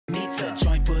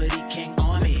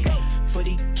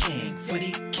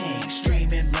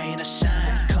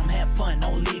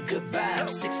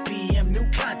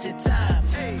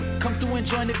and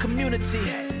join the community.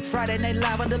 Friday night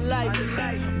live under lights,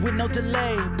 with no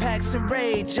delay, packs and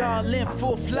rage, all in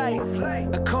full flight.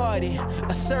 A Cardi,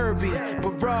 a Serbi,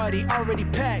 Berardi, already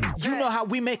packed. You know how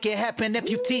we make it happen,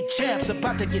 FUT champs,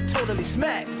 about to get totally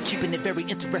smacked. Keeping it very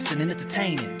interesting and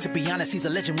entertaining. To be honest, he's a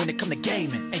legend when it come to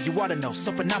gaming. And you ought to know,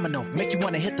 so phenomenal, make you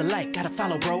wanna hit the like, gotta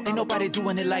follow bro. Ain't nobody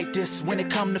doing it like this. When it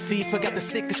come to FIFA, got the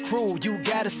sickest crew, you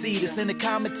gotta see this. In the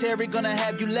commentary, gonna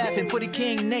have you laughing. Footy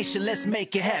King Nation, let's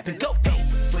make it happen, go!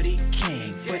 Footy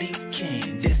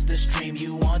King, this the stream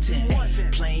you wantin'.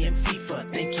 Playing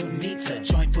FIFA, think you need to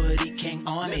join Footy King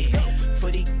Army.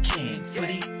 Footy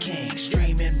King,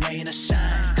 streaming rain or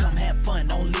shine. Come have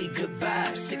fun, only good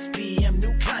vibes. 6 p.m.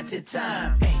 new content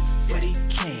time. Footy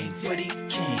King,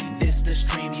 this the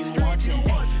stream you wantin'.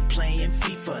 Playing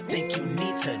FIFA, think you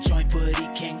need to join Footy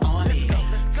King Army.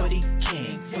 Footy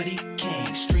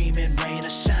King, streaming rain or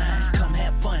shine. Come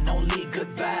have fun, only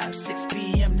good vibes. 6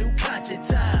 p.m. new content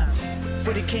time.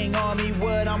 Footy King Army,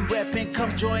 what I'm reppin', come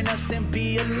join us and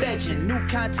be a legend. New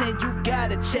content, you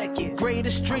gotta check it.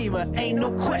 Greatest streamer, ain't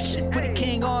no question. Footy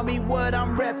King Army, what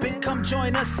I'm reppin', come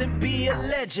join us and be a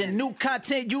legend. New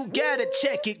content, you gotta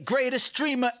check it. Greatest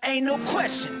streamer, ain't no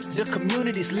question. The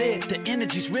community's lit, the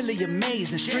energy's really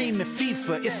amazing. Streaming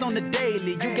FIFA, it's on the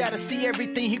daily. You gotta see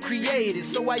everything he created,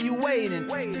 so why you waiting?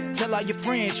 Tell all your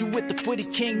friends you with the Footy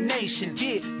King Nation,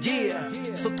 yeah.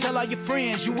 So tell all your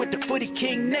friends you with the Footy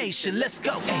King Nation, let's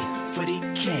go. Footy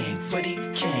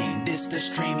King, this the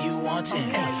stream you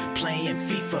wantin'. Playing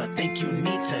FIFA, think you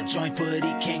need to join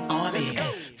Footy King Army.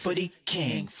 Footy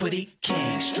King,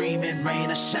 streaming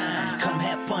rain or shine. Come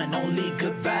have fun, only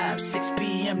good vibes. 6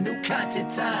 p.m. new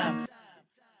content time.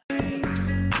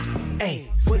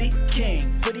 Footy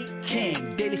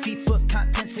King, daily FIFA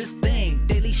content's his thing.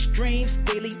 Daily streams,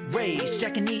 daily rage.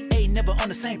 Jack and EA never on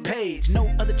the same page. No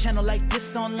other channel like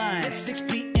this online. 6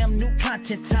 p.m. new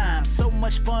content time. So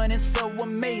much fun and so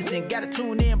amazing. Gotta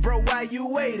tune in, bro, while you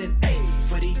waiting.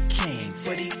 Footy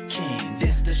King,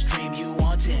 this the stream you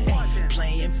wantin'.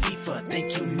 Playing FIFA,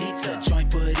 think you need to join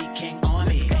Footy King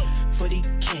Army. Footy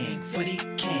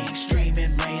King,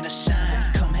 streaming rain or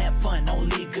shine. Come have fun,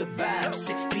 only good vibes.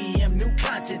 6 p.m. new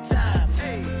content time.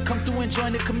 Come through and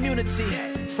join the community.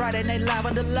 Friday night live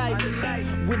under lights,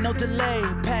 with no delay,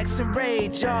 packs and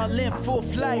rage, all in full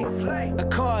flight. A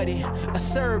Cardi, a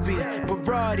Serbi,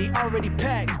 Berardi, already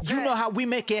packed. You know how we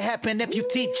make it happen,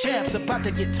 FUT champs, about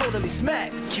to get totally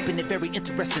smacked. Keeping it very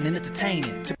interesting and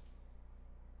entertaining.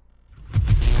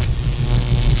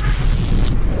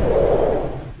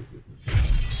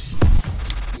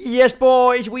 Yes,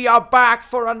 boys, we are back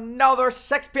for another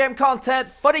 6 p.m.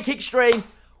 content Footy King stream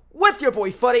with your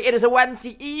boy Footy. It is a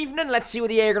Wednesday evening. Let's see what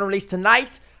the are going to release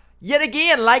tonight. Yet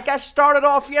again, like I started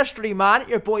off yesterday, man,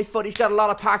 your boy Footy's got a lot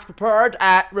of packs prepared.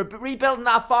 Rebuilding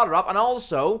that fodder up, and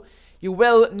also you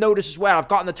will notice as well, I've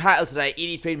gotten the title today,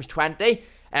 80 Streams 20.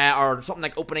 Or something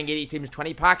like opening 80 Streams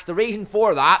 20 packs. The reason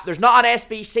for that, there's not an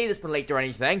SBC that's been leaked or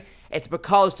anything. It's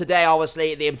because today,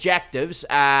 obviously, the objectives,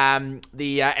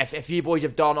 if you boys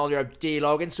have done all your daily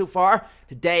logins so far,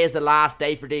 today is the last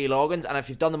day for daily logins, and if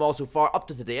you've done them all so far up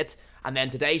to date, and then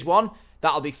today's one,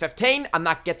 that'll be 15, and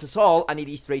that gets us all an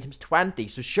 83 times 20.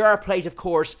 So share plays, of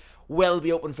course, will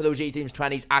be open for those 80 teams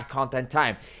 20s at content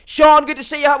time. Sean, good to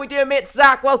see you. How we doing, mate?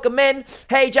 Zach, welcome in.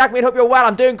 Hey, Jack, mate, hope you're well.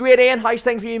 I'm doing great, Ian. How's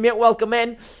things for you, mate? Welcome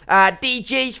in.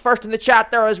 DG's first in the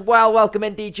chat there as well. Welcome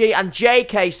in, DG. And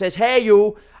JK says, hey,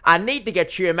 you, I need to get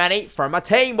Chiamani for my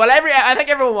team. Well, I think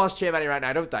everyone wants Chiamani right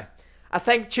now, don't they? I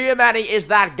think Chiamani is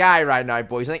that guy right now,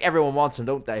 boys. I think everyone wants him,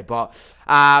 don't they? But,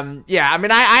 yeah, I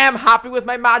mean, I am happy with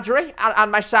my Madri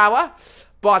and my Sawa.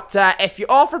 But if you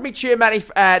offered me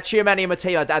Chiamani and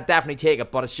Matteo, I'd definitely take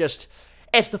it. But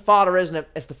it's the fodder, isn't it?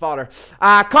 It's the fodder.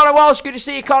 Connor Walsh, good to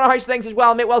see you. Connor, how's things as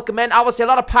well, mate? Welcome in. Obviously, a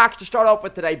lot of packs to start off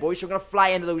with today, boys. So we're going to fly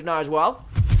into those now as well.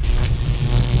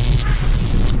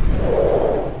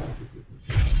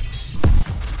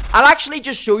 I'll actually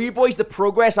just show you, boys, the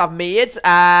progress I've made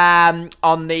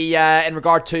on the in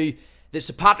regard to the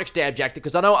St. Patrick's Day objective.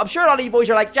 Because I'm sure a lot of you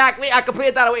boys are like, Jack, wait, I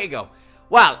completed that a week ago.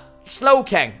 Well, Slow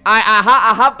King. I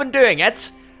have been doing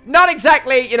it. Not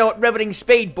exactly, you know, riveting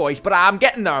speed, boys, but I'm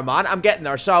getting there, man. I'm getting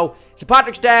there. So, St.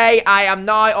 Patrick's Day, I am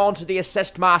now on to the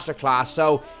Assist Masterclass.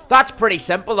 So, that's pretty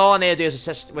simple. All I need to do is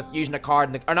assist with using a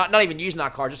card, or not even using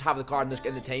that card, just have the card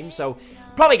in the team. So,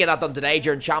 probably get that done today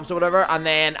during champs or whatever. And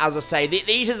then, as I say,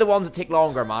 these are the ones that take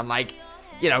longer, man. Like,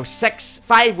 you know,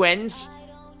 5 wins,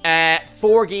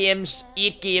 4 games,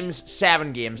 8 games,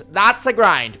 7 games. That's a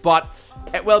grind, but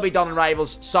it will be done in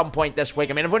Rivals some point this week.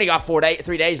 I mean, I've only got 3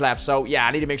 days left, so yeah,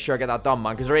 I need to make sure I get that done,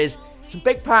 man, because there is some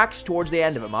big packs towards the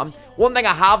end of it, man. One thing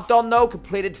I have done, though,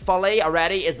 completed fully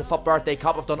already, is the FUT Birthday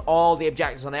Cup. I've done all the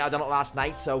objectives on it. I done it last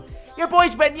night, so your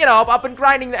boy's been, you know, I've been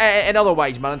grinding in other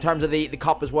ways, man, in terms of the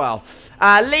cup as well.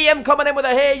 Liam coming in with a,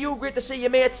 hey, you, great to see you,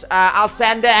 mates. I'll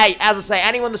send it. Hey, as I say,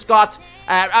 anyone that's got,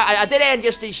 I did end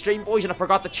yesterday's stream, boys, and I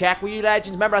forgot to check with you,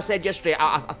 legends. Remember I said yesterday,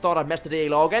 I thought I'd missed a daily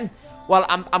login? Well,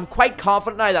 I'm quite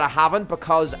confident now that I haven't,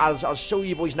 because as I'll show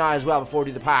you boys now as well before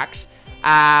we do the packs,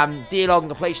 daily login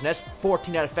completion is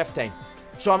 14 out of 15.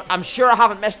 So I'm sure I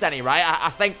haven't missed any, right? I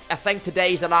think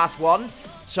today's the last one.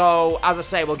 So, as I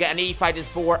say, we'll get an E-Fighting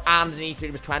 4 and an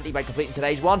E320 by completing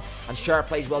today's one. And share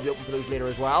plays will be open for those later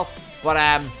as well.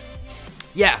 But,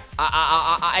 yeah,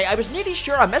 I was nearly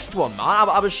sure I missed one, man.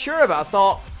 I was sure of it. I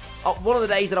thought, one of the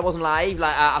days that I wasn't live,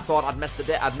 like, I thought I'd missed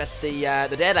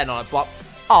the deadline on it. But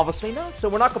obviously not, so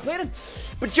we're not completing.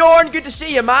 But Jordan, good to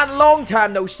see you, man. Long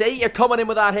time no see. You're coming in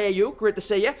with that, hey you. Great to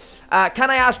see you. Can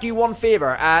I ask you one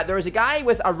favour? There is a guy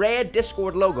with a red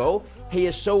Discord logo. He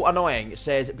is so annoying,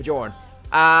 says Bjorn.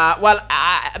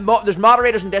 There's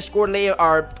moderators in Discord, Lee,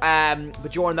 or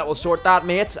Bjorn, that will sort that,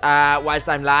 mate, whilst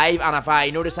I'm live. And if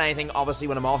I notice anything, obviously,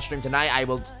 when I'm off stream tonight, I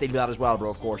will deal with that as well, bro,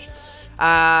 of course.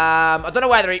 I don't know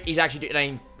whether he's actually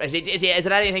doing anything. Is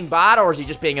it anything bad, or is he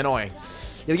just being annoying?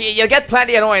 You'll get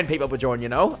plenty of annoying people, Bjorn, you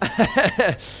know.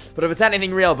 But if it's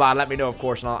anything real bad, let me know, of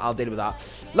course, and I'll deal with that.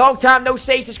 Long time no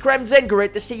see, says Crimson.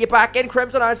 Great to see you back in,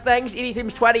 Crimson. How's things?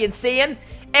 20 insane.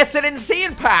 It's an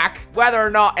insane pack. Whether or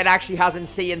not it actually has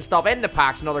insane stuff in the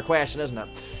pack's another question, isn't it?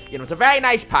 You know, it's a very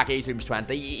nice pack,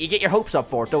 20. You get your hopes up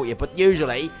for it, don't you? But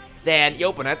usually, then you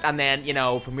open it, and then, you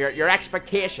know, from your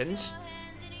expectations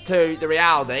to the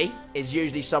reality is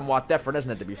usually somewhat different,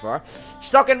 isn't it, to be fair?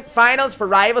 Stuck in finals for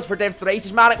rivals for Div 3,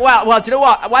 says Manic. Well, do you know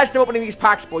what? Whilst I'm opening these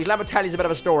packs, boys, let me tell you a bit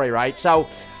of a story, right? So,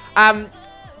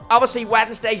 obviously,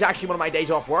 Wednesday's actually one of my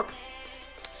days off work.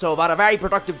 So I've had a very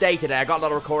productive day today. I got a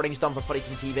lot of recordings done for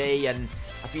FootyKing TV and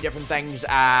a few different things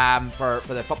for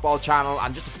the football channel,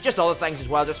 and just other things as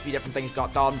well. Just a few different things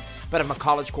got done. Bit of my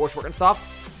college coursework and stuff.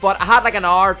 But I had like an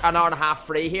hour and a half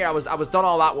free here. I was done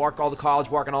all that work, all the college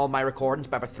work and all my recordings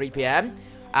by about 3 PM.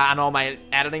 And all my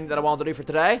editing that I wanted to do for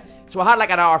today. So I had like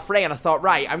an hour free, and I thought,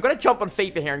 right, I'm going to jump on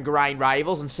FIFA here and grind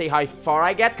rivals and see how far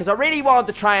I get. Because I really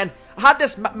wanted to try and... I had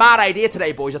this mad idea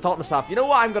today, boys. I thought to myself, you know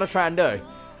what I'm going to try and do?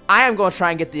 I am going to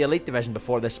try and get the Elite Division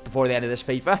before the end of this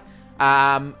FIFA.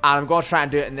 And I'm going to try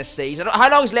and do it in this season. How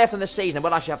long is left in this season?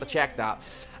 We'll actually have to check that.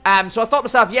 So I thought to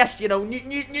myself, yes, you know,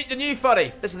 the new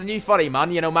footy. This is the new footy,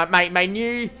 man. You know, my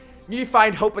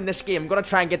newfound hope in this game. I'm going to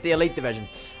try and get the Elite Division.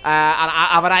 And I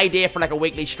have an idea for like a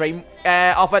weekly stream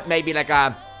of it. Maybe like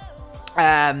a,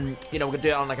 you know, we could do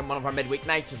it on like one of our midweek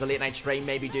nights as a late night stream.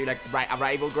 Maybe do like a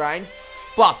rival grind.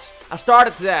 But I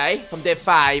started today from Div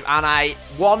 5 and I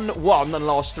won 1 and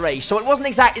lost 3. So it wasn't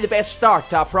exactly the best start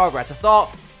to our progress. I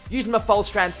thought, using my full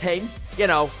strength team, you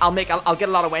know, I'll get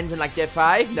a lot of wins in like Div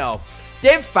 5. No.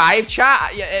 Div 5,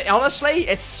 chat, honestly,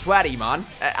 it's sweaty, man.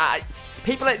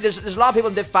 There's a lot of people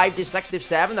in Div 5, Div 6, Div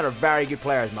 7 that are very good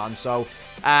players, man. So,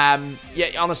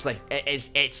 yeah, honestly,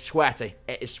 it's sweaty.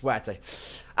 It is sweaty.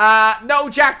 No,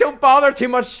 Jack, don't bother. Too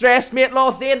much stress, mate.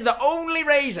 Lost in. The only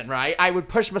reason, right, I would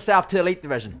push myself to Elite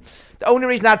Division. The only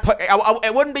reason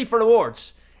it wouldn't be for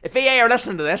rewards. If EA are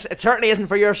listening to this, it certainly isn't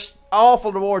for your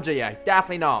awful rewards, EA.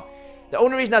 Definitely not. The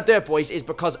only reason I do it, boys, is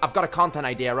because I've got a content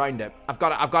idea around it. I've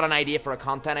got an idea for a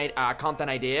content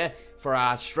idea for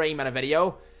a stream and a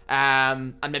video.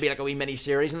 And maybe like a wee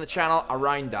mini-series on the channel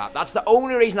around that. That's the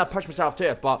only reason I push myself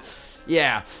to it, but,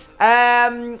 yeah.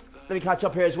 Let me catch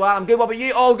up here as well. I'm good. What about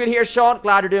you? All good here, Sean.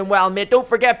 Glad you're doing well, mate. Don't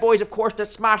forget, boys, of course, to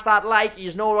smash that like. You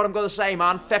just know what I'm going to say,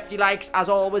 man. 50 likes, as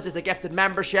always, is a gifted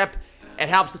membership. It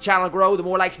helps the channel grow. The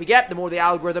more likes we get, the more the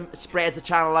algorithm spreads the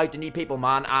channel out to new people,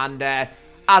 man. And,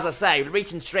 as I say, with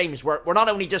recent streams, we're not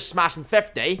only just smashing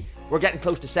 50, we're getting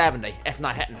close to 70, if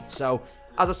not hitting it. So,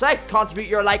 as I say, contribute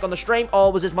your like on the stream.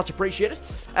 Always is much appreciated.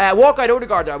 Walkout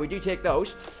Odegaard there. We do take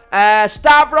those.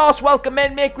 Stavros, welcome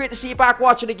in, mate. Great to see you back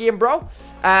watching the game, bro.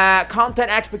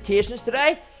 Content expectations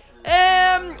today.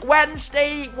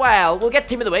 Wednesday, well, we'll get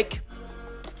Team of the Week.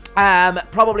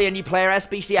 Probably a new player,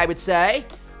 SBC, I would say.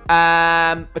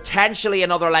 Potentially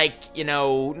another, like, you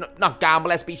know, not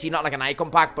gamble SBC, not like an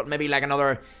icon pack, but maybe like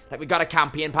another, like we got a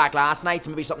campaign pack last night, so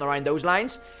maybe something around those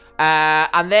lines.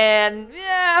 And then,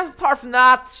 yeah, apart from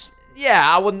that,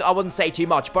 yeah, I wouldn't say too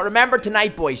much. But remember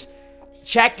tonight, boys,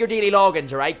 check your daily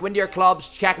logins, alright? Go into your clubs,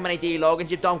 check how many daily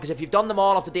logins you've done, because if you've done them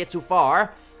all up to date so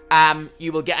far,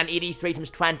 you will get an 83 times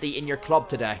 20 in your club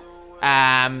today.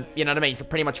 You know what I mean? For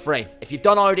pretty much free. If you've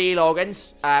done all your daily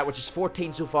logins, which is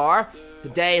 14 so far,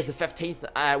 today is the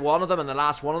 15th one of them and the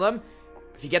last one of them.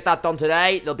 If you get that done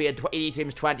today, there'll be a 80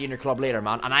 Themes 20 in your club later,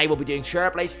 man. And I will be doing share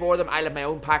plays for them. I'll have my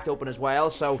own pack open as well.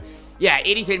 So, yeah,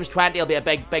 80 Themes 20 will be a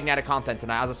big night of content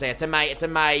tonight. As I say, it's in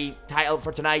my title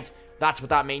for tonight. That's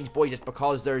what that means, boys. It's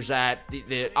because there's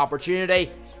the opportunity,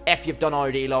 if you've done all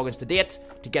your logins to date,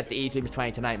 to get the 80 Themes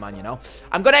 20 tonight, man, you know.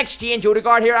 I'm going to exchange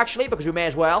Odegaard here, actually, because we may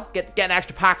as well get an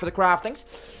extra pack for the craftings.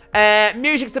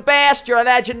 Music's the best. You're a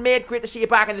legend, mate. Great to see you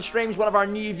back in the streams. One of our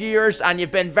new viewers, and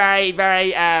you've been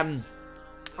very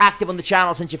active on the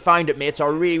channel since you found it, mate. So I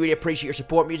really appreciate your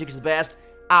support. Music is the best.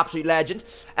 Absolute legend.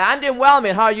 I'm doing well,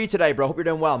 mate. How are you today, bro? Hope you're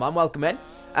doing well, man. Welcome in.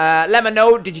 Let me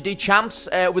know, did you do champs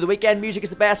over the weekend? Music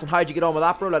is the best, and how'd you get on with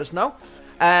that, bro? Let us know.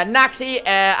 Naxi,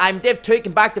 I'm Div 2,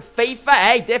 come back to FIFA.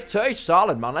 Hey, Div 2,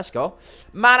 solid, man, let's go.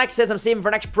 Manic says I'm saving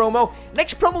for next promo.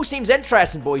 Next promo seems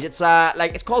interesting, boys. It's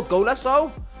it's called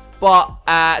Golasso, but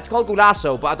it's called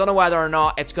Golasso, but I don't know whether or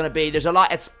not it's gonna be. There's a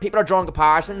lot. People are drawing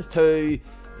comparisons to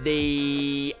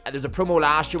there's a promo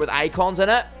last year with icons in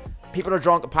it. People are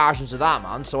drawing comparisons to that,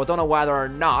 man. So I don't know whether or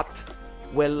not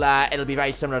it'll be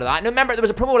very similar to that. Now, remember, there was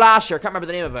a promo last year, I can't remember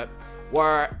the name of it,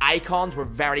 where icons were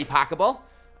very packable.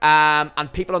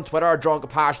 And people on Twitter are drawing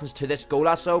comparisons to this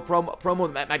Golasso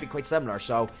promo that might be quite similar.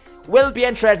 So, will be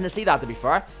interesting to see that, to be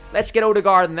fair. Let's get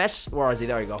Odegaard in this. Where is he?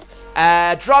 There we go.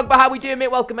 Drogba, how we doing,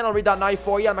 mate? Welcome in. I'll read that now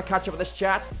for you. I'm going to catch up with this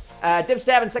chat. Div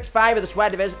 765 of the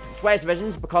Sweat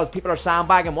divisions, because people are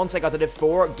sandbagging. Once I got to Div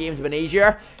 4, games have been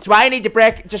easier. So I need to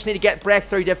break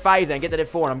through Div 5 then, get to Div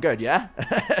 4 and I'm good, yeah?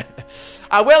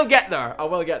 I will get there.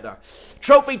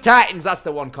 Trophy Titans, that's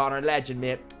the one, Connor. Legend,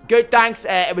 mate. Good, thanks.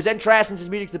 It was interesting since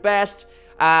music's the best.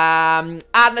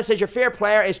 Adna says your favorite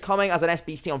player is coming as an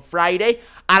SBC on Friday,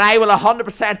 and I will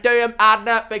 100% do him.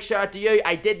 Adna, big shout out to you.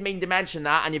 I did mean to mention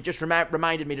that, and you've just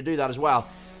reminded me to do that as well.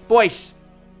 Boys,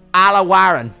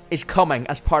 Alawaran is coming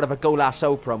as part of a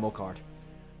Golasso promo card.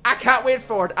 I can't wait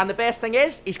for it. And the best thing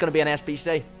is, he's going to be an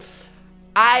SBC.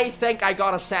 I think I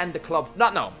got to send the club.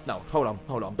 No. Hold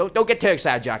on. Don't get too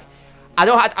excited, Jack.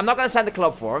 I'm not going to send the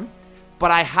club for him. But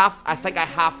I think I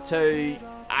have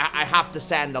to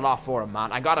send a lot for him,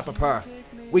 man. I got to prepare.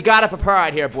 We got to prepare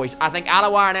out here, boys. I think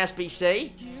Alawaran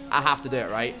SBC, I have to do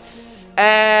it, right?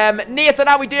 Nathan,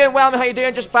 how we doing? Well, how you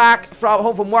doing? Just back from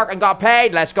home from work and got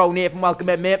paid. Let's go, Nathan. Welcome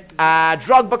in, mate.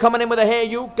 Drogba coming in with a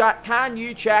hey, can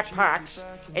you check packs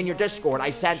in your Discord? I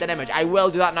sent an image. I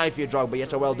will do that now for you, Drogba.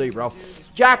 Yes, I will do, bro.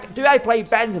 Jack, do I play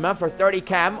Benzema for 30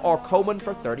 chem or Coman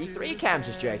for 33 chem?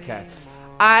 Says JK.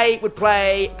 I would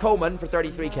play Coman for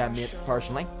 33 chem, mate,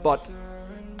 personally. But,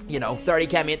 you know, 30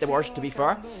 chem ain't the worst, to be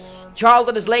fair.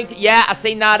 Charlton is linked. Yeah, I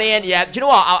seen that in. Yeah, do you know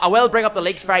what? I will bring up the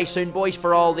leaks very soon, boys,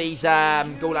 for all these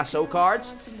Golasso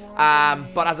cards.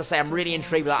 But as I say, I'm really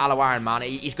intrigued with that Alawaran, man.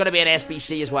 He's going to be an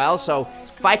SBC as well. So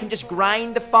if I can just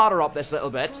grind the fodder up this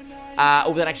little bit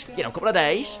over the next, couple of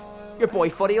days, your boy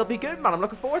Footy will be good, man. I'm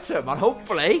looking forward to it, man.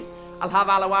 Hopefully, I'll have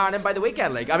Alawaran in by the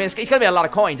weekend league. I mean, it's going to be a lot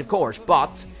of coins, of course,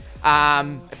 but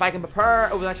if I can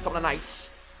prepare over the next couple of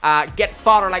nights, get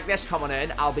fodder like this coming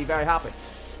in, I'll be very happy.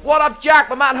 What up, Jack?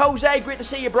 My man Jose, great to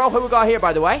see you, bro. Who we got here,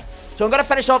 by the way? So I'm going to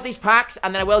finish off these packs,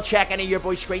 and then I will check any of your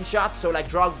boys' screenshots. So, like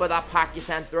Drogba, that pack you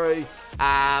sent through.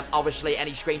 Obviously,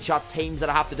 any screenshot teams that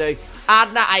I have to do.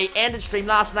 Adna, I ended stream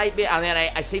last night, mate, and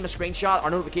then I seen my screenshot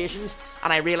or notifications,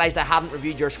 and I realized I hadn't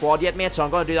reviewed your squad yet, mate. So I'm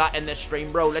going to do that in this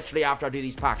stream, bro, literally after I do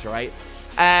these packs, alright?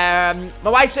 My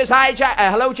wife says hi, Jack.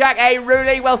 Hello, Jack. Hey,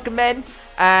 Rooney, welcome in.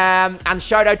 And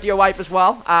shout out to your wife as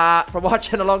well for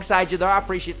watching alongside you there. I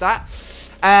appreciate that.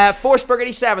 Forsberg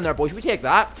 87 there, boys. We take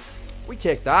that.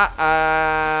 Okay,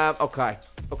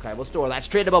 we'll store that. It's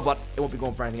tradable, but it won't be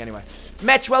going for anything anyway.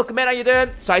 Mitch, welcome in. How you doing?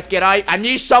 Southgate out. I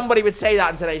knew somebody would say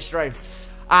that in today's stream.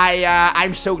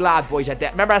 I'm so glad, boys.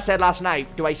 Remember I said last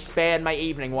night, do I spend my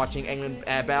evening watching England,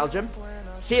 Belgium?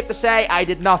 Safe to say, I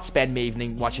did not spend my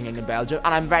evening watching England, Belgium,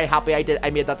 and I'm very happy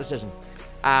I made that decision.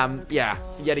 Yeah,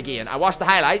 yet again. I watched the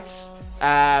highlights.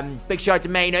 Big shout out to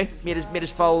Mainu. Made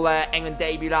his full England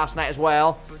debut last night as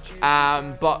well.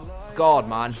 But God,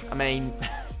 man, I mean,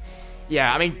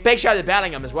 yeah, I mean, big shout out to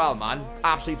Bellingham as well, man.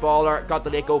 Absolute baller. Got the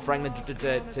late goal for England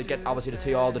to get obviously the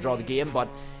 2-2 to draw the game. But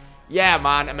yeah,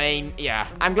 man, I mean, yeah,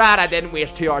 I'm glad I didn't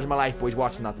waste 2 hours of my life, boys,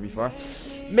 watching that, to be fair.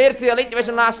 Made it to the Elite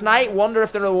Division last night. Wonder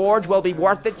if the rewards will be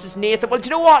worth it, says Nathan. Well, do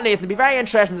you know what, Nathan? It'd be very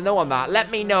interesting to know on that. Let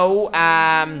me know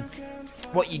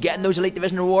what you get in those Elite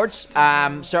Division rewards.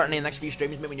 Certainly in the next few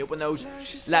streams, maybe when you open those,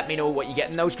 let me know what you get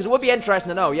in those, because it would be interesting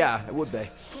to know. Yeah, it would be.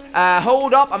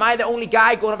 Hold up, am I the only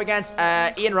guy going up against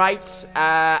Ian Wright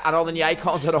and all the new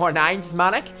icons at R9s,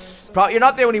 Manic? You're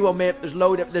not the only one, mate. There's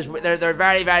they're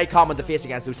very, very common to face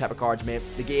against those type of cards, mate.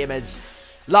 The game is,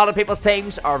 a lot of people's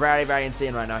teams are very, very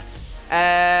insane right now.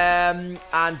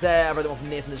 I've read one from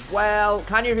Nathan as well.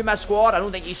 Can you review my squad? I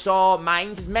don't think you saw mine,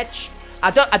 is Mitch. I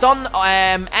done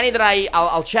any that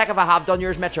I'll check if I have done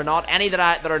yours, Mitch, or not. Any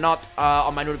that are not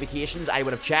on my notifications, I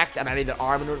would have checked, and any that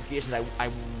are on my notifications, I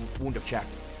won't have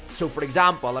checked. So, for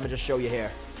example, let me just show you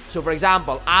here. So, for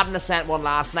example, Adna sent one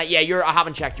last night. Yeah, I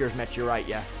haven't checked yours, Mitch. You're right.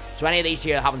 Yeah. So any of these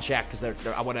here I haven't checked because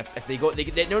I would have, if they go, the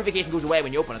notification goes away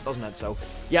when you open it, doesn't it? So,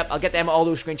 yep, I'll get them all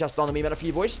those screenshots done in a minute for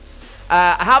you boys.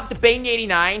 I have the Bane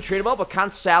 89 tradable, but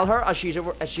can't sell her as she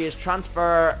is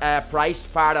transfer price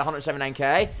fired at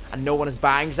 179k, and no one is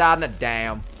buying Zadna.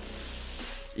 Damn.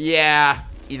 Yeah,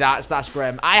 that's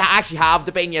grim. I actually have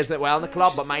the Bane as well in the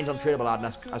club, but mine's untradeable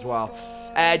Adna as well.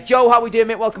 Joe, how we doing,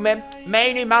 mate? Welcome in.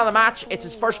 Mainu, man of the match. It's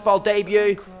his first full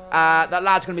debut. That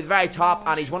lad's going to be the very top,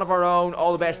 and he's one of our own.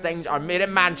 All the best things are made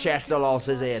in Manchester, lol,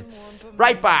 says Ian.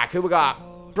 Right back, who we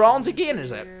got? Bronze again,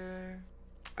 is it?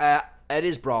 It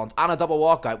is bronze, and a double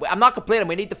walkout. I'm not complaining,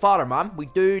 we need the fodder, man. We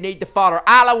do need the fodder.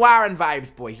 Ala Warren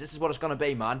vibes, boys. This is what it's going to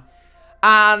be, man.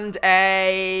 And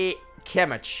a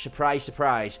Kimmich. Surprise,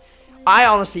 surprise. I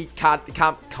honestly can't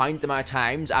count the amount of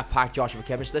times I've packed Joshua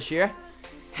Kimmich this year.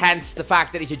 Hence, the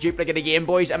fact that he's a duplicate again,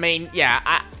 boys. I mean,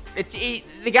 yeah,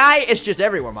 the guy is just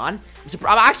everywhere, man.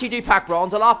 I actually do pack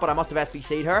bronze a lot, but I must have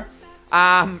SBC'd her.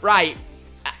 Right.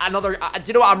 Another, do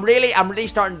you know what? I'm really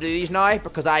starting to do these now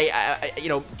because you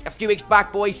know, a few weeks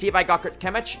back, boys, see if I got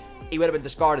Kimmich, he would have been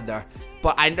discarded there.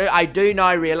 But I do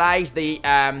now realize the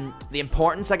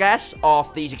importance, I guess,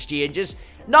 of these exchanges.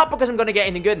 Not because I'm going to get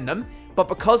anything good in them, but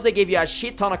because they give you a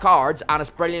shit ton of cards and it's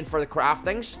brilliant for the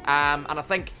craftings. And I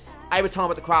think I was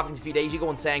talking about the craftings a few days ago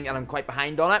and saying that I'm quite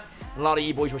behind on it. And a lot of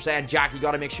you boys were saying, Jack, you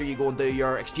got to make sure you go and do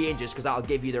your exchanges because that'll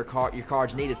give you your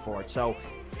cards needed for it. So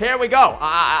here we go.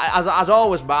 As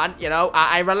always, man, you know,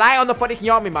 I rely on the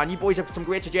FootyKing Army, man. You boys have some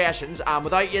great suggestions, and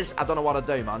without yous, I don't know what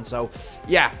to do, man. So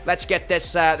yeah, let's get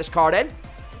this this card in,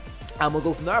 and we'll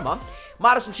go from there, man.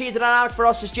 Madison Cheese dynamic for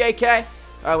us is JK.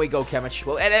 There we go, Kimmich.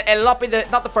 Well, it'll not be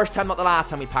not the first time, not the last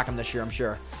time we pack him this year, I'm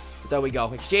sure. But there we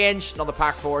go. Exchange, another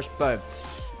pack for us. Boom.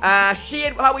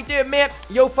 Shade, how we doing, mate?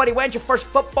 Yo, Footy, when's your first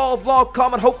football vlog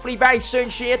coming? Hopefully very soon,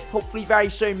 Shade. Hopefully very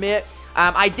soon, mate.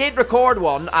 I did record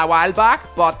one a while back,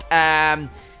 but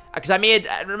because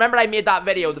remember I made that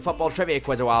video, the football trivia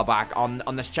quiz, a while back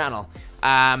on this channel.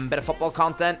 Bit of football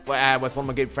content with one of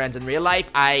my good friends in real life.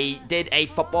 I did a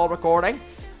football recording,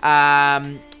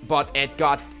 but it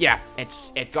got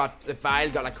the file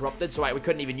got like corrupted, so we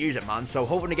couldn't even use it, man. So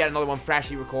hoping to get another one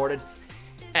freshly recorded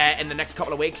in the next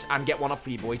couple of weeks and get one up for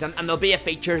you boys, and there'll be a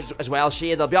feature as well.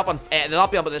 Shade, they'll be up on they'll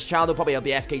not be up on this channel. They'll probably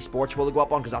be FK Sports will go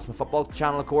up on because that's my football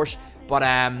channel, of course. But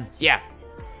yeah,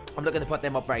 I'm looking to put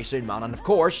them up very soon, man. And of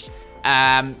course,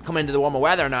 coming into the warmer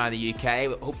weather now in the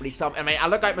UK, hopefully I mean, I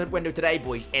look out my window today,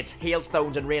 boys. It's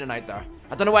hailstones and raining out there.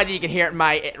 I don't know whether you can hear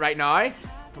it right now,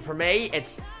 but for me,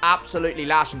 it's absolutely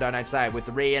lashing down outside with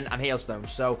the rain and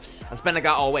hailstones. So it's been like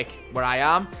that all week where I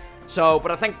am. So,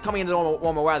 but I think coming into the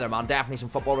warmer weather, man, definitely some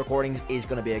football recordings is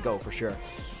going to be a go for sure.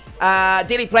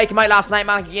 Daily play came out last night,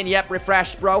 man. Again, yep,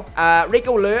 refreshed, bro.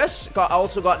 Rico Lewis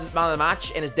also got man of the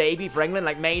match in his debut for England,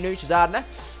 like Mainu, Shazadna.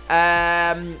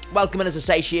 Welcome in as a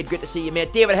say, Shade. Good to see you,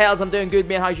 mate. David Hells, I'm doing good,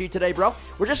 mate. How's you today, bro?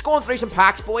 We're just going through some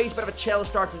packs, boys. Bit of a chill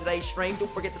start to today's stream.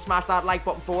 Don't forget to smash that like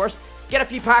button for us. Get a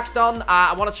few packs done.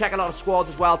 I want to check a lot of squads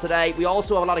as well today. We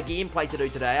also have a lot of gameplay to do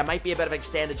today. I might be a bit of an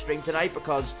extended stream tonight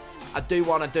because I do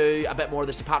want to do a bit more of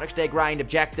the St. Patrick's Day grind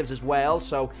objectives as well.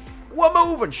 So we're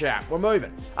moving, chat. We're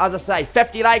moving. As I say,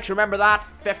 50 likes. Remember that.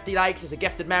 50 likes is a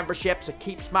gifted membership. So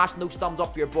keep smashing those thumbs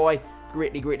up for your boy.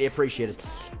 Greatly, greatly appreciated.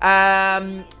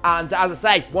 And as I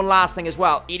say, one last thing as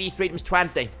well. 80 Freedoms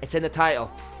 20. It's in the title.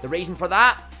 The reason for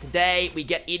that, today we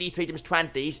get 80 Freedoms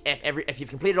 20s. If you've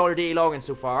completed all your daily logins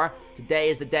so far, today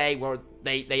is the day where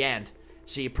they end.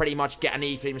 So you pretty much get an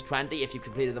 80 Freedoms 20 if you've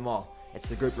completed them all. It's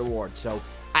the group reward. So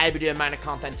I'll be doing minor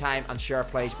content time, and share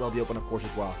plays will be open, of course,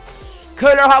 as well.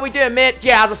 Cooler, how we doing, mate?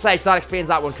 Yeah, as I say, so that explains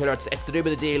that one, Cooler. It's to do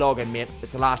with the daily login, mate.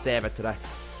 It's the last day of it today.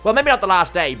 Well, maybe not the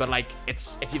last day, but like,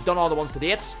 it's if you've done all the ones to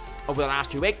date over the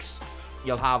last 2 weeks,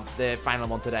 you'll have the final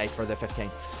one today for the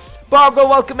 15th. Bargo,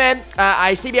 welcome in.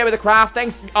 I see me with the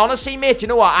craftings. Honestly, mate, you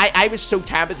know what? I was so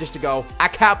tempted just to go, I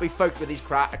can't be fucked with these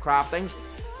craftings,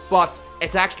 but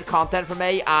it's extra content for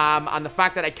me, and the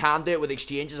fact that I can do it with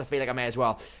exchanges, I feel like I may as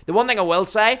well. The one thing I will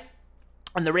say,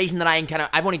 and the reason that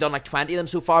I've only done like 20 of them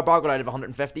so far, Bargo, out of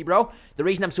 150, bro. The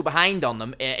reason I'm so behind on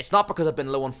them, it's not because I've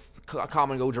been low on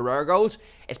common golds or rare golds.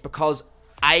 It's because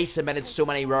I submitted so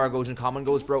many rare golds and common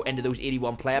golds, bro, into those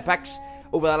 81 player picks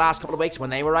over the last couple of weeks when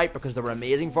they were out, because they were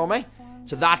amazing for me.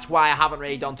 So that's why I haven't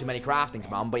really done too many craftings,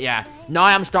 man. But yeah, now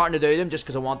I'm starting to do them just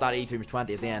because I want that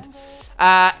E320 at the end.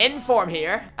 Inform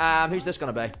here. Who's this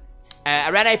going to be?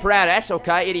 Irene Paredes,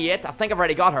 okay, 88. I think I've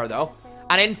already got her, though.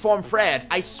 And Inform Fred.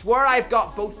 I swear I've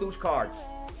got both those cards.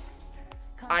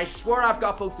 I swear I've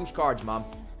got both those cards, man.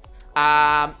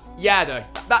 Yeah, dude.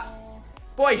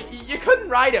 Boys, you couldn't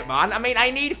write it, man. I mean,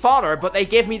 I need fodder, but they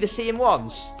give me the same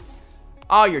ones.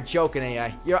 Oh, you're joking,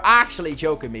 EA. You're actually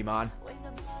joking me, man.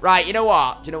 Right, you know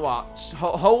what?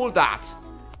 Hold that.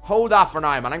 Hold that for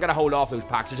now, man. I'm going to hold off those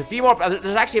packs. There's a few more.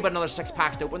 There's actually about another 6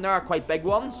 packs to open. There are quite big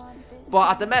ones.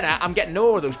 But at the minute, I'm getting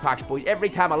no of those packs, boys. Every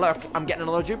time I look, I'm getting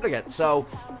another duplicate. So,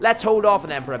 let's hold off on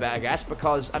them for a bit, I guess.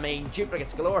 Because, I mean,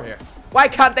 duplicates galore here. Why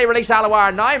can't they release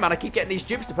Alawar now, man? I keep getting these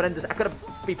dupes to put into... I could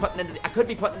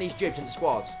be putting these dupes into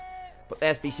squads. But the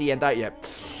SBC ain't out yet.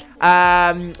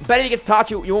 Bet if he gets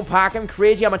taught, you won't pack him.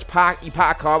 Crazy how much you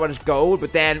pack a card when it's gold.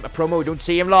 But then, a promo, don't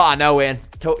see him lot. I know, Ian.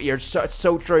 It's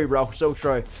so true, bro. So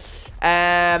true.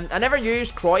 I never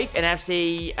used Cruyff in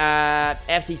FC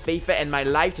FIFA in my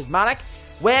life, says Manic.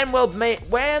 When will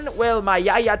my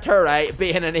Yaya Toure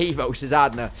be in an Evo, says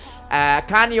Adna.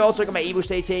 Can you also get my Evo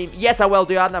State team? Yes, I will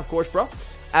do, Adna, of course, bro.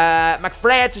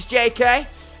 McFred says JK.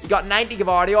 You got 90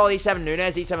 Gavardio, 87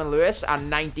 Nunes, 87 Lewis, and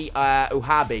 90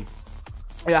 Uhabi.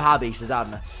 Uhabi, says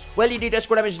Adna. Will you do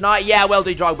Discord images now? Yeah, I will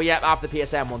do Drogba, yeah, after the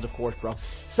PSM ones, of course, bro.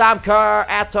 Sam Kerr,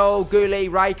 Eto, Gulli,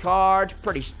 Rijkaard.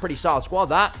 Pretty solid squad,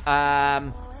 that.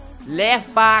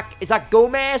 Left back, is that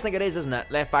Gomez? I think it is, isn't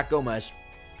it? Left back Gomez.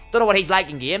 Don't know what he's like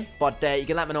in game, but you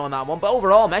can let me know on that one. But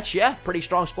overall, Mitch, yeah, pretty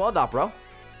strong squad, that, bro.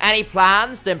 Any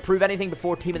plans to improve anything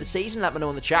before Team of the Season? Let me know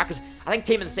in the chat, because I think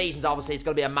Team of the Season's obviously, it's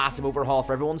going to be a massive overhaul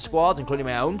for everyone's squads, including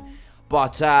my own.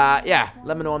 But, yeah,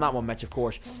 let me know on that one, Mitch, of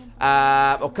course.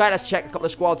 Okay, let's check a couple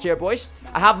of squads here, boys.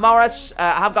 I have Morris,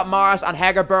 I have got Morris and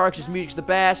Hegerberg, his music's the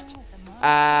best.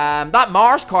 That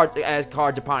Morris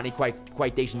card's apparently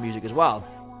quite decent music as well.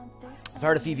 I've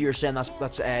heard a few viewers saying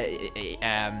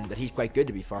that he's quite good,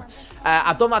 to be fair.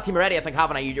 I've done that team already, I think,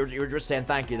 haven't I? You were just saying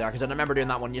thank you there, because I remember doing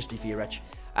that one yesterday for you, Rich.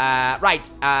 Right,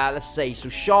 let's see. So,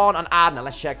 Sean and Adna,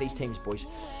 let's check these teams, boys.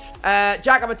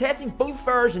 Jack, I'm testing both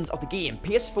versions of the game,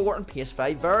 PS4 and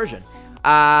PS5 version.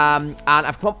 And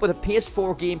I've come up with a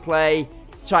PS4 gameplay.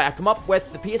 Sorry, I've come up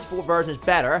with the PS4 version is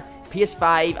better.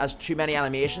 PS5 has too many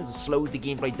animations. It slows the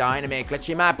gameplay down and makes it glitchy,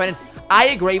 in my opinion. I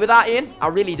agree with that, Ian. I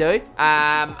really do.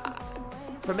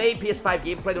 For me, PS5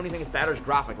 gameplay, the only thing that's better is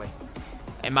graphically,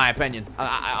 in my opinion.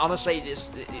 I honestly,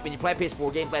 when you play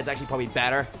PS4 gameplay, it's actually probably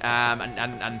better.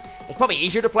 And it's probably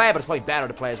easier to play, but it's probably better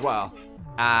to play as well.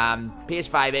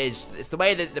 PS5 it's the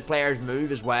way that the players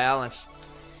move as well. It's,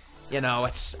 you know,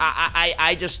 it's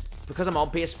I just, because I'm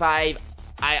on PS5,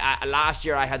 last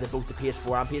year I had both the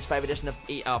PS4 and PS5 edition of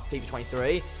FIFA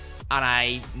 23, and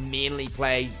I mainly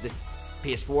played the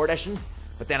PS4 edition.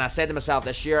 But then I said to myself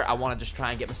this year, I want to just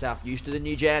try and get myself used to the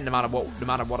new gen, no matter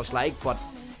what it's like. But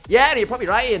yeah, you're probably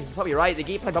right, Ian. Probably right. The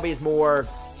gameplay probably is more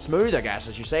smooth, I guess,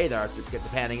 as you say there,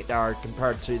 compared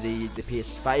to the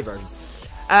PS5 version.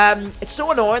 It's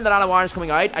so annoying that Alawar is coming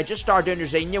out. I just started doing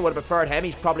Jorginho, would have preferred him.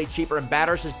 He's probably cheaper and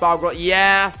better, says Bogrel.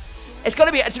 Yeah, it's going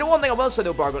to be... Do you know one thing I will say,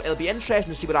 though, Bogrel? It'll be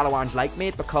interesting to see what Alawar's like,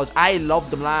 mate, because I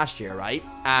loved them last year, right?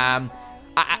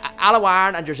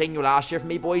 Alawar and Jorginho last year for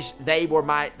me, boys, they were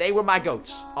my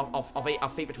goats of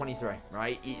FIFA 23,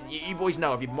 right? You boys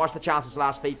know, if you've watched the chances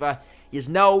last FIFA, you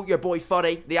know your boy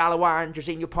Footy, the Alawar and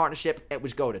Jorginho partnership, it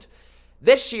was goated.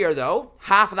 This year, though,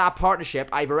 half of that partnership,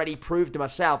 I've already proved to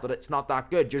myself that it's not that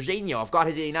good. Jorginho, I've got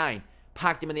his 89.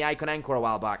 Packed him in the Icon Encore a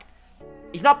while back.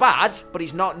 He's not bad, but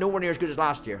he's not nowhere near as good as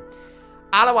last year.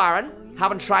 Alawaran,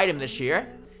 haven't tried him this year,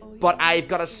 but I've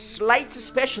got a slight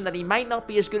suspicion that he might not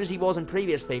be as good as he was in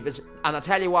previous FIFAs, and I'll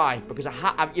tell you why, because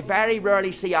you very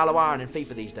rarely see Alawaran in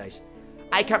FIFA these days.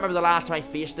 I can't remember the last time I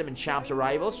faced him in Champs or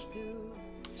Rivals.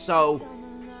 So,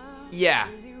 yeah,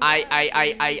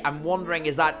 I'm wondering,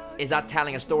 is that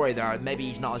telling a story there? Maybe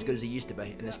he's not as good as he used to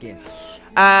be in this game.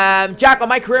 Jack, on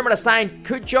my career, I'm going to sign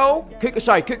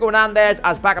Cuco Hernandez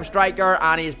as backup striker,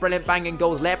 and he's brilliant, banging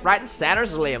goals left, right, and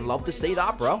centers. Liam, love to see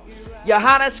that, bro.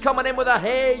 Johannes coming in with a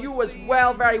hey, you as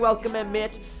well. Very welcome in,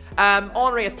 mate.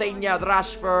 Henri Athena,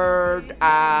 Rashford,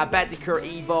 Betancourt,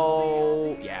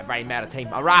 Evo. Yeah, very meta team.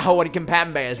 Araujo and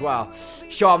Kimpembe as well.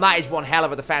 Sean, that is one hell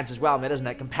of a defense as well, mate, isn't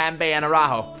it? Kimpembe and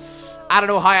Araujo. I don't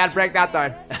know how I'd break that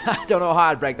down. I don't know how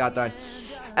I'd break that down.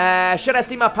 Should I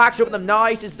see my packs, open them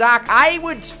now? Says Zach. I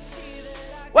would...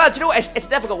 Well, do you know what? It's a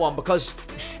difficult one, because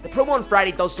the promo on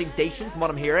Friday does seem decent from what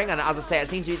I'm hearing. And as I say, it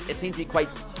seems to be quite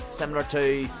similar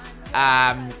to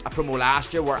a promo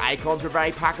last year where icons were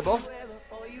very packable.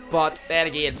 But then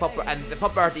again, the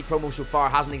FUT birthday promo so far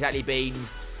hasn't exactly been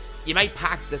you might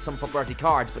pack some for birthday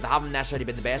cards, but they haven't necessarily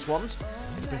been the best ones.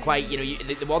 It's been quite, you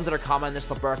know, the ones that are common in this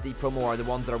for birthday promo are the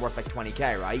ones that are worth like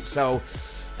 20k, right? So,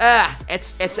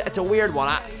 it's a weird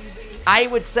one. I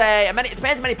would say, it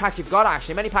depends how many packs you've got,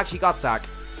 actually. How many packs you got, Zach?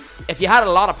 If you had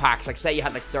a lot of packs, like say you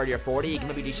had like 30 or 40, you can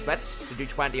maybe do splits. So do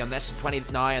 20 on this, 20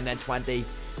 now, and then 20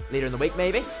 later in the week,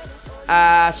 maybe.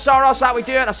 Soros, how we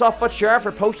doing? I saw Foot Share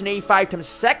for posting E5 times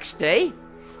 60.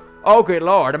 Oh, good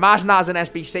lord. Imagine that as an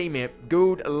SBC, mate.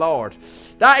 Good lord.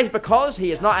 That is because he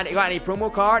has not got any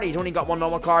promo card. He's only got one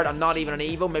normal card and not even an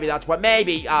Evo. Maybe that's what.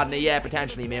 Maybe. Yeah,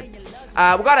 potentially, mate. We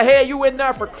got to hear you in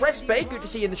there for Crispy. Good to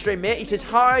see you in the stream, mate. He says,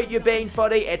 how you been,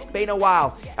 Footy? It's been a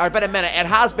while. Or been a minute. It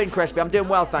has been, Crispy. I'm doing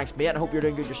well, thanks, mate. I hope you're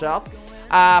doing good yourself.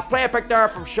 Player pick there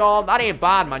from Sean. That ain't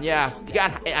bad, man. Yeah. You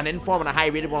got an inform and a high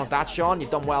rated one with that, Sean. You've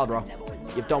done well, bro.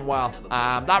 You've done well.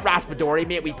 That Raspadori,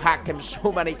 mate, we packed him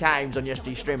so many times on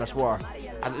yesterday's stream, I swear.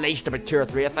 At least about 2 or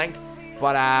 3, I think.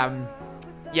 But,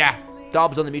 yeah.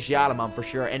 Dobbs on the Musiala, man, for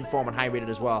sure. Inform and high rated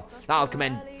as well. That'll come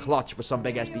in clutch with some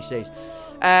big SBCs.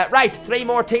 Right, 3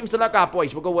 more teams to look at,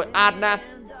 boys. We'll go with Adna.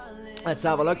 Let's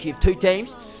have a look. You have 2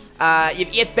 teams. You have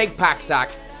 8 big packs, Zach.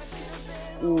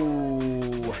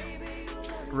 Ooh.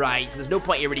 Right, so there's no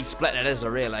point you really splitting it, is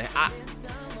there, really?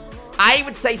 I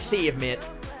would say save, mate.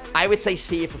 I would say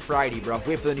save for Friday, bro.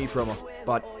 Wait for the new promo.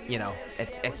 But, you know,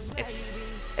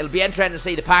 it'll be interesting to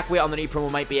see. The pack weight on the new promo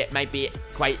might be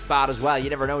quite bad as well. You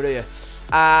never know, do you?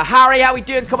 Harry, how we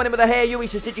doing? Coming in with a hey you. He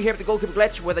says, did you hear about the goalkeeper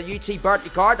glitch with a UT birthday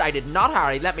card? I did not,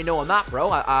 Harry. Let me know on that, bro.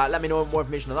 Let me know more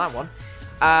information on that one.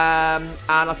 And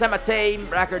I'll send my team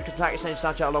record to practice and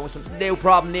Snapchat along with some. No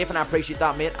problem, Nathan. I appreciate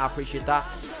that, mate. I appreciate that.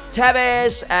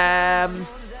 Tevez,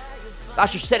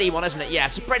 that's your City one, isn't it? Yeah,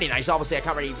 it's pretty nice. Obviously, I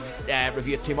can't really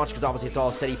review it too much because obviously it's all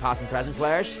City past and present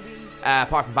players.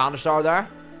 Apart from Van der Sar there.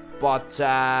 But,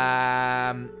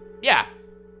 yeah.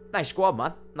 Nice squad,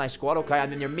 man. Nice squad, okay. And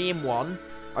then your main one,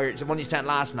 or the one you sent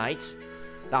last night,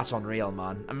 that's unreal,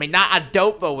 man. I mean, that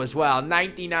Adopo as well.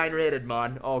 99 rated,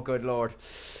 man. Oh, good lord.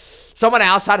 Someone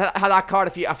else had that card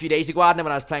a few days ago, when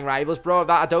I was playing Rivals, bro,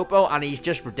 that Adopo, and he's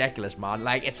just ridiculous, man.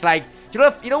 Like, it's like,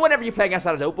 you know whenever you play against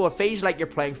that Adopo, it feels like you're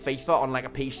playing FIFA on, like, a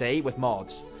PC with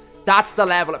mods. That's the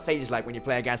level it feels like when you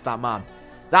play against that man.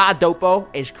 That Adopo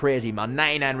is crazy, man.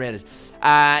 99 rated. You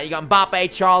got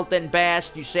Mbappe, Charlton,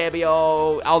 Best,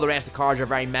 Eusebio. All the rest of the cards are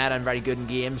very meta and very good in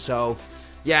game, so,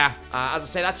 yeah. As I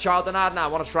say, that Charlton ad, I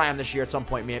want to try him this year at some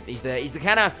point, mate. He's the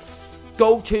kind of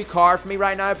go-to card for me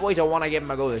right now, boys. I want to give him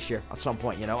a go this year at some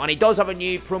point, you know. And he does have a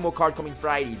new promo card coming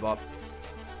Friday, but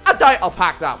I doubt I'll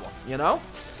pack that one, you know.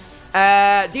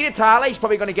 Di Natale, he's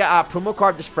probably going to get a promo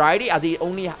card this Friday, as he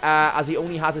only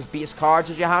has his base cards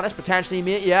as Johannes, potentially,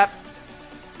 mate. Yeah.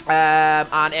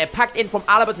 And packed in from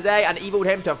Alaba today and evoed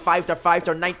him to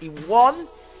 5/5 91.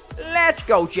 Let's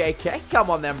go, JK.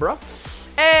 Come on then, bro.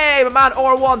 Hey, my man,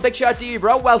 Or1, big shout out to you,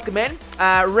 bro. Welcome in.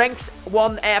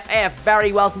 Rinks1FF,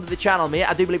 very welcome to the channel, mate.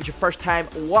 I do believe it's your first time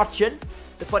watching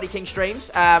the Footy King streams.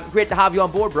 Great to have you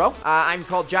on board, bro. I'm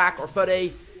called Jack or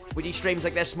Footy. We do streams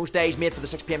like this most days, mate, for the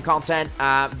 6 PM content.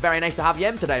 Very nice to have you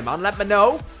in today, man. Let me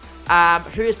know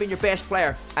who has been your best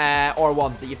player,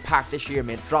 Or1, that you've packed this year,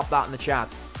 mate. Drop that in the chat.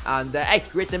 And, hey,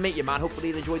 great to meet you, man. Hopefully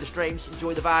you enjoy the streams,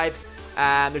 enjoy the vibe.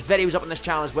 There's videos up on this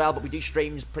channel as well, but we do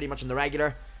streams pretty much on the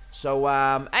regular. So,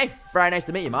 hey, very nice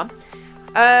to meet you, man.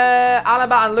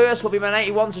 Alaba and Lewis will be my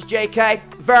 91s as JK.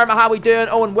 Verma, how we doing?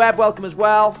 Owen Webb, welcome as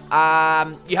well.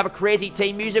 You have a crazy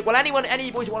team music. Well, any of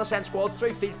you boys want to send squads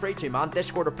through, feel free to, man.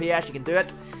 Discord or PS, you can do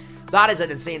it. That is an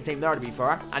insane team there, to be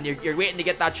fair. And you're waiting to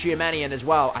get that Schumanni in as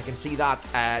well. I can see that,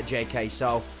 JK.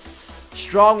 So,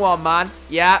 strong one, man.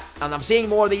 Yeah, and I'm seeing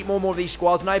more of these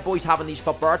squads now. Boys having these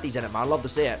FUT birthdays in it, man. Love to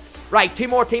see it. Right, 2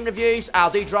 more team reviews. I'll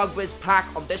do Drogba's pack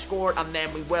on Discord, and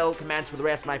then we will commence with the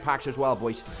rest of my packs as well,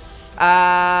 boys.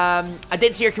 I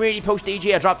did see your community post,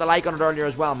 DJ. I dropped a like on it earlier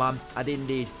as well, man. I did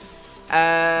indeed.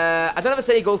 I don't have a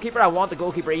steady goalkeeper. I want the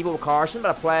goalkeeper Evo Carson,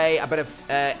 but I play a bit of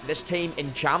this team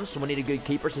in champs, so we need a good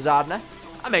keeper, says Adna.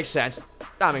 That makes sense.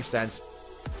 That makes sense.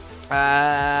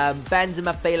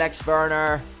 Benzema, Felix,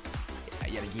 Werner.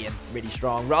 Yet again, really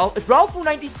strong. Is Rolfo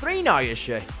 93 now, is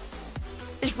she?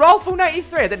 Is Rolfo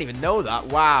 93? I didn't even know that.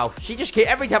 Wow. She just keeps,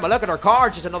 every time I look at her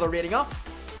cards, just another rating up.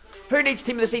 Who needs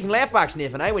team of the season left backs,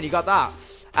 Nathan, when you got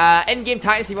that? In-game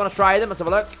Titans, if you want to try them, let's have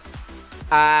a look.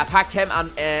 Packed him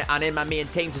and in my main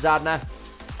team, Zadna.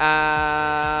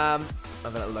 Have a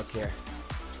little look here.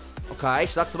 Okay,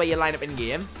 so that's the way you line up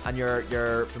in-game and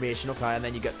your formation, okay, and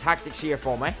then you got tactics here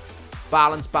for me.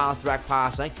 Balance, direct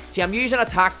passing. See, I'm using a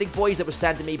tactic, boys, that was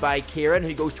sent to me by Kieran,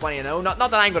 who goes 20-0. Not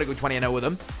that I'm going to go 20-0 with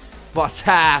him, but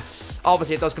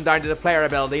obviously it does come down to the player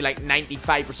ability. Like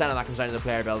 95% of that comes down to the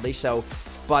player ability. So,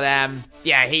 But,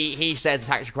 yeah, he says the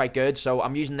tactics are quite good, so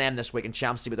I'm using them this week in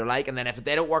Champs, see what they're like. And then if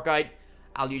they don't work out,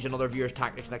 I'll use another viewer's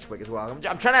tactics next week as well.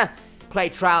 I'm trying to play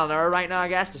trial and error right now, I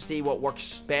guess, to see what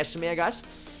works best for me, I guess.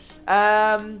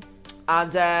 Hi,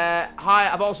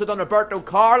 I've also done Roberto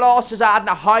Carlos is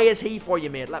adding. How is he for you,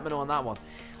 mate? Let me know on that one.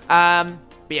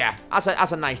 But yeah,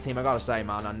 that's a nice team, I gotta say,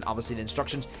 man. And obviously the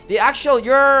instructions,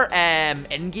 your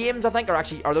in games, I think,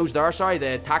 are those there? Sorry,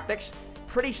 the tactics,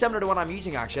 pretty similar to what I'm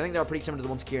using. Actually, I think they're pretty similar to the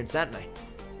ones Kieran sent me.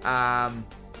 But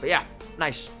yeah,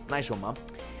 nice one, man.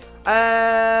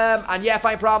 And yeah,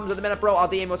 fine problems at the minute, bro. I'll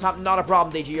DM what's happening. Not a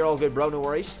problem, DG. You're all good, bro. No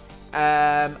worries.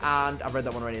 And I've read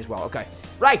that one already as well. Okay.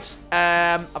 Right.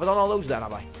 Have I done all those then,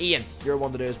 have I? Ian, you're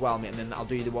one to do as well, mate. And then I'll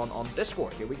do the one on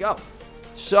Discord. Here we go.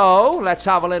 So, let's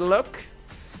have a little look.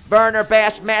 Werner,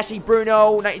 Best, Messi,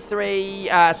 Bruno, 93.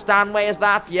 Stanway is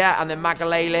that. Yeah. And then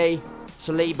Makalele,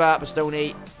 Saliba,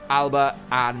 Bastoni, Alba,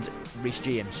 and Reece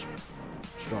James.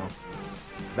 Strong.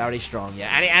 Very strong, yeah.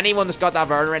 Anyone that's got that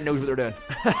Werner in knows what they're doing.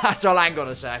 That's all I'm going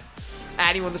to say.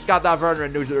 Anyone that's got that Werner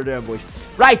in knows what they're doing, boys.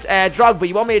 Right, Drogba,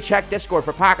 you want me to check Discord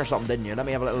for pack or something, didn't you? Let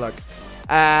me have a little look.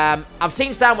 I've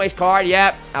seen Stanway's card,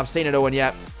 yeah. I've seen it, Owen,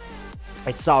 yeah.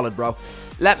 It's solid, bro.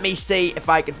 Let me see if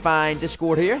I can find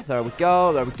Discord here. There we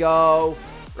go, there we go.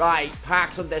 Right,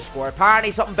 packs on Discord.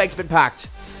 Apparently something big's been packed.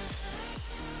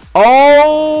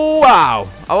 Oh, wow.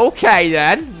 Okay,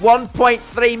 then.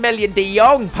 1.3 million De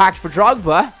Jong packed for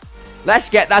Drogba. Let's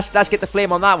get the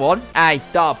flame on that one. Hey,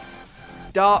 dub.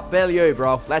 Bill you,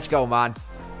 bro. Let's go, man.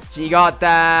 So you got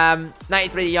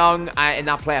 93 De Jong in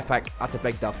that player pick. That's a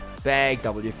big dub. Big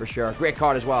W for sure. Great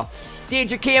card as well.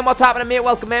 Danger Kane, what's happening, mate?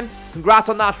 Welcome in. Congrats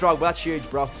on that, Drogba. That's huge,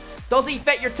 bro. Does he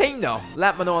fit your team, though?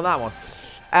 Let me know on that one.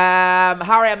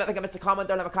 Harry, I think I missed a comment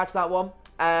there. Never catch that one.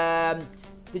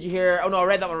 Did you hear? Oh, no, I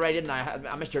read that one already, didn't I?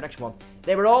 I missed your next one.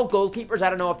 They were all goalkeepers. I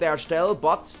don't know if they are still,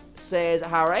 but, says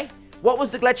Harry. What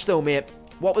was the glitch, though, mate?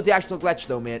 What was the actual glitch,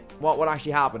 though, mate? What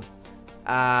actually happened?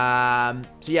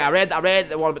 So, yeah, I read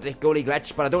the one about the goalie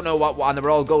glitch, but I don't know what and they were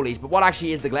all goalies. But what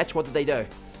actually is the glitch? What did they do?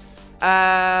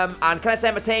 And can I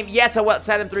send my team? Yes, I will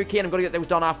send them through, Kane. I'm going to get those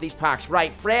done after these packs.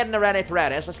 Right, Fred and Irene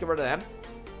Paredes. Let's get rid of them.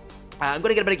 I'm going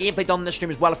to get a bit of gameplay done in this stream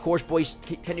as well, of course, boys.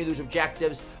 Continue those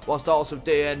objectives, whilst also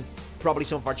doing probably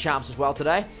some of our champs as well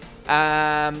today.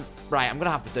 Right, I'm going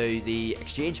to have to do the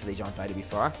exchange for these, aren't I, to be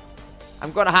fair?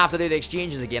 I'm going to have to do the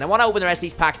exchanges again. I want to open the rest of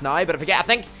these packs now, but I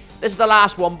think this is the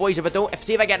last one, boys. If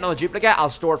I get another duplicate,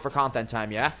 I'll store it for content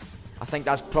time, yeah? I think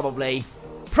that's probably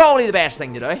the best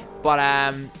thing to do.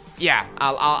 But, yeah,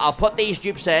 I'll put these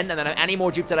dupes in, and then any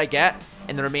more dupes that I get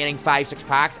in the remaining 5-6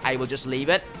 packs, I will just leave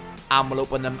it, and we'll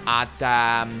open them at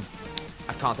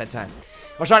content time.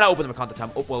 We're trying to open them at content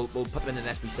time. Oh, we'll put them in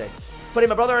an SBC. Buddy,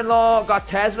 my brother-in-law got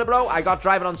Tesla, bro. I got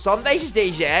driving on Sundays,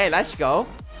 DJ. Let's go.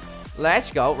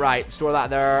 Let's go. Right, store that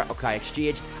there. Okay,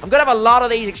 exchange. I'm going to have a lot of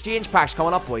these exchange packs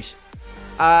coming up, boys.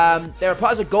 They're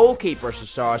put as a goalkeeper, so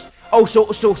sorry. Oh,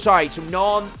 so sorry. So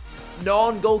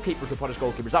non-goalkeepers were put as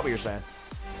goalkeepers. Is that what you're saying?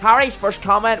 Harry's first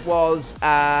comment was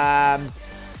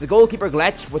the goalkeeper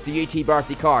glitch with the UT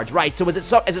birthday cards. Right, so is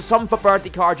it some for birthday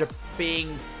cards are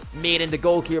being made into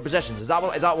goalkeeper positions? Is that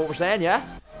what we're saying, yeah?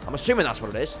 I'm assuming that's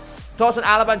what it is. Tossing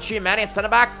Alaba and Tchouameni at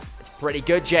centre-back. It's pretty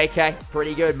good, JK.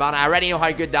 Pretty good, man. I already know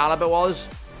how good the Alaba was.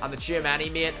 And the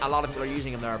Tchouameni, mate, a lot of people are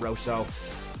using him there, bro. So,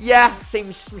 yeah,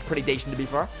 seems pretty decent, to be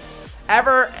fair.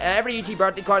 Every UT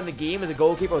birthday card in the game is a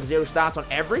goalkeeper with 0 stats on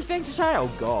everything, Society? Oh,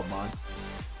 God, man.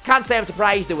 Can't say I'm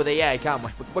surprised, though, with it, yeah, can we?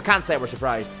 We can't say we're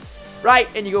surprised.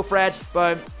 Right, in you go, Fred.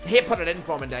 But hate putting it in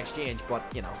for him in the exchange, but,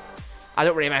 you know, I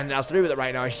don't really have anything else to do with it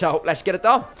right now, so let's get it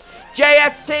done.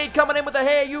 JFT coming in with the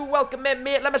hey, you welcome in,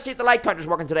 mate. Let me see if the like counter's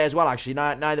working today as well, actually,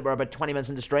 now that we're about 20 minutes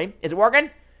into stream. Is it working?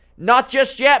 Not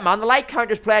just yet, man. The like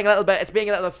counter's playing a little bit. It's being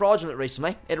a little bit fraudulent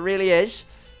recently. It really is.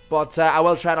 But I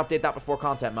will try and update that before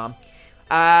content, man.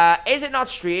 Is it not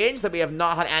strange that we have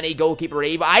not had any goalkeeper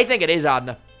Eve? I think it is,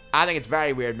 Adna. I think it's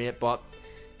very weird, mate, but,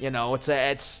 you know,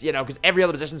 it's you know, because every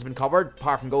other position's been covered,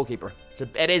 apart from goalkeeper.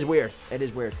 It is weird. It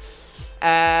is weird.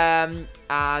 I've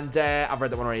read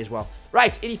that one already as well.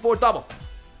 Right, 84 double.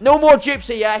 No more dupes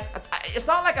here, yeah. It's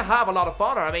not like I have a lot of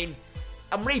fodder. I mean,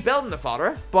 I'm rebuilding the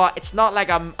fodder, but it's not like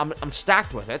I'm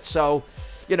stacked with it. So,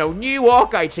 you know, new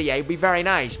walkouts here would be very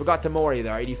nice. We got Tamori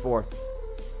there, 84.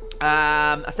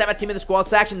 I set my team in the squad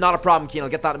section. Not a problem, Keen. I'll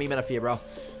get that in a minute for you, bro.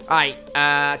 Alright,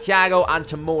 Thiago and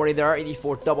Tamori there,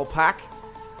 84 double pack.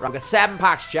 Right, I've got 7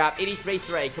 packs, chap.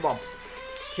 83-3. Come on.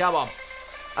 Come on.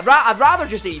 I'd rather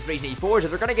just 83s and 84s. If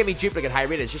they're going to give me duplicate high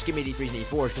rated, just give me 83s and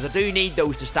 84s. Because I do need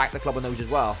those to stack the club on those as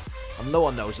well. I'm low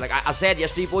on those. Like I said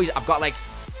yesterday, boys, I've got like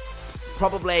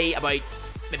probably about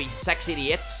maybe 6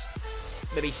 88s.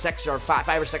 maybe 5 or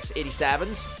 6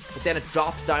 87s, but then it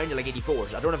drops down to like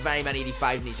 84s. I don't have very many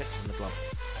 85s and 86s in the club.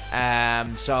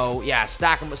 So yeah,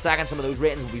 stacking some of those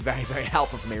ratings will be very, very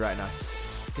helpful for me right now.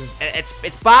 Because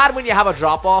it's bad when you have a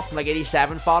drop off from like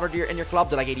 87 fodder in your club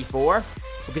to like 84,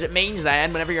 because it means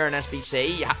then whenever you're in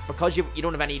SBC, because you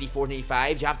don't have any 84s and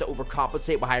 85s, you have to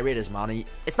overcompensate with high ratings, man. It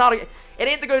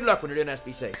ain't the good luck when you're doing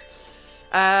SBCs.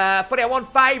 Footy, I won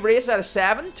 5 races out of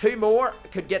 7. 2 more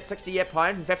could get £68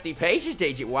 and 50p. Just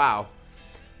DJ, wow.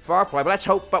 Fair play, but let's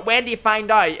hope. But when do you find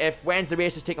out when's the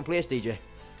race is taking place, DJ?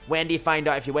 When do you find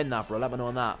out if you win that, bro? Let me know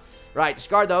on that. Right,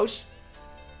 discard those.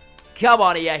 Come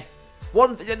on, EA.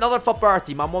 Another FUT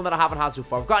birthday, man. One that I haven't had so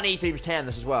far. I've got an E3 10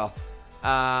 this as well.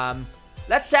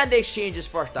 Let's send the exchanges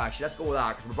first, actually. Let's go with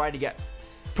that, because we're trying to get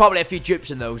probably a few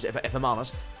dupes in those, if I'm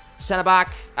honest. Centre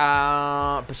back,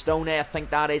 Bastone, I think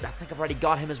that is. I think I've already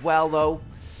got him as well, though.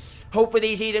 Hopefully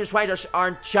these E3 20s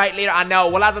aren't shite later. I know.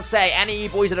 Well, as I say, any of you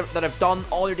boys that have done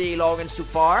all your daily logins so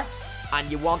far, and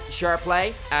you want to share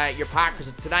play your pack,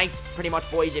 because tonight, pretty much,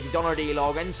 boys, if you've done our daily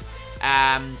logins,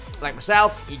 like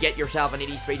myself, you get yourself an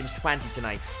 83 20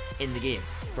 tonight in the game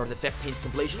for the 15th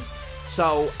completion.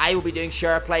 So I will be doing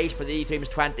share plays for the E3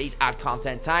 20s at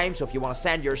content time. So if you want to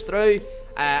send yours through,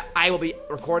 I will be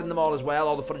recording them all as well,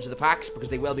 all the footage of the packs, because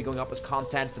they will be going up as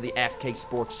content for the FK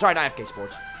Sports. Sorry, not FK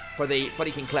Sports, for the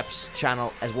Footy King Clips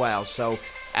channel as well. So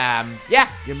yeah,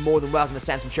 you're more than welcome to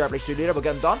send some share plays through later. We'll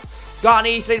get them done. Got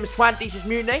an E3 20s is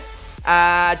Mutiny.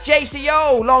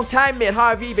 JCO, long time, mate. How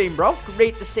have you been, bro?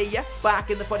 Great to see you back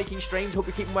in the Footy King streams. Hope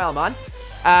you're keeping well, man.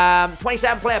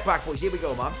 27 player pack, boys. Here we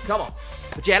go, man. Come on.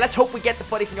 But yeah, let's hope we get the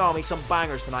Footy King Army some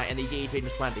bangers tonight in these E3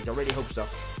 20s. I really hope so,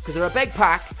 because they're a big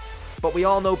pack. But we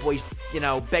all know, boys, you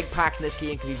know, big packs in this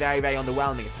game can be very, very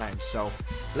underwhelming at times. So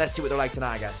let's see what they're like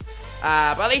tonight, I guess.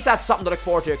 But at least that's something to look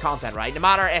forward to your content, right? No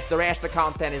matter if the rest of the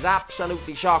content is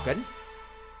absolutely shocking,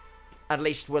 at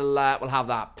least we'll have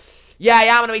that. Yeah, I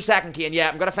am going to be second, Keane. Yeah,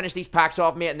 I'm going to finish these packs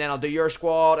off, mate, and then I'll do your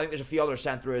squad. I think there's a few others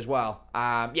sent through as well.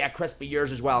 Yeah, Crispy,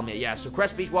 yours as well, mate. Yeah, so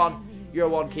Crispy's one, you're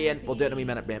one, Keane. We'll do it in a wee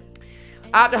minute, mate.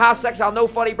 After half 6, I'll know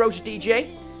Footy Bros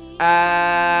DJ.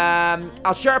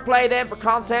 I'll sure play them for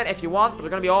content if you want, but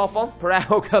they're going to be awful.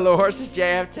 Parejo galore, says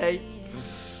JFT.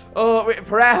 Oh, wait,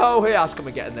 Parejo, who else can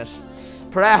we get in this?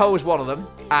 Parejo is one of them.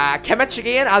 Kimmich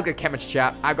again? I'll get Kimmich,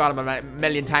 chat. I've got him a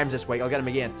million times this week. I'll get him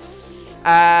again.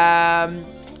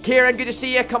 Kieran, good to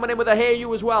see you. Coming in with a hey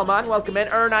you as well, man. Welcome in.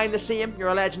 Ernine the same. You're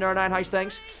a legend, Ernine. How's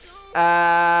things?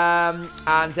 My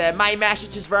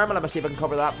message is Vermin. Let me see if I can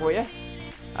cover that for you.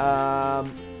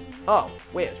 Oh,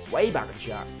 wait, it's way back in the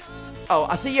chat. Oh,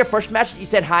 I see your first message. You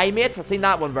said hi, mate. I've seen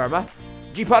that one, Verma.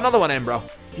 Did you put another one in, bro?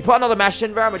 Did you put another message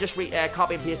in, Verma? Just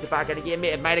copy and paste it back in again,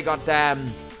 mate. It might have got,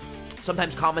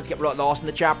 sometimes comments get lost in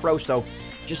the chat, bro. So,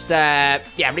 just, yeah,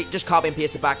 just copy and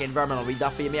paste it back in, Verma. I'll read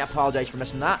that for you, mate. I apologize for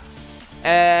missing that.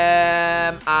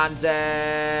 What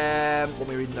are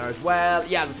we reading there as well?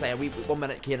 Yeah, as I say, 1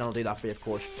 minute, Kane, I'll do that for you, of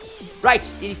course. Right,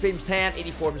 80 frames 10,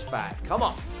 80 forms 5. Come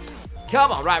on.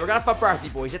 Come on, right, we're gonna FUT birthday,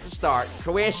 boys. At the start.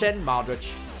 Croatian,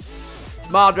 Modric.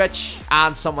 Modric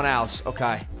and someone else.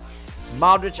 Okay.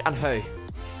 Modric and who?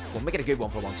 We'll make it a good one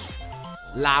for once.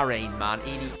 Larraine, man.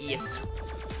 88.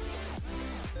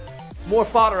 More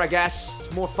fodder, I guess.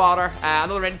 More fodder.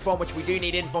 Another inform, which we do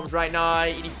need informs right now.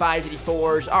 85s,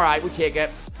 84s. Alright, we take it.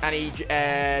 Any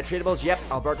tradables? Yep.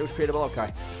 Alberto's tradable.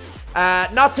 Okay.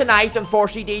 Not tonight,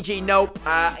 unfortunately, DG. Nope.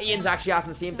 Ian's actually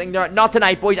asking the same thing there. Not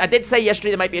tonight, boys. I did say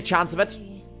yesterday there might be a chance of it.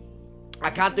 I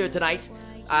can't do it tonight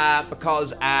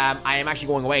because I am actually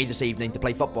going away this evening to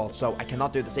play football, so I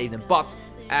cannot do it this evening. But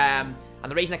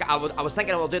and the reason I was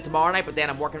thinking I will do it tomorrow night, but then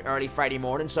I'm working early Friday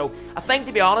morning. So I think,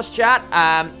 to be honest, chat,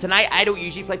 tonight I don't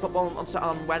usually play football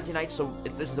on Wednesday nights, so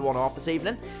this is the one off this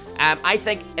evening. I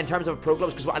think in terms of pro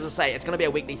clubs, because as I say, it's going to be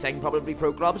a weekly thing, probably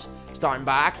pro clubs starting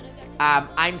back.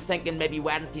 I'm thinking maybe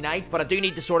Wednesday night, but I do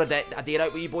need to sort of a date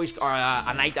out with you boys, or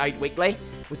a night out weekly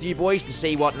with you boys to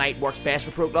see what night works best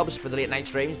for pro clubs for the late night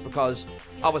streams, because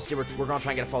obviously we're going to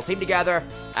try and get a full team together,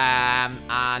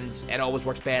 and it always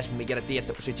works best when we get a date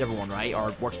that suits everyone, right,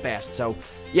 or works best. So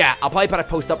yeah, I'll probably put a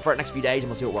post up for it next few days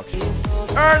and we'll see what works.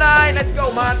 R9, let's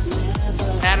go, man.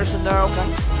 Anderson there,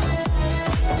 okay.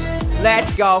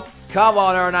 Let's go. Come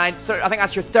on, R9. I think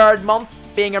that's your 3rd month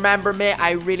being a member, mate.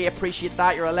 I really appreciate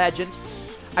that. You're a legend.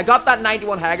 I got that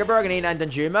 91 Hagerberg and 89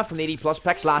 Danjuma from the 80 Plus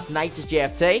picks last night, says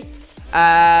JFT.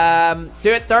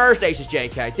 Do it Thursday, says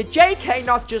JK. Did JK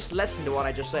not just listen to what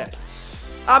I just said?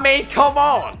 I mean, come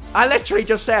on. I literally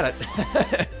just said it.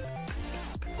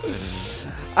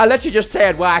 I literally just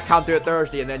said, well, I can't do it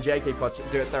Thursday, and then JK puts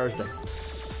do it Thursday.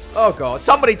 Oh, God.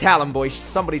 Somebody tell him, boys.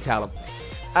 Somebody tell him.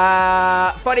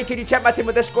 Funny, can you check my team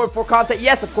with Discord for content?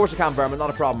 Yes, of course I can, Vermin. Not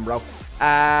a problem, bro.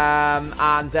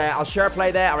 I'll share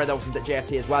play there. I read over from the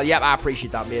JFT as well. Yep, I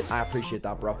appreciate that, mate. I appreciate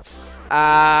that, bro.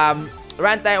 Rente,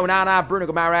 Onana, Bruno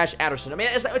Guimaraes, Ederson. I mean,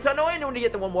 it's annoying only to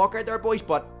get the one walk out there, boys,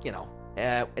 but, you know,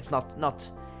 it's not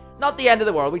the end of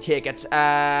the world. We take it.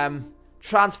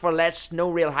 Transfer list.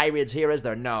 No real high rates here, is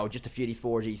there? No, just a few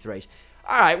E4s, E3s.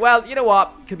 Alright, well, you know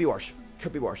what? Could be worse.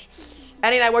 Could be worse.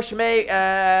 Any night works for me.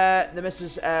 The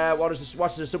missus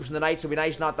watches the Supers in the night, so it'll be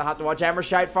nice not to have to watch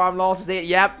Emershite Farm losses.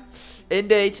 Yep,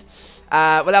 indeed.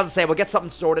 Well, as I say, we'll get something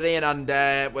sorted in and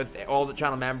with all the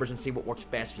channel members and see what works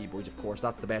best for you boys, of course.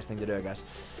 That's the best thing to do, guys.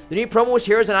 The new promos,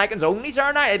 heroes and icons only,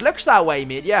 are night. It looks that way,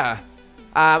 mate, yeah.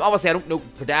 Obviously, I don't know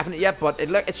for definite yet, but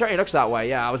it certainly looks that way,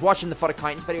 yeah. I was watching the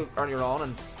FootyKingOfficial video earlier on,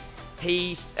 and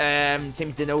he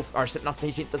seemed to know, or not,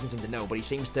 doesn't seem to know, but he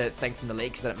seems to think from the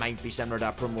leaks that it might be similar to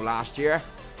that promo last year.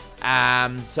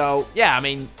 So yeah, I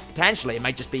mean, potentially it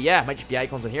might just be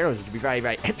icons and heroes, which would be very,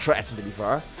 very interesting to be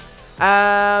fair.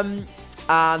 And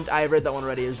I read that one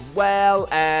already as well.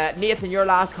 Nathan, your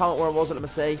last comment, where was it? Let me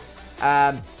see.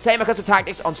 Say my custom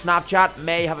tactics on Snapchat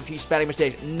may have a few spelling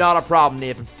mistakes. Not a problem,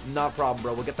 Nathan. Not a problem,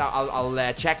 bro. We'll get that.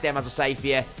 I'll check them as I say for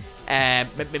you.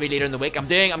 Maybe later in the week. I'm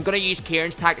gonna use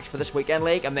Kieran's tactics for this weekend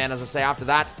league, and then as I say after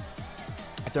that,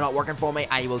 if they're not working for me,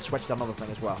 I will switch to another thing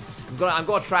as well. I'm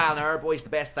gonna trial and error, boys. The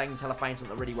best thing until I find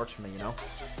something that really works for me, you know.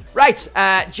 Right,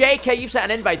 JK, you've sent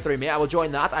an invite through me. I will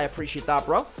join that. I appreciate that,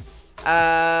 bro.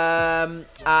 I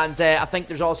think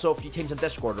there's also a few teams on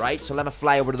Discord, right? So let me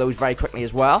fly over to those very quickly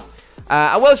as well.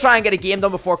 I will try and get a game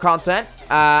done before content.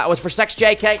 I was for 6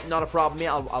 JK, not a problem, mate.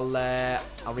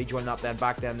 I'll rejoin that then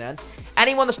back then.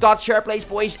 Anyone that's got share plays,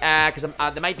 boys, because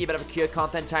there might be a bit of a queue of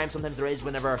content time. Sometimes there is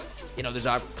whenever, you know, there's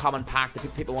a common pack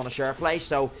that people want to share play.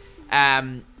 So,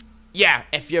 yeah,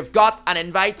 if you've got an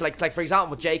invite, like for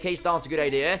example, with JK's done, it's a good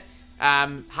idea.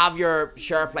 Have your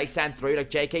share play sent through, like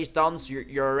JK's done, so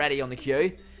you're already on the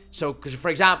queue. So, because for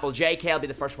example, JK will be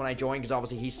the first one I join, because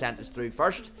obviously he sent us through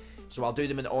first. So I'll do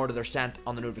them in the order they're sent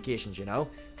on the notifications, you know.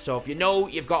 So if you know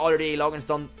you've got all your daily logins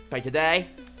done by today,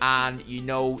 and you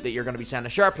know that you're going to be sending a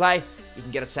share play, you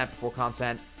can get it sent before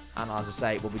content. And as I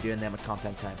say, we'll be doing them at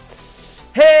content time.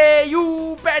 Hey,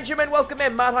 you, Benjamin, welcome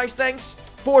in, man. How's things?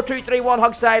 4-2-3-1,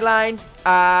 hug sideline.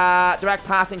 Direct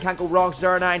passing, can't go wrong,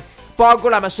 0-9.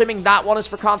 Boggle, I'm assuming that one is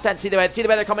for content. See the way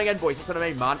they're coming in, boys. That's what I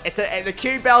mean, man. The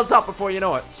queue builds up before you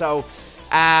know it. So,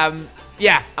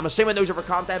 yeah, I'm assuming those are for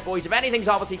content, boys. If anything's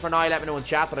obviously for now, let me know in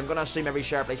chat. But I'm going to assume every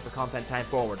share plays for content time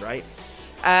forward, right?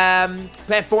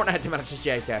 Playing Fortnite 2 minutes is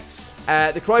JK.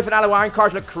 The Cruyff and Alawarren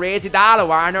cards look crazy. The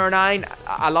Alawarren are 9.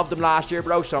 I loved them last year,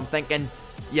 bro. So I'm thinking,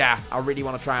 yeah, I really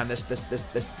want to try on this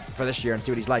for this year and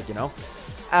see what he's like, you know.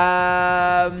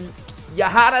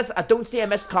 Johannes, I don't see a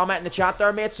missed comment in the chat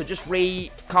there, mate. So just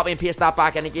copy and paste that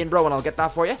back in again, bro, and I'll get that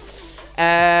for you.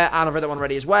 And I've read that one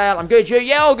already as well. I'm good, you?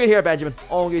 Yeah, all good here, Benjamin.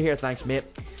 All good here, thanks, mate.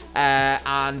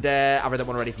 I've read that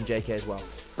one already from JK as well.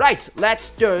 Right,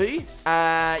 let's do...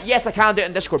 yes, I can do it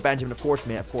in Discord, Benjamin, of course,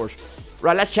 mate, of course.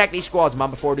 Right, let's check these squads, man,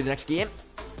 before we do the next game.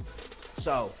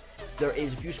 So, there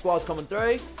is a few squads coming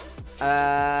through.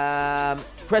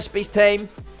 Crispy's team.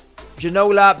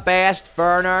 Ginola, Best,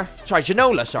 Werner. Sorry,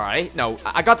 Ginola, sorry. No,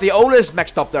 I got the Olas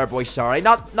mixed up there, boys, sorry.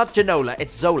 Not Ginola,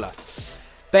 it's Zola.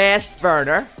 Best,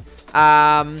 Werner.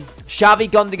 Xavi,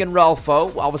 Gundogan,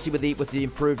 Rolfo, obviously with the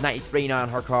improved 93 now on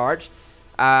her card.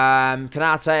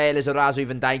 Kanate, Lizarazu,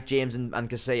 Van Dijk, James, and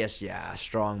Casillas. Yeah,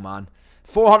 strong, man.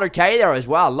 400k there as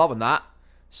well, loving that.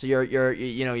 So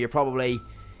you're probably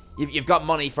you've got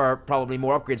money for probably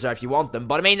more upgrades there if you want them.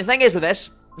 But I mean, the thing is with this,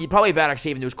 you'd probably better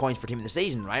saving those coins for team of the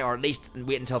season, right? Or at least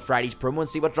wait until Friday's promo and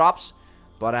see what drops.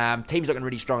 But team's looking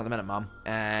really strong at the minute,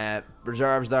 man.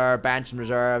 Reserves there, bench and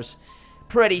reserves.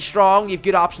 Pretty strong. You've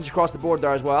good options across the board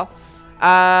there as well.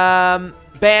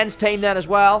 Ben's team then as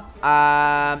well.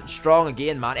 Strong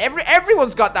again, man.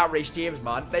 Everyone's got that Reece James,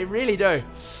 man. They really do.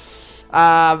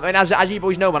 And as you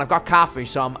boys know, man, I've got Cafu,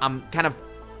 so I'm kind of,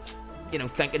 you know,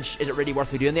 thinking, is it really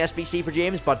worth me doing the SBC for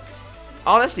James? But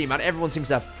honestly, man, everyone seems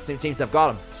to have got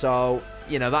him. So,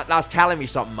 you know, that's telling me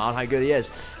something, man, how good he is.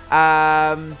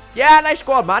 Yeah, nice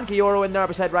squad, man. Kioro in there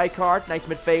beside right card. Nice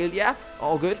midfield. Yeah,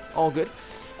 all good, all good.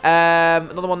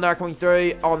 Another one there coming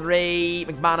through. Henry,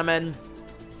 McManaman,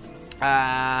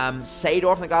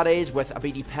 Seydorf, I think that is, with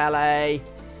Abidi Pele.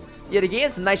 Yet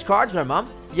again, some nice cards there, man.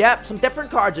 Yep, some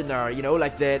different cards in there, you know,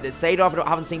 like the Seydorf I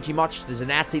haven't seen too much. There's a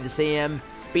Nazi, the same.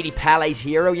 Abidi Pele's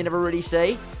hero you never really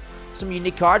see. Some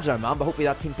unique cards there, man, but hopefully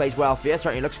that team plays well for you. It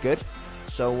certainly looks good.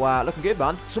 So, looking good,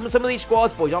 man. Some of these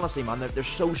squads, boys, honestly, man, they're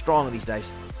so strong these days.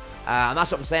 And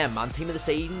that's what I'm saying, man. Team of the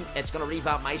season, it's going to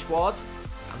revamp my squad.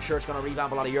 I'm I'm sure it's going to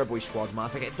revamp a lot of your boys' squads, man.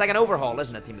 It's like an overhaul,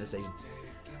 isn't it, team of the season?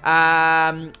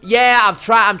 Yeah,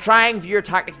 I'm trying viewer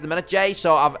tactics at the minute, Jay.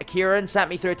 So Kieran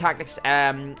sent me through tactics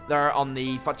there on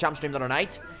the FUT Champ stream the other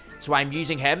night. So I'm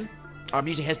using him. I'm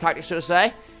using his tactics, should I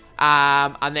say.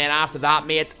 And then after that,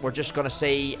 mate, we're just going to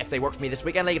see if they work for me this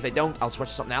weekend. Like, if they don't, I'll switch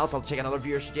to something else. I'll take another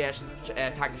viewer suggestion,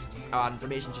 tactics,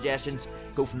 information suggestions,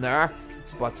 go from there.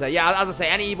 But, yeah, as I say,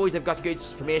 any boys that have got good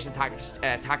information, tactics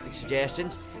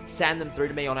suggestions, send them through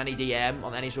to me on any DM,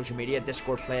 on any social media,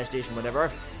 Discord, PlayStation,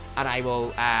 whatever. And I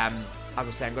will, as I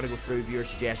say, I'm going to go through viewer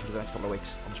suggestions for the next couple of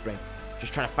weeks on stream.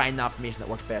 Just trying to find that information that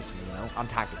works best for me, you know, on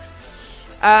tactics.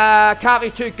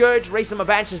 Cafe too good. Racing my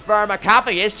bench is Verma.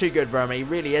 Cafe is too good, Verma. He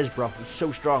really is, bro. He's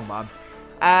so strong, man.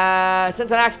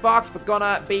 Since an Xbox, but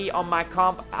gonna be on my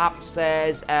comp app,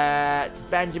 says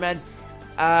Benjamin.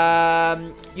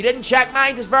 You didn't check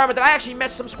mine, says Verma. Did I actually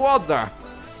miss some squads there?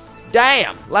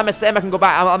 Damn. Let me see if I can go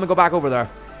back. I'm gonna go back over there.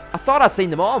 I thought I'd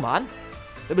seen them all, man.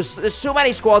 There's so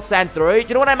many squads sent through.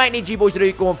 You know what I might need you boys to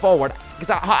do going forward?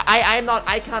 Because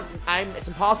it's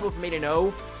impossible for me to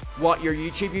know what your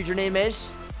YouTube username is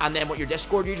and then what your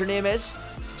Discord username is.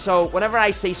 So whenever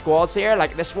I see squads here,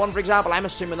 like this one for example, I'm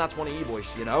assuming that's one of you boys,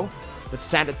 you know, that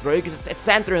sent it through, because it's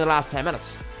sent through in the last 10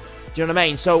 minutes. Do you know what I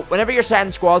mean? So whenever you're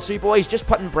sending squads through, boys, just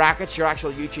put in brackets your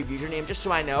actual YouTube username, just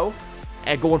so I know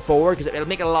going forward, because it'll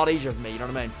make it a lot easier for me. You know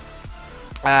what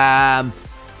I mean?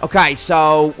 Okay,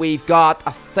 so we've got,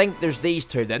 I think there's these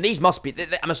two then. These must be,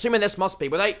 I'm assuming this must be,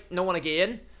 without knowing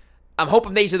again. I'm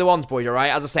hoping these are the ones, boys, alright?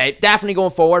 As I say, definitely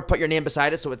going forward, put your name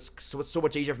beside it, so it's so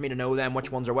much easier for me to know then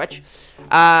which ones are which.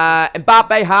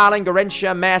 Mbappe, Haaland,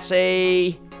 Garincha,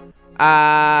 Messi.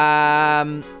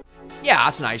 Yeah,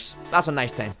 that's nice. That's a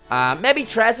nice team. Maybe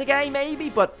Trezeguet, maybe,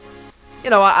 but,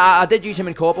 you know, I did use him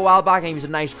in co-op a while back, and he was a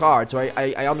nice card, so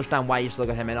I understand why you've still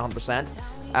got him in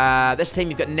 100%. This team,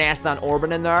 you've got Nesta and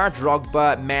Orban in there,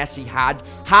 Drogba, Messi,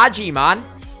 Haji, man.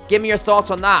 Give me your thoughts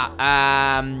on that.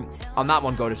 On that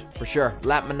one, Goated, for sure.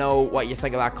 Let me know what you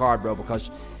think of that card, bro,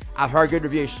 because I've heard good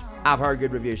reviews.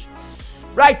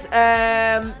 Right,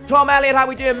 Tom Elliott, how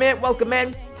we doing, mate? Welcome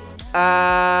in.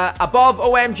 Above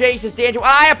OMG says Danger.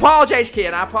 I apologize,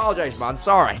 Kian. I apologize, man.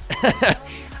 Sorry.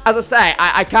 As I say,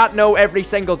 I can't know every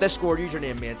single Discord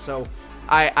username, mate, so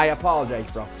I apologize,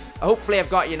 bro. Hopefully I've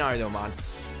got you now, though,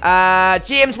 man.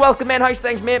 James, welcome in. How's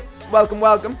things, mate?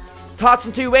 Welcome. Thoughts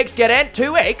in 2 weeks, get in.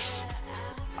 2 weeks?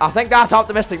 I think that's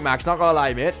optimistic, Max. Not gonna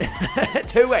lie, mate.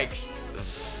 2 weeks.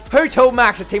 Who told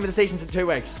Max a team of the season's in 2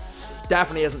 weeks?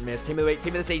 Definitely isn't, mate. Team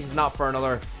of the season's not for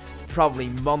another probably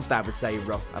month, I would say,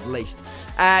 bro. At least.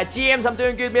 James, I'm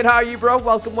doing good, mate. How are you, bro?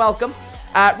 Welcome.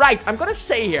 Right, I'm gonna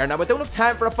say here, now we don't have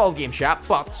time for a full game chat,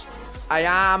 but I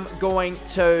am going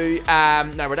to,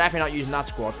 no, we're definitely not using that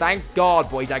squad. Thank God,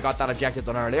 boys, I got that objective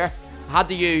done earlier. I had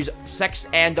to use 6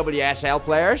 NWSL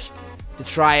players to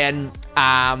try and,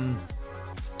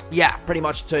 yeah, pretty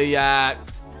much to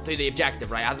do the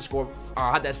objective, right? I had to score, or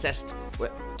I had to assist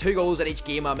with 2 goals in each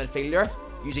game on midfielder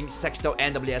using 6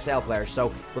 NWSL players.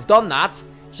 So we've done that.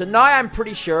 So now I'm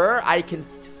pretty sure I can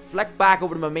flick back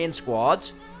over to my main squad,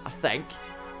 I think,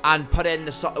 and put in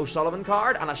the O'Sullivan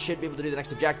card, and I should be able to do the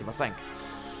next objective, I think.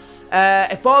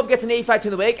 If Bob gets an E5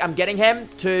 in the week, I'm getting him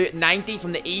to 90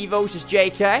 from the Evo, says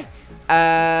JK.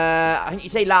 I think you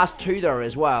say last 2 there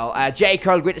as well. J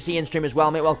Curl, great to see you in stream as well,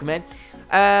 mate. Welcome in.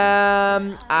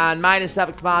 And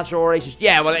 -7 Commander Oris.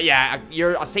 Yeah, well, yeah.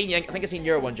 I think I've seen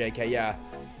your one, JK. Yeah.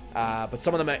 But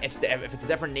some of them, if it's a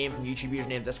different name from YouTube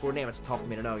username, Discord name, it's tough for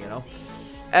me to know. You know.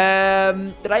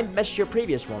 Did I miss your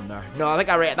previous one there? No, I think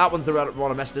I read that one's the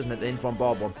one I missed, isn't it? The Info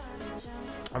Bob one.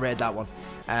 I read that one.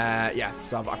 Yeah,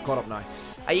 so I've caught up now.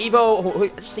 Evo,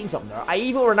 I've just seen something there.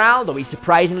 Evo Ronaldo, he's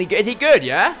surprisingly good. Is he good,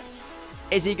 yeah?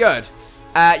 Is he good?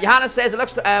 Johanna says, it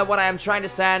looks what I am trying to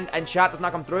send in chat does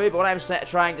not come through, but what I'm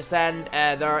trying to send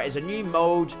there is a new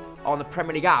mode on the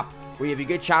Premier League app where you have a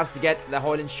good chance to get the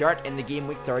Hoyland shirt in the game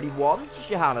week 31. Just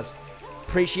Johannes.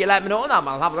 Appreciate you letting me know on that,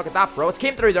 man. I'll have a look at that, bro. It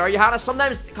came through there, Johannes.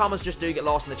 Sometimes the comments just do get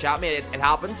lost in the chat, mate. It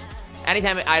happens.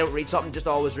 Anytime I don't read something, just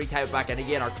always retype it back in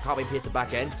again or copy and paste it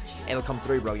back in. It'll come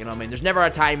through, bro. You know what I mean? There's never a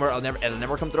time where it'll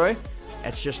never come through.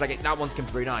 It's just like that one's come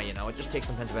through now, you know. It just takes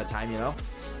sometimes a bit of time, you know.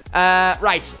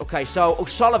 Right, okay, so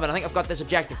O'Sullivan, I think I've got this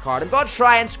objective card. I'm going to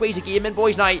try and squeeze a game in,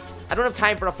 boys. Now, I don't have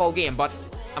time for a full game, but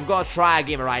I'm going to try a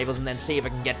game of Rivals and then see if I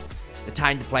can get the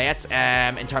time to play it,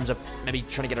 in terms of maybe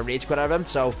trying to get a rage quit out of him.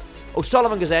 So,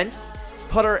 O'Sullivan goes in.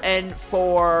 Put her in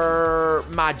for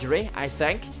Marjorie, I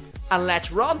think. And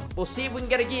let's run. We'll see if we can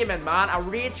get a game in, man. A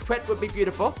rage quit would be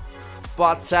beautiful.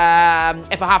 But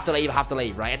if I have to leave, I have to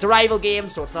leave, right? It's a rival game,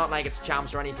 so it's not like it's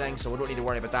champs or anything, so we don't need to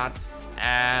worry about that.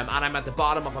 And I'm at the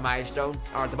bottom of a milestone,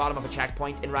 or at the bottom of a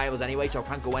checkpoint in Rivals anyway, so I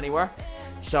can't go anywhere.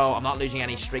 So I'm not losing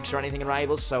any streaks or anything in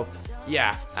Rivals, so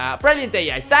yeah. Brilliant,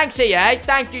 EA. Thanks, EA.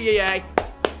 Thank you, EA.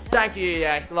 Thank you,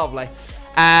 EA. Lovely.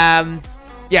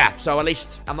 Yeah, so at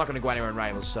least I'm not going to go anywhere in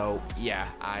Rivals, so yeah.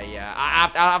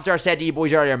 After I said to you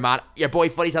boys earlier, man, your boy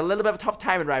Footy's had a little bit of a tough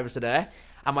time in Rivals today.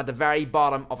 I'm at the very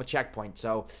bottom of a checkpoint,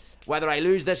 so whether I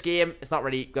lose this game, it's not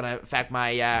really going to affect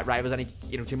my Rivals any,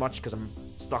 too much, because I'm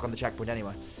stuck on the checkpoint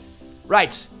anyway.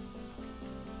 Right.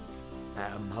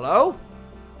 Hello?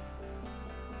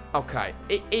 Okay.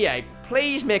 EA,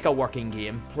 please make a working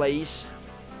game, please.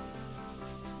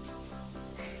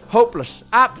 Hopeless.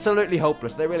 Absolutely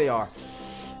hopeless. They really are.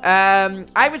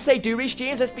 I would say do reach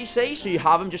James SBC, so you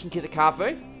have him just in case of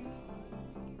Cafu.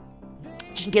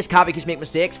 Just in case Cafu can make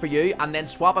mistakes for you, and then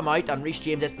swap him out and reach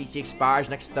James SBC expires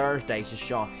next Thursday, says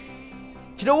Sean.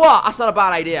 Do you know what? That's not a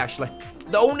bad idea, actually.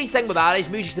 The only thing with that is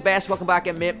music's the best. Welcome back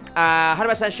in, mate. How do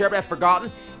I send Sherpa? I've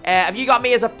forgotten. Have you got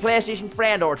me as a PlayStation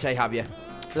friend, Orte, have you?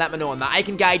 Let me know on that. I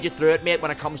can guide you through it, mate, when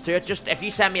it comes to it. Just, if you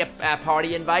send me a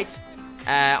party invite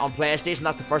on PlayStation,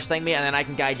 that's the first thing, mate, and then I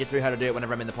can guide you through how to do it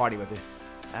whenever I'm in the party with you.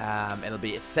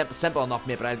 It's simple enough,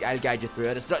 mate, but I'll guide you through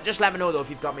it. Just let me know, though, if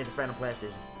you've got me as a friend on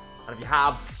PlayStation. And if you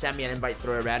have, send me an invite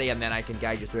through already, and then I can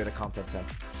guide you through the content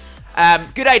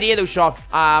time. Good idea, though, Sean.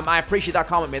 I appreciate that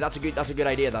comment, mate. That's a good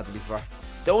idea, that, to be fair.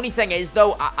 The only thing is,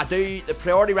 though, the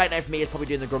priority right now for me is probably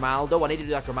doing the Grimaldo. I need to do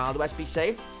that Grimaldo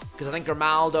SBC, because I think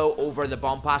Grimaldo over the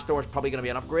Bomb Pass store is probably going to be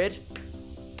an upgrade.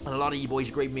 And a lot of you boys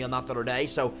agreed with me on that the other day,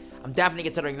 so I'm definitely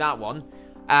considering that one.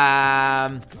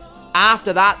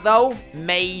 After that, though,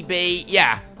 maybe,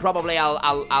 yeah, probably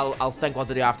I'll think what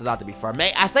to do after that, to be fair.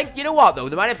 I think, you know what, though,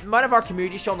 the amount of our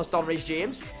community showing us done Reece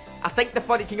James, I think the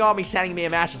Footy King Army sending me a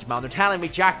message, man. They're telling me,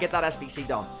 Jack, get that SBC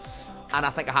done. And I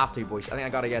think I have to, boys. I think I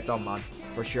gotta get it done, man,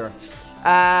 for sure.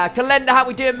 Kalinda, how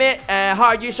we doing, mate? How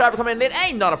are you? Sorry for coming in late.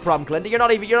 Ain't not a problem, Kalinda. You're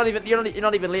not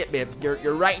even late, mate.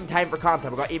 You're right in time for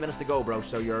content. We've got 8 minutes to go, bro.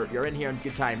 So you're in here in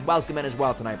good time. Welcome in as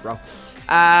well tonight, bro.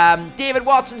 David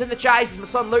Watson's in the chat. He says, my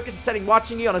son Lucas is sitting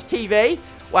watching you on his TV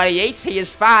while he eats. He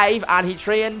is 5 and he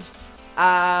trained.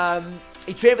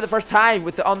 He trained for the first time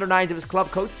with the under-9s of his club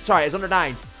coach. Sorry, his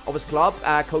under-9s of his club.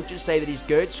 Coaches say that he's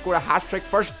good. Scored a hat-trick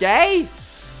first day.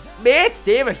 Mate,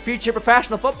 David, future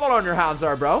professional footballer on your hands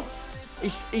there, bro.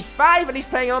 He's 5 and he's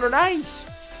playing under-9s.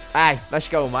 Aye, let's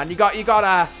go, man. You got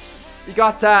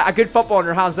a good football on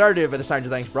your hands there, dude, by the sound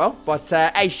of things, bro. But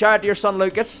hey, shout out to your son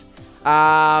Lucas.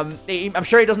 I'm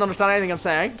sure he doesn't understand anything I'm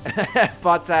saying,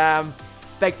 but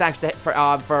big thanks to for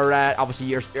obviously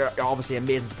your obviously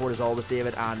amazing support as always,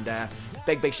 David, and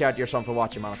big shout out to your son for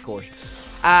watching, man, of course.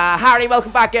 Harry,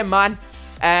 welcome back in, man.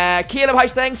 Caleb,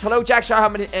 how's things? Hello, Jack Shire,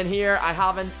 I'm in here. I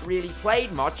haven't really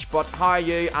played much, but how are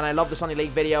you? And I love the Sunday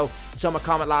League video. Saw my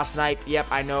comment last night. Yep,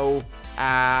 I know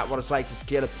what it's like, says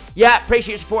Caleb. Yeah,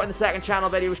 appreciate your support in the second channel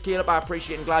videos, Caleb. I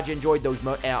appreciate and glad you enjoyed those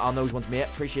on those ones, mate.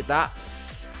 Appreciate that.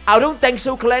 I don't think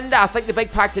so, Kalinda. I think the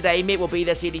big pack today, mate, will be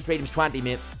this 83 times 20,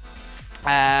 mate.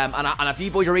 And if you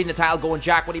boys are reading the title going,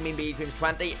 Jack, what do you mean by 83 times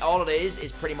 20? All it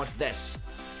is pretty much this.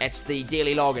 It's the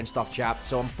daily login stuff, chap.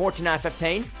 So I'm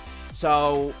 49.15.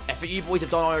 So if you boys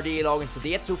have done all your daily logins to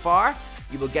date so far,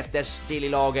 you will get this daily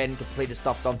login completed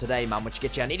stuff done today, man, which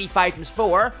gets you an 85 times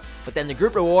 4, but then the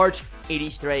group rewards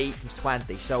 83 times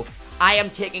 20. So I am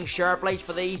taking share plays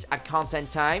for these at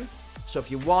content time. So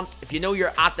if you know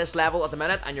you're at this level at the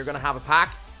minute and you're going to have a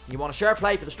pack, and you want to share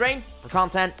play for the stream, for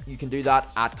content, you can do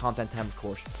that at content time, of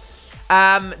course.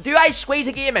 Do I squeeze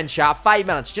a game in, chat? 5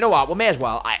 minutes. Do you know what? We may as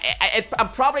well. I'm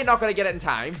probably not going to get it in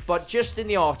time, but just in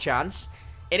the off chance,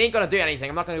 it ain't going to do anything.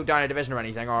 I'm not going to go down a division or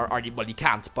anything, or well, you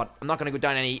can't, but I'm not going to go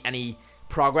down any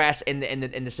progress in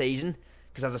the season,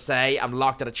 because as I say, I'm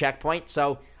locked at a checkpoint,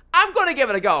 so I'm going to give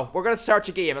it a go. We're going to search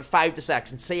a game at 5 to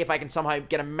 6 and see if I can somehow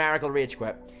get a miracle rage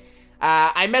quit.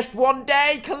 I missed one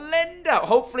day, Kalinda.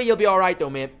 Hopefully you'll be alright though,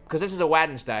 mate, because this is a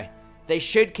Wednesday. They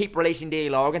should keep releasing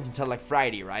daily logins until like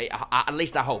Friday, right? At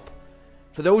least I hope.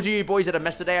 For those of you boys that have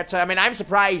missed a day or two, I mean, I'm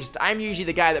surprised. I'm usually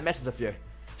the guy that misses a few.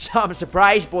 So I'm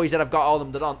surprised, boys, that I've got all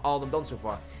of them done so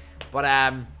far. But,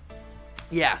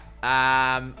 yeah.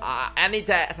 Any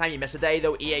time you miss a day,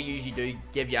 though, EA usually do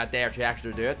give you a day or two extra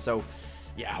to do it. So,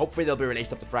 yeah, hopefully they'll be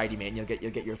released up to Friday, mate, and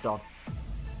you'll get yours done.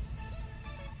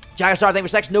 Jaggerstar, thank you for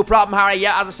 6. No problem, Harry.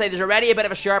 Yeah, as I say, there's already a bit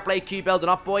of a sharp play queue building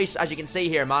up, boys. As you can see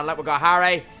here, man. Like, we've got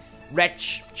Harry,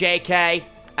 Rich, JK,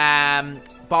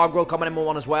 Bogrel coming in with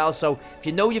one as well. So, if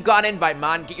you know you've got an invite,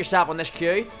 man, get yourself on this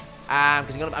queue.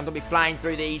 Because I'm going to be flying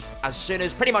through these as soon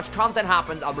as pretty much content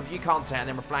happens. I'll review content, and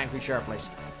then we're flying through share plays.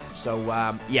 So,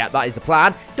 yeah, that is the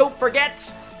plan. Don't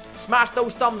forget, Smash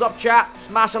those thumbs up, chat.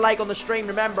 Smash a like on the stream.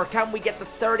 Remember, can we get the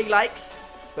 30 likes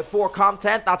before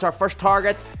content? That's our first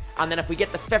target. And then if we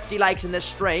get the 50 likes in this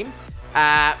stream,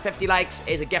 50 likes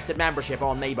is a gifted membership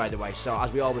on me, by the way, so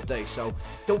as we always do. So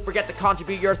don't forget to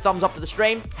contribute your thumbs up to the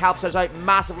stream. Helps us out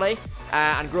massively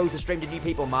and grows the stream to new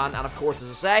people, man. And of course, as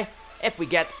I say, if we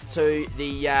get to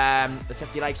the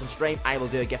 50 likes on stream, I will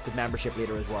do a gifted membership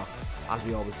later as well, as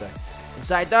we always do.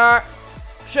 Inside there.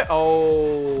 Shit.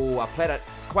 Oh, I played it.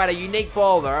 Quite a unique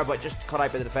ball there, but just cut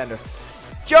out by the defender.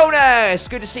 Jonas!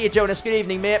 Good to see you, Jonas. Good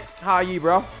evening, mate. How are you,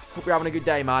 bro? Hope you're having a good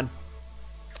day, man.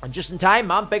 And just in time,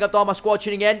 man. Big up to all my squad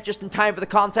tuning in. Just in time for the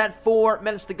content. 4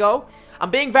 minutes to go.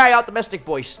 I'm being very optimistic,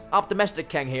 boys. Optimistic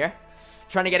king here.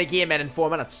 Trying to get a game in 4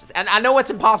 minutes. And I know it's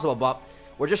impossible, but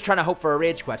we're just trying to hope for a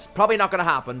rage quit. Probably not going to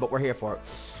happen, but we're here for it.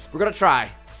 We're going to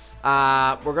try.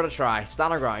 We're going to try.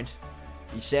 Stand our ground.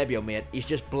 Eusebio, mate. He's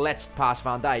just blitzed past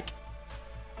Van Dijk.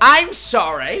 I'm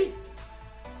sorry.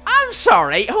 I'm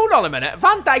sorry. Hold on a minute.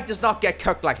 Van Dijk does not get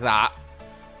cooked like that.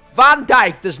 Van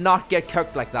Dijk does not get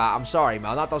cooked like that. I'm sorry,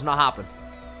 man. That does not happen.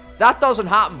 That doesn't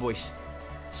happen, boys.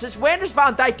 Since when does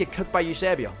Van Dijk get cooked by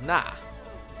Eusebio? Nah.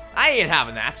 I ain't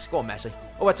having that. Go on, Messi.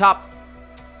 Over top.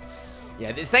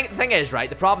 Yeah, the thing is, right,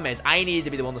 the problem is I needed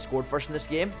to be the one that scored first in this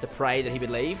game to pray that he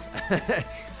would leave.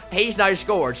 He's now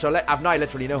scored, so I've now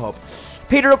literally no hope.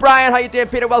 Peter O'Brien, how you doing,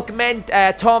 Peter? Welcome in.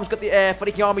 Tom's got the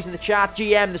Footy King Armies in the chat.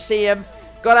 GM, the same.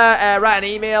 Gotta write an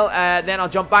email, then I'll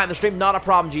jump back in the stream. Not a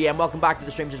problem, GM. Welcome back to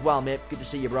the streams as well, mate. Good to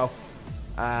see you, bro.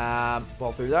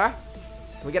 Ball through there.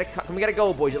 Can we get a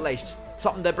goal, boys, at least?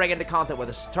 Something to bring into content with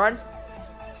us. Turn.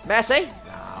 Messi.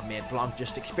 Ah, mate, Blanc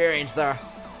just experienced there.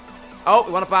 Oh,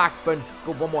 we want it back. Boom.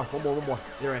 Go, one more.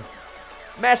 You're in.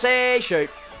 Messi, shoot.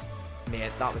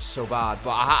 Mate, that was so bad.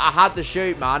 But I had to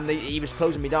shoot, man. He was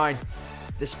closing me down.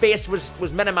 The space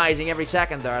was minimizing every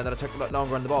second there, and then it took a lot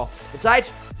longer on the ball. Inside.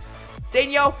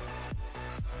 Dino.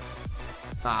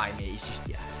 Ah, mate, he's just,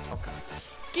 yeah. Okay.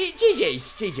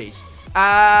 GG's.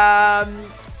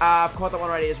 I've caught that one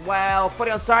already as well.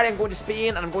 Footy on Saturday, I'm going to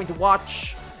Spain, and I'm going to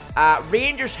watch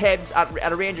Rangers Hibs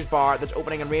at a Rangers bar that's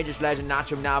opening, and Rangers legend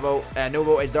Nacho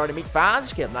Novo is there to meet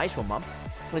fans. Okay, nice one, man.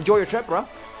 Enjoy your trip, bro.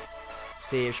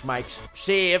 Save, Schmikes.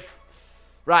 Save.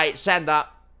 Right, send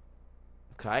that.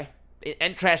 Okay.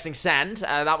 Interesting send.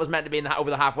 That was meant to be over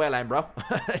the halfway line, bro.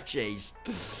 Jeez.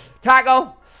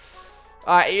 Tackle.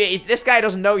 This guy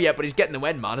doesn't know yet, but he's getting the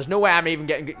win, man. There's no way I'm even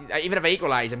getting... Even if I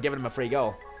equalize, I'm giving him a free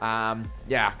goal.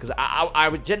 Yeah, because I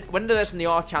would win to this in the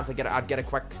off chance I'd get a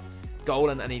quick goal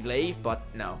and he'd leave, but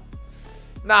no.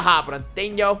 Not happening.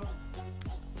 Dino.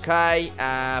 Okay.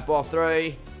 Ball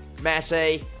through.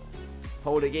 Messi.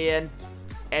 Hold again.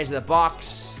 Edge of the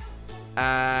box.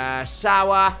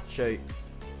 Sawa. Shoot.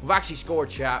 We've actually scored,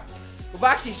 chat. We've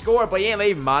actually scored, but he ain't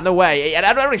leaving, man. No way.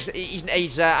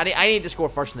 I need to score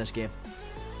first in this game.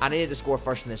 I needed to score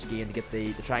first in this game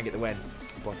to try and get the win.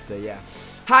 But yeah.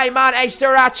 Hi, man. Hey,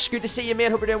 Sirach. Good to see you,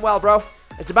 mate. Hope you're doing well, bro.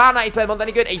 Is the band that he played month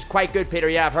any good? He's quite good, Peter.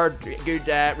 Yeah, I've heard good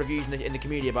reviews in the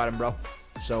community about him, bro.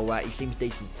 So he seems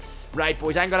decent. Right,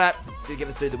 boys. I'm gonna give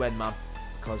this dude the win, man.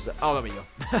 Because oh, there we go.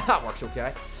 That works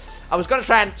okay. I was gonna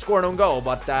try and score an own goal,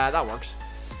 but that works.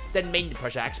 Didn't mean to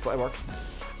push X, but it works.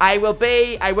 I will,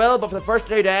 but for the first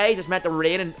 2 days, it's meant to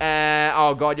rain. And,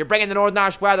 oh, God, you're bringing the Northern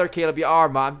Irish weather, Caleb. You are,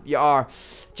 man. You are.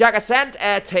 Jack, I sent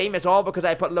a team. It's all because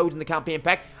I put loads in the campaign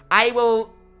pick. I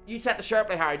will... You sent the shirt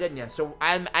play, Harry, didn't you? So,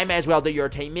 I may as well do your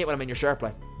teammate when I'm in your shirt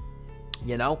play.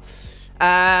 You know?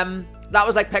 That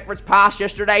was like Pickford's pass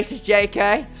yesterday, says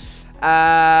JK.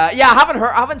 Yeah,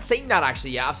 I haven't seen that,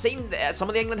 actually, yet. I've seen some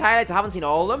of the England highlights. I haven't seen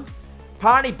all of them.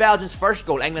 Apparently, Belgium's first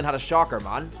goal, England had a shocker,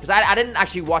 man. Because I didn't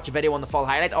actually watch a video on the full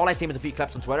highlights. All I seen was a few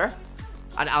clips on Twitter.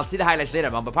 And I'll see the highlights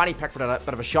later, man. But apparently, Pickford had a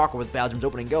bit of a shocker with Belgium's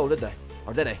opening goal, did they?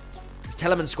 Or did he?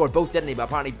 Tielemans scored both, didn't he? But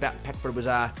apparently, Pickford was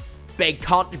a big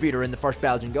contributor in the first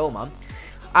Belgian goal, man.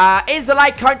 Is the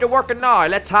like counter working now?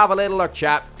 Let's have a little look,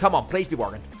 chat. Come on, please be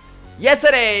working. Yes,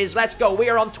 it is. Let's go. We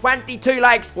are on 22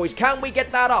 likes, boys. Can we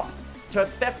get that up to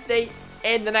 50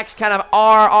 in the next kind of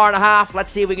hour and a half?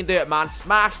 Let's see if we can do it, man.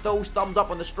 Smash those thumbs up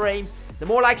on the stream. The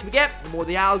more likes we get, the more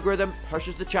the algorithm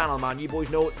pushes the channel, man. You boys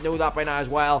know that by now as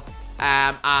well.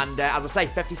 As I say,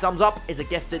 50 thumbs up is a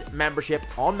gifted membership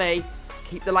on me.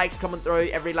 Keep the likes coming through.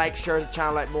 Every like shares the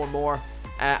channel out more and more.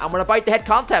 And we're about to hit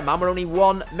content, man. We're only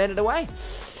 1 minute away.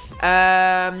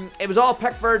 It was all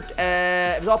Pickford.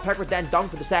 Then Dunk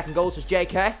for the second goal, says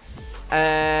JK.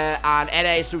 And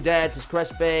Eddie is so dead, says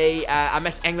Crispy. I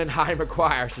miss England Harry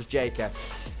Maguire, says JK.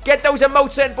 Get those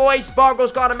emotes in, boys.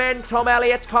 Bargo's got them in. Tom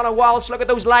Elliott, Connor Walsh. Look at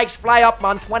those likes fly up,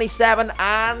 man. 27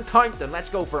 and counting. Let's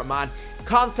go for it, man.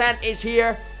 Content is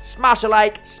here. Smash a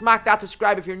like, smack that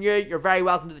subscribe if you're new. You're very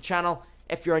welcome to the channel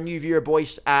if you're a new viewer,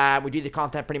 boys. We do the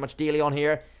content pretty much daily on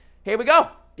here. Here we go.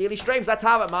 Daily streams, let's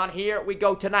have it, man. Here we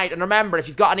go tonight. And remember, if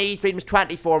you've got an 80 Freedoms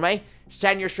 20 for me,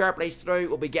 send your shirt plays through.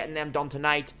 We'll be getting them done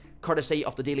tonight, courtesy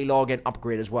of the daily login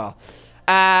upgrade as well.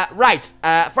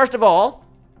 First of all,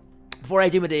 before I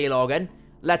do my daily login,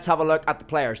 let's have a look at the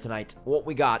players tonight. What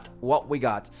we got.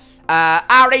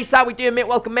 Arisa, we doing, mate?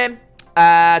 Welcome in.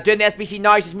 Doing the SBC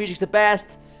noise. This music's the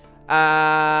best.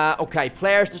 Okay,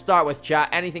 players to start with, chat.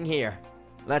 Anything here?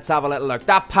 Let's have a little look.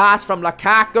 That pass from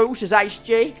Lukaku, says Ice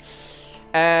G.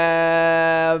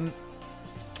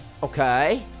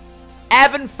 Okay.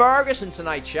 Evan Ferguson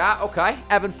tonight, chat. Okay.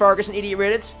 Evan Ferguson, idiot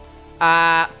rated.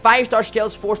 5-star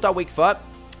skills, 4-star weak foot.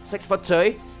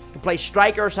 6'2". Can play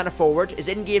striker or centre forward. His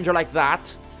in-games are like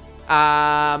that.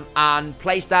 And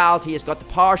play styles, he has got the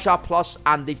power shot plus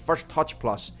and the first touch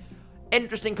plus.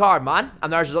 Interesting card, man.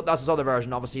 And that's his other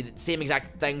version, obviously. The same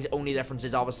exact things, only difference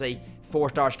is obviously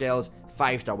 4-star skills,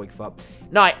 5-star weak foot.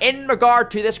 Now, in regard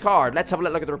to this card, let's have a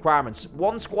little look at the requirements.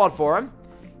 1 squad for him,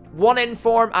 1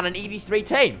 inform, and an 83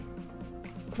 team.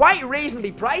 Quite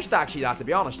reasonably priced, actually, that, to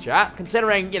be honest, chat.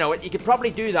 Considering, you know, you could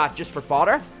probably do that just for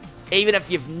fodder. Even if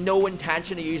you've no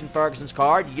intention of using Ferguson's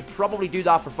card, you could probably do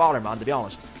that for fodder, man, to be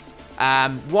honest.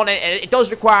 It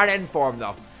does require an inform,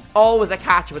 though. Always a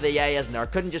catch with the EA, isn't there?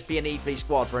 Couldn't just be an E3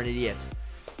 squad for an idiot.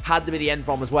 Had to be the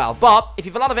inform as well. But if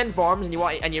you've a lot of informs and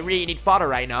you really need fodder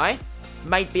right now,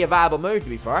 might be a viable move, to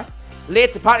be fair.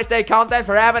 Late to party state content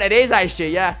for Evan. It is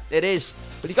ISG, yeah, it is.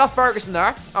 But you got Ferguson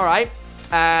there. All right.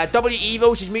 W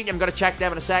Evo, she's meeting. I'm gonna check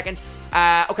them in a second.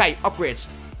 Okay, upgrades.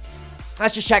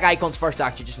 Let's just check icons first,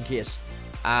 actually, just in case.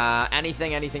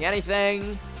 Anything.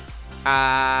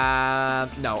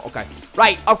 No, okay.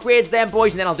 Right, upgrades then,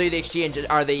 boys, and then I'll do the exchange,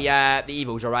 or the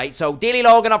Evos, alright? So, daily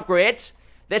login upgrades.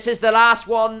 This is the last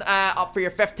one up for your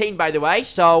 15, by the way.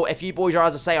 So, if you boys are,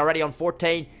 as I say, already on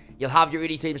 14, you'll have your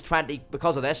 83 20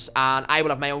 because of this, and I will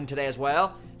have my own today as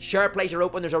well. Shirt plays are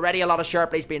open. There's already a lot of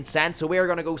shirt plays being sent, so we're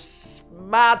going to go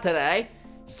mad today.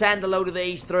 Send a load of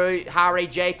these through. Harry,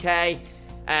 JK,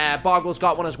 Boggle's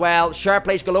got one as well. Shirt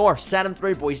plays galore. Send them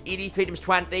through, boys. 83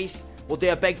 20s. We'll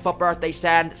do a big foot birthday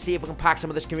send, see if we can pack some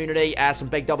of this community, some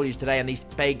big W's today on these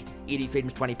big 80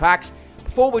 Freedoms 20 packs.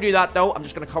 Before we do that, though, I'm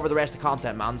just going to cover the rest of the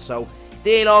content, man. So,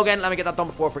 daily login, let me get that done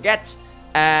before I forget.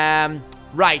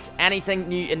 Right, anything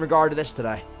new in regard to this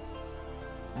today?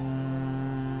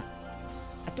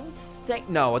 I don't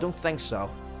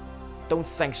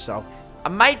think so. I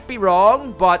might be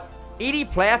wrong, but 80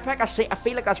 player pick, I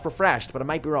feel like that's refreshed, but I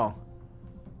might be wrong.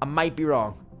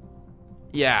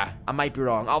 Yeah, I might be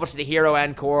wrong. Obviously, the Hero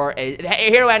Encore is...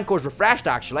 Hero Encore's refreshed,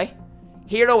 actually.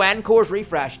 Hero Encore's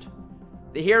refreshed.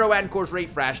 The Hero Encore's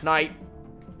refreshed. Now,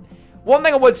 one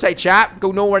thing I would say, chat,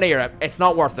 go nowhere near it. It's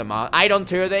not worth it, man. I done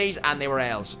 2 of these, and they were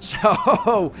L's.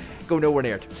 So, go nowhere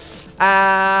near it.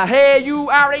 Hey,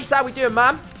 you, Aries, how we doing,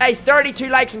 man? Hey, 32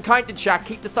 likes and counting, chat.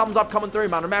 Keep the thumbs up coming through,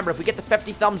 man. Remember, if we get the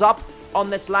 50 thumbs up on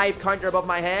this live counter above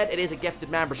my head, it is a gifted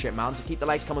membership, man. So, keep the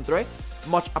likes coming through.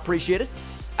 Much appreciated.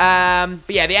 But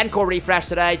yeah, the Encore refresh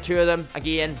today, 2 of them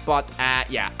again, but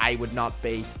yeah, I would not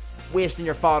be wasting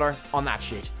your fodder on that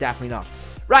shit. Definitely not.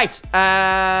 Right,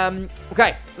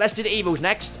 okay, let's do the Evos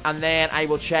next, and then I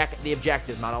will check the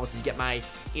objectives, man, obviously to get my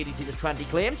 83 20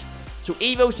 claimed. So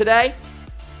Evos today,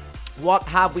 what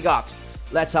have we got?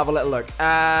 Let's have a little look.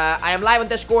 I am live on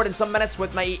Discord in some minutes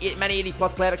with my many 80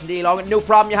 plus playbacks and daily login. No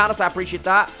problem, Johannes, I appreciate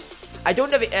that. I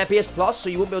don't have PS Plus, so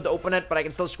you won't be able to open it, but I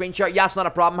can still screenshot. Yeah, it's not a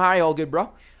problem, Harry. All good, bro.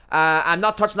 I'm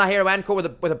not touching that Hero Encore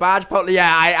with a badge, but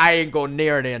yeah, I ain't going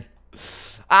near it, in.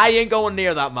 I ain't going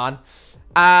near that, man.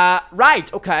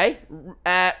 Right, okay.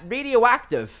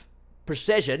 Radioactive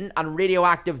Precision and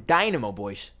Radioactive Dynamo,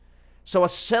 boys. So a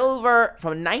silver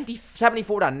from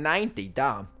 74 to 90,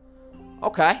 damn.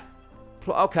 Okay.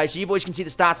 Okay, so you boys can see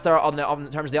the stats there in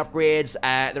terms of the upgrades.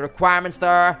 The requirements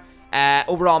there.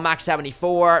 Overall max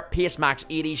 74, pace max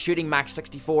 80, shooting max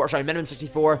 64, sorry, minimum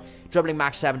 64, dribbling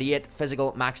max 78,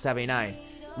 physical max 79.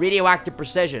 Radioactive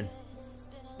Precision.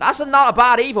 That's not a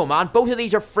bad Evo, man. Both of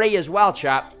these are free as well,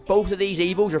 chat. Both of these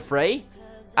Evos are free.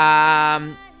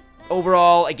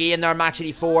 Overall, again, they're max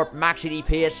 84, max 80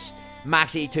 pace,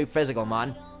 max 82 physical,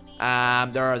 man.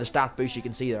 There are the stat boosts you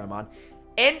can see there, man.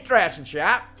 Interesting,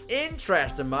 chat.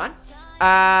 Interesting, man.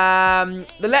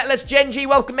 The Letless Genji,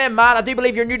 welcome in, man. I do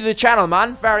believe you're new to the channel,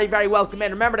 man. Very, very welcome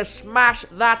in. Remember to smash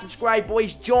that subscribe,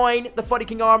 boys. Join the Footy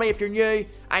King Army if you're new.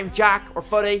 I'm Jack, or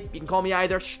Footy. You can call me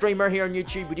either. Streamer here on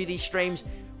YouTube. We do these streams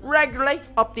regularly.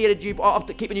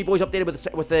 Keeping you boys updated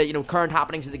with the current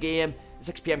happenings of the game, the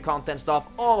 6 PM content stuff,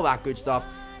 all that good stuff.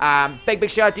 Big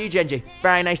shout out to you, Gingy.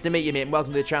 Very nice to meet you, mate, and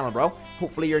welcome to the channel, bro.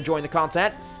 Hopefully you're enjoying the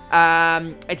content.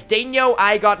 It's Dino.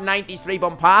 I got 93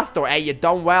 bump past. Or, hey, you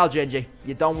done well, Gingy.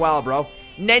 You done well, bro.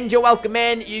 Ninja, welcome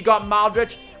in. You got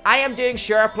Maldrich. I am doing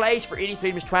share plays for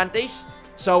 83 20s.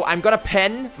 So I'm going to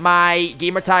pin my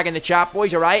gamer tag in the chat,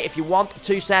 boys, alright? If you want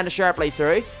to send a share play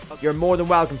through, you're more than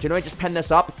welcome to. You know, just pin this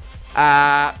up.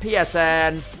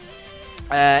 PSN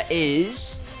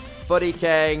is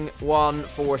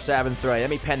FootyKing1473.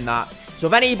 Let me pin that. So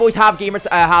if any of you boys have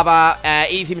a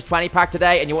 83 20 pack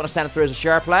today and you want to send it through as a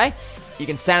share play, you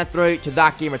can send it through to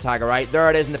that gamer tag, alright?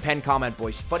 There it is in the pinned comment,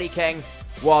 boys.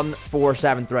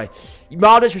 FootyKing1473.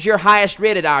 Modest was your highest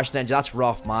rated Irish Ninja. That's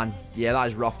rough, man. Yeah, that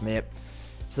is rough, mate.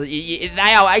 So,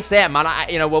 I say it, man.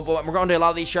 We're going to do a lot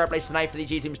of these share plays tonight for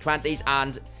these E-Teams 20s,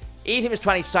 and E-Teams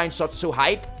 20s sound so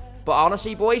hype, but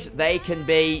honestly, boys, they can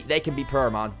be poor,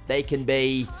 man. They can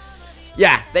be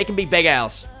big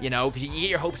L's, you know, because you get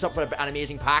your hopes up for an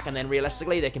amazing pack, and then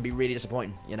realistically, they can be really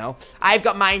disappointing, you know. I've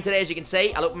got mine today, as you can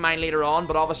see. I'll open mine later on,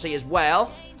 but obviously, as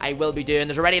well, I will be doing,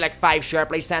 there's already like 5 share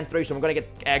plays sent through, so I'm going to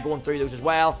get going through those as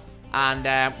well, and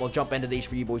we'll jump into these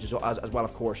for you boys as well,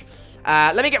 of course.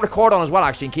 Let me get record on as well,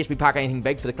 actually, in case we pack anything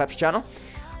big for the Clips channel.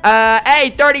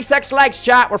 Hey, 36 likes,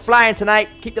 chat. We're flying tonight.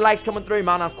 Keep the likes coming through,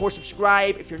 man. And of course,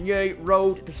 subscribe if you're new.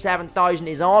 Road to 7,000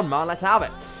 is on, man. Let's have it.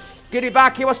 Good to be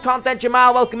back here. What's content,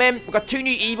 Jamal? Welcome in. We've got 2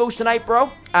 new Evos tonight, bro.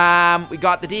 We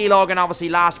got the D-Login, obviously,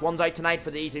 last one's out tonight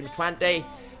for the E-Teams 20.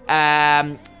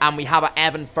 And we have an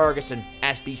Evan Ferguson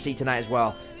SBC tonight as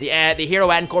well. The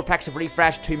Hero Encore packs have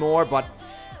refreshed 2 more, but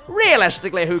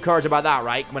realistically, who cares about that,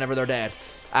 right? Whenever they're dead.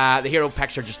 The hero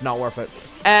packs are just not worth it.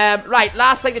 Right,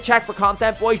 last thing to check for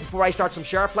content, boys, before I start some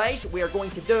share plays. We are going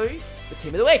to do the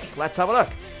Team of the Week. Let's have a look.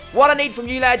 What I need from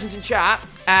you legends in chat,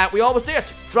 we always do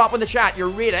it. Drop in the chat your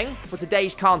rating for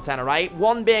today's content, alright?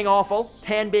 1 being awful,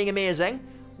 10 being amazing.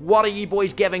 What are you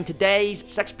boys giving today's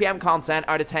 6 PM content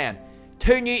out of 10?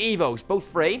 2 new Evos, both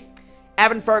free.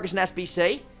 Evan Ferguson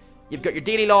SBC. You've got your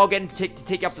daily login to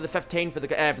take you up to the 15 for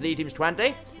the E-Teams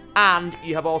 20. And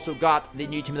you have also got the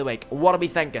new Team of the Week. What are we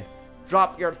thinking?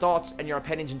 Drop your thoughts and your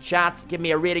opinions in chat. Give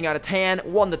me a rating out of 10,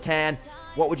 1 to 10.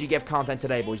 What would you give content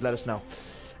today, boys? Let us know.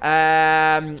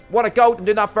 What a goat. I'm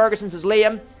doing that. Ferguson, says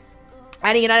Liam.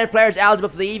 Any United players eligible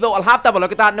for the Evo? I'll have to have a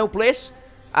look at that. No place.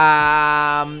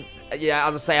 Yeah,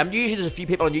 as I say, usually there's a few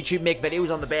people on YouTube make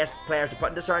videos on the best players to put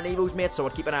into certain Evos, mate. So I'll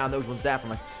keep an eye on those ones,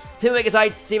 definitely. Team of the Week is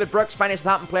out. David Brooks, Finance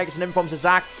Hampton player, gets an inform to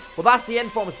Zach. Well, that's the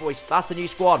informs, boys. That's the new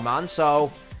squad, man.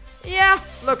 So, yeah,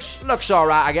 looks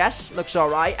alright, I guess. Looks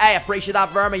alright. Hey, appreciate that,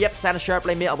 Verma. Yep, send a sharp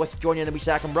play, mate. I'll join you in a wee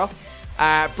second, bro.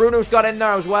 Bruno's got in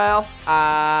there as well.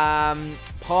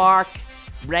 Park,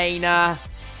 Reina,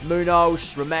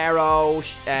 Munoz, Romero,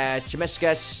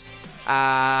 Chamiscus,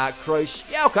 Cruz.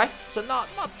 Yeah, okay. So not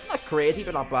crazy,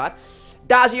 but not bad.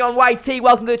 Dazzy on YT,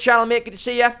 welcome to the channel, mate. Good to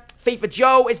see you. FIFA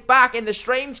Joe is back in the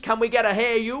streams. Can we get a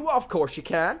hey you? Of course you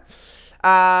can.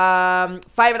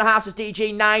 5.5 says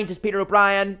DG, 9 says Peter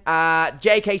O'Brien,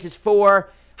 JK says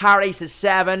 4, Harry says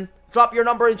 7. Drop your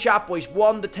number in chat, boys.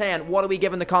 1 to 10. What are we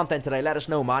giving the content today? Let us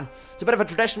know, man. It's a bit of a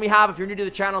tradition we have. If you're new to the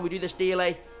channel, we do this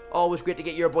daily. Always great to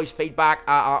get your boys' feedback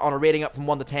on a rating up from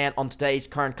 1 to 10 on today's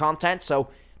current content. So,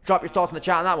 drop your thoughts in the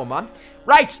chat on that one, man.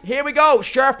 Right, here we go.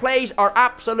 Share plays are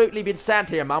absolutely being sent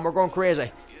here, man. We're going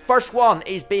crazy. First one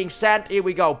is being sent. Here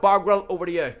we go. Bogrel, over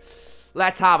to you.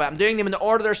 Let's have it. I'm doing them in the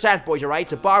order they're sent, boys, alright?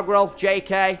 So, Bogrel,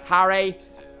 JK, Harry,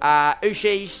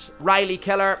 Ushis, Riley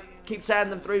Killer. Keep sending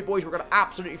them through, boys. We're going to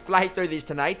absolutely fly through these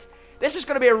tonight. This is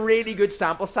going to be a really good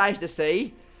sample size to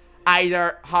see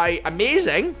either how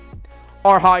amazing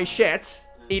or how shit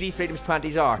 83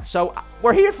 20s are. So,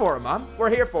 we're here for it, man. We're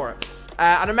here for it.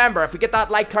 And remember, if we get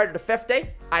that like counter to 50,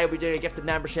 I will be doing a gifted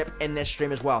membership in this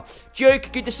stream as well.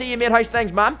 Duke, good to see you, mate. How's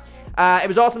things, man? It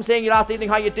was awesome seeing you last evening.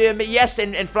 How you doing, mate? Yes,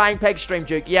 in Flying Pig stream,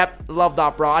 Duke. Yep, love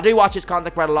that, bro. I do watch his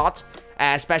content quite a lot,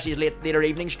 especially his later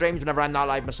evening streams whenever I'm not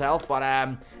live myself. But,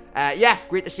 yeah,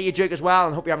 great to see you, Duke, as well,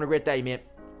 and hope you're having a great day, mate.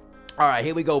 Alright,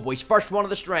 here we go, boys. First one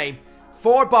of the stream.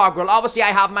 For Bogrel. Obviously, I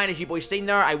have mine, as you boys seen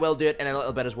there. I will do it in a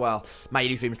little bit as well. My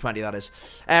 83 20, that is.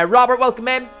 Robert, welcome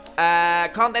in.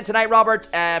 Content tonight, Robert.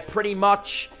 Pretty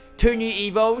much 2 new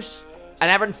Evos.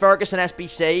 An Evan Ferguson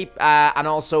SBC. And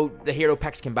also, the hero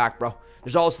picks came back, bro.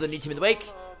 There's also the new Team of the Week.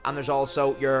 And there's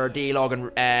also your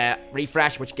D-Login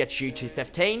refresh, which gets you to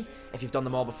 15. If you've done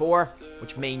them all before.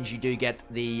 Which means you do get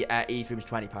the E3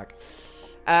 20 pack.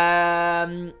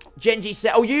 Gingy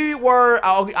said, oh, you were,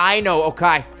 oh, I know,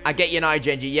 okay, I get you now,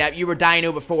 Gingy. Yeah, you were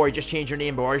Dino before, you just changed your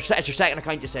name, bro. It's your second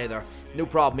account, you say there. No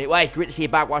problem, mate. Wait, great to see you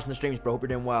back watching the streams, bro. Hope you're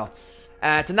doing well.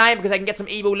 Tonight, because I can get some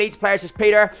Evo Leeds players. Says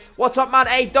Peter. What's up, man?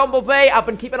 Hey, Dumblebee. I've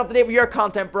been keeping up to date with your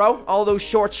content, bro. All those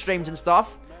short streams and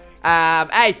stuff.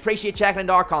 Hey, appreciate checking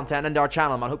into our content and our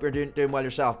channel, man. Hope you're doing well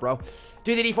yourself, bro.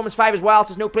 Do the Deformance 5 as well.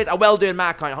 Says no place. I will do in my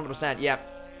account, 100%. Yep.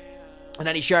 And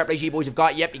any sharp plays you boys have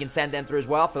got, yep, you can send them through as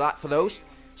well for those.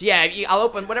 So yeah, I'll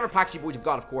open whatever packs you boys have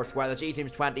got, of course, whether it's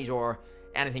E-Themes 20s or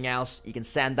anything else, you can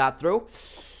send that through.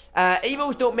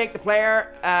 Evos don't make the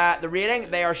player the rating.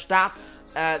 Their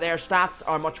stats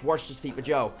are much worse as FIFA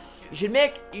Joe. You should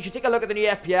take a look at the new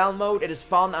FPL mode. It is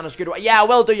fun and it's good. Yeah, I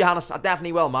will do, Johannes. I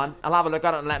definitely will, man. I'll have a look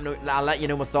at it and I'll let you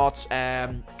know my thoughts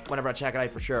whenever I check it out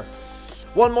for sure.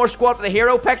 One more squad for the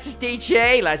hero picks is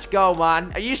DJ. Let's go,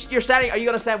 man. Are you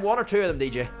gonna send one or two of them,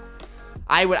 DJ?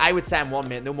 I would send one,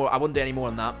 mate. No more. I wouldn't do any more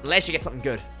than that unless you get something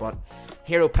good. But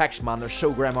hero picks, man, they're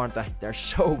so grim, aren't they? They're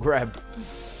so grim.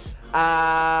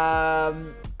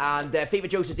 And FIFA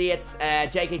Joe says 8,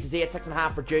 JK says 8,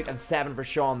 6.5 for Duke and 7 for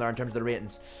Sean there in terms of the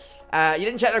ratings. You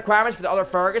didn't check the requirements for the other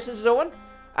Fergusons, says Owen.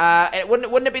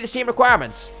 Wouldn't it be the same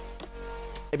requirements?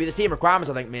 It'd be the same requirements,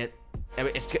 I think, mate.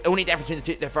 It's the only difference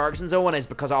between the Fergusons, Owen, is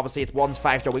because obviously it's one's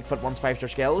 5-star weak foot, one's 5-star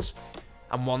skills,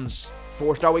 and one's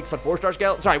 4-star weak foot, 4-star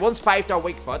skills. Sorry, one's 5-star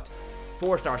weak foot,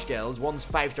 4-star skills, one's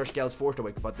 5-star skills, 4-star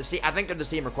weak foot. I think they're the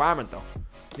same requirement though.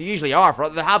 They usually are.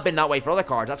 They have been that way for other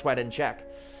cards. That's why I didn't check.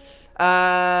 Or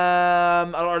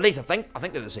at least I think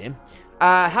they're the same.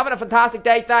 Having a fantastic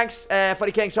day, thanks,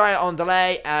 Footy King. Sorry on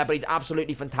delay, but he's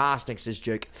absolutely fantastic, says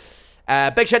Duke.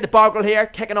 Big shout to Bargle here,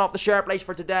 kicking off the shirt place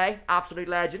for today. Absolute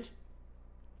legend.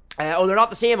 Oh, they're not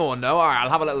the same one, no. Alright, I'll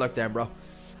have a little look then, bro.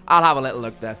 I'll have a little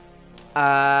look then.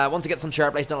 Want to get some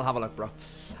shirt place, then I'll have a look, bro.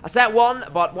 I set one,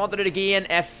 but want to do it again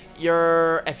if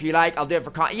you like. I'll do it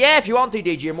for yeah, if you want to,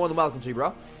 DJ, you're more than welcome to,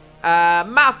 bro.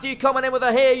 Matthew coming in with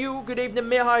a hey you. Good evening,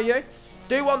 mate. How are you?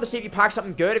 Do want to see if you pack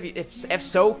something good. If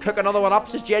so, cook another one up,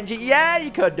 says Genji. Yeah, you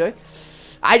could do.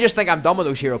 I just think I'm done with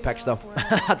those hero picks though.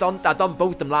 I done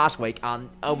both of them last week, and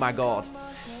oh my god.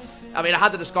 I mean, I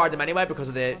had to discard them anyway because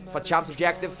of the FUT Champs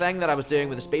objective thing that I was doing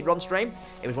with the speedrun stream.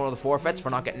 It was one of the forfeits for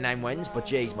not getting 9 wins, but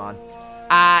jeez, man.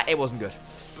 It wasn't good.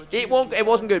 It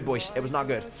wasn't good, boys. It was not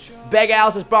good. Big L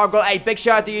says Bargle. Hey, big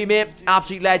shout out to you, mate.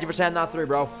 Absolute legend for sending that through,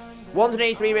 bro. One's an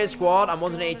 83 rated squad and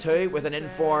one's an 82 with an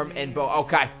inform in both.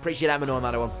 Okay, appreciate that, knowing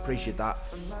that one. Appreciate that.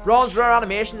 Bronze rare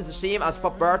animation is the same as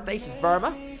FUT birthday, says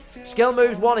Verma. Skill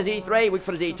moves, one is E3, weak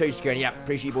foot is E2 security. Yeah,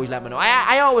 appreciate you boys letting me know.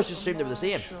 I always assumed they were the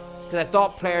same. Because I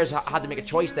thought players had to make a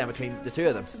choice then between the two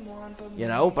of them. You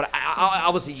know? But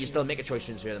obviously you still make a choice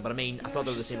between the two of them. But I mean, I thought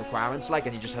they were the same requirements, like,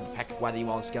 and you just had to pick whether you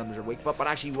want skill moves or weak foot. But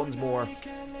actually one's more,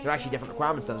 they're actually different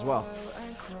requirements then as well.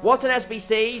 What's an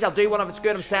SBCs? I'll do one if it's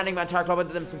good. I'm sending my entire club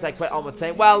into them since I quit on with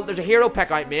saying, well, there's a hero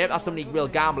pick out, mate. That's the only real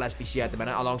gamble SBC at the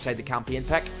minute, alongside the campaign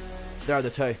pick. They're the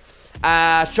two.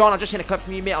 Sean, I've just seen a clip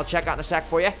from you, mate. I'll check out in a sec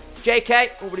for you.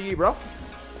 JK, over to you, bro.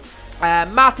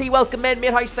 Matty, welcome in,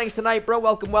 mate. How's things tonight, bro?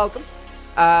 Welcome, welcome.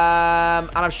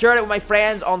 And I've shared it with my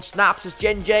friends on Snaps. It's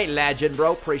Jin J. Legend,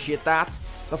 bro. Appreciate that.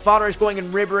 My father is going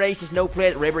in Ribery. Says no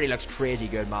play. Ribery looks crazy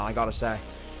good, man. I gotta say.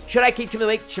 Should I keep Team of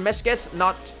the Week Chemiscus?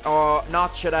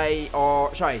 Should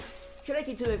I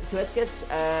keep Team of the Week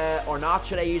Chemiscus? Or not?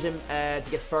 Should I use him to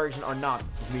get Ferguson or not?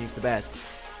 This music's the best.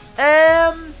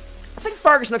 I think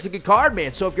Ferguson looks a good card,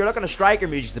 mate. So if you're looking at striker,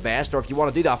 music's the best. Or if you want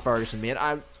to do that Ferguson, mate,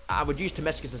 I would use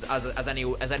Tomiscus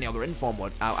as any other inform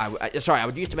would. I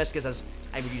would use Tomiscus as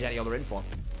I would use any other inform.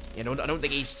 You know, I don't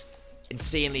think he's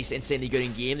insanely good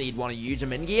in game that you'd want to use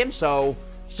him in game. So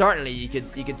certainly you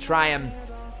could try him.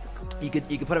 You could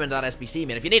put him into that SBC,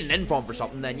 man. If you need an inform for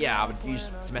something, then yeah, I would use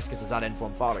Tomiscus as that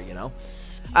inform fodder, you know.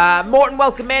 Morton,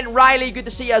 welcome in. Riley, good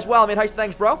to see you as well, mate. How's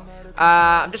things, bro?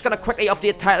 I'm just going to quickly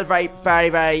update title very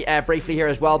briefly here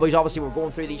as well, boys. Obviously, we're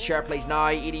going through these share plays now.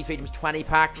 80 Freedoms 20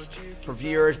 packs for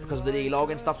viewers because of the daily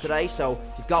login stuff today. So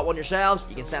if you've got one yourselves,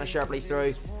 you can send a share play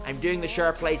through. I'm doing the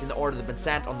share plays in the order they've been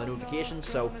sent on the notifications,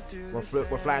 so we're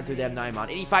flying through them now, man.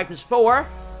 85 times 4.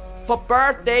 FUT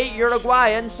birthday,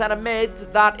 Uruguayan, centre mid.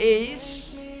 That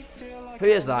is... Who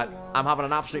is that? I'm having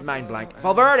an absolute mind blank.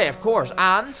 Valverde, of course,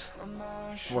 and...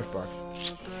 Forsberg.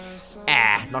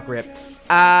 Not great.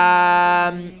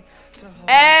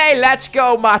 Hey, let's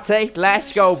go, Matty.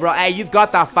 Let's go, bro. Hey, you've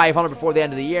got that 500 before the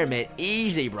end of the year, mate.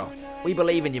 Easy, bro. We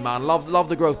believe in you, man. Love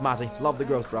the growth, Matty. Love the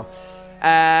growth, bro.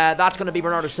 That's going to be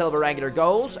Bernardo Silva regular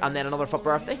goals, and then another FUT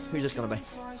birthday. Who's this going to be?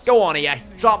 Go on, EA.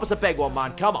 Drop us a big one,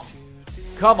 man. Come on.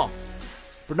 Come on.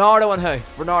 Bernardo and who?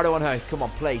 Bernardo and who? Come on,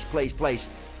 please, please, please.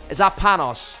 Is that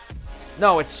Panos?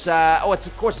 No, it's, it's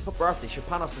of course a FUT birthday. Sure,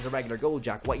 Panos is a regular goal,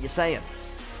 Jack. What are you saying?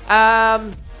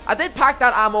 I did pack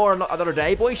that Amor the other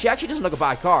day, boy. She actually doesn't look a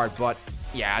bad card, but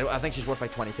yeah, I think she's worth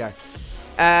like 20k.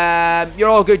 You're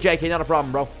all good, JK. Not a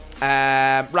problem, bro.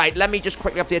 Right, let me just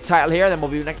quickly update the title here. Then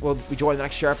we'll be joining the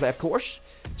next share play, of course.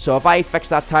 So if I fix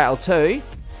that title too,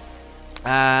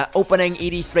 opening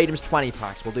 80 Freedoms 20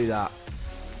 packs. We'll do that.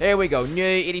 Here we go. New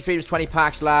 80 Freedoms 20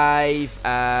 packs live.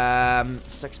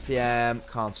 6 PM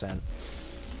content.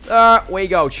 There we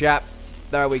go, chat.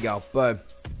 There we go. Boom.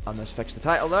 And let's fix the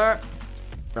title there.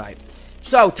 Right.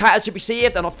 So, title should be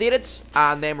saved and updated,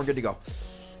 and then we're good to go.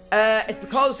 It's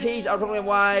because he's... I was wondering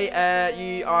why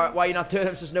you're not doing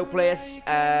him since no place.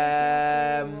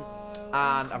 And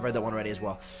I've read that one already as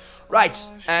well. Right.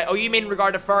 Oh, you mean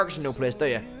regarding Ferguson no place, do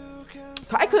you?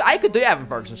 I could do Evan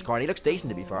Ferguson's card. He looks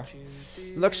decent, to be fair.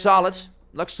 Looks solid.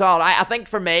 Looks solid. I think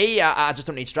for me, I just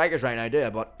don't need strikers right now, do I?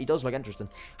 But he does look interesting.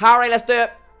 Harry, let's do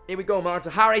it. Here we go, man. So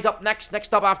Harry's up next.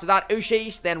 Next up after that,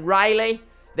 Ushi's, then Riley,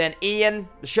 then Ian.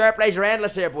 The share plays are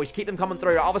endless here, boys. Keep them coming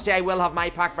through. Obviously, I will have my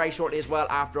pack very shortly as well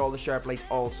after all the share plays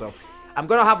also. I've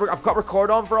got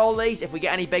record on for all these. If we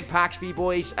get any big packs for you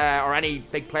boys, or any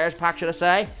big players packs, should I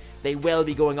say, they will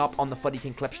be going up on the Footy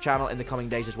King Clips channel in the coming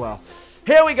days as well.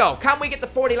 Here we go. Can we get the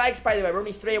 40 likes, by the way? We're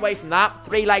only 3 away from that.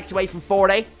 3 likes away from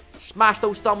 40. Smash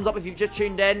those thumbs up if you've just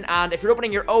tuned in. And if you're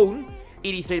opening your own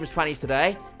 80 Freedoms 20s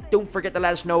today, don't forget to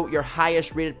let us know your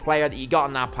highest rated player that you got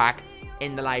in that pack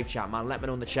in the live chat, man. Let me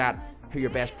know in the chat who your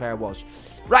best player was.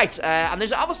 Right, and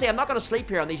there's obviously, I'm not going to sleep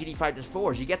here on these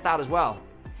 85-4s. You get that as well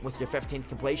with your 15th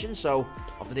completion, so,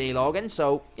 of the daily login.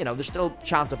 So, you know, there's still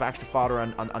chance of extra fodder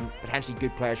and potentially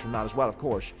good players from that as well, of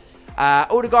course.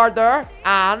 Odegaard there,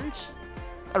 and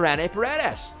Irene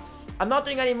Paredes. I'm not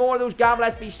doing any more of those gamble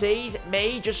SBCs.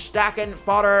 Me just stacking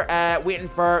fodder, waiting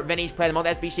for Vinny's play of the month.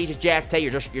 SBCs is JFT.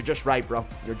 You're just right, bro.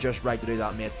 You're just right to do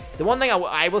that, mate. The one thing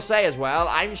I will say as well,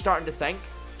 I'm starting to think,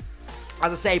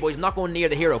 as I say, boys, I'm not going near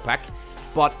the hero pick,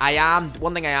 but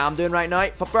one thing I am doing right now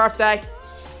for birthday.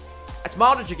 It's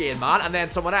Modric again, man, and then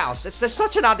someone else. It's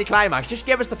such an anticlimax. Just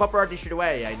give us the foot birthday straight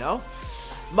away, I know.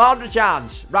 Modric and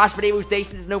Rashford Evo's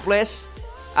decent, there's no place.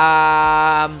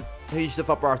 Who's the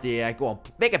foot birthday? Yeah, go on.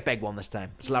 Make a big one this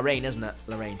time. It's Lorraine, isn't it?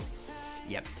 Lorraine.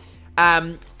 Yep.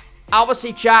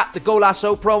 Obviously, chat, the Go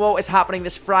Lasso promo is happening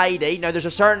this Friday. Now, there's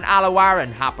a certain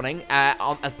Alawaran happening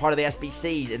as part of the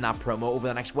SBCs in that promo over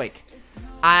the next week.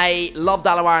 I loved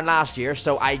Alawaran last year,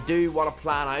 so I do want to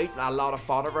plan out a lot of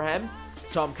fodder for him.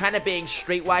 So I'm kind of being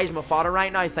streetwise in my fodder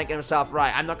right now, thinking to myself,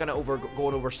 right, I'm not going to go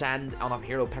and oversend on a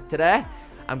hero pick today.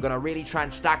 I'm going to really try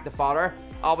and stack the fodder.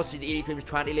 Obviously, the 80 Freedoms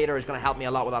 20 later is going to help me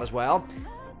a lot with that as well.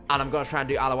 And I'm going to try and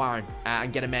do Alawaran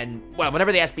and get him in. Well,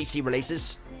 whenever the SBC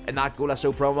releases in that Go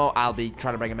Lasso promo, I'll be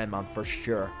trying to bring him in, man, for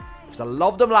sure. Because I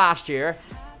loved him last year,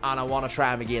 and I want to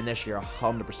try him again this year,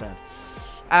 100%.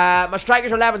 My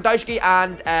strikers are Lewandowski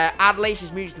and Adley.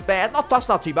 She's moved to bed. That's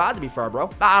not too bad, to be fair, bro.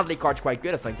 That Adley card's quite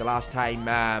good, I think. The last time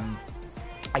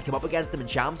I came up against him in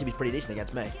Champs, he was pretty decent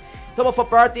against me. Double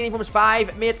foot birthday, uniforms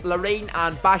 5, mate, Lorraine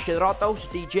and Basha Rotos,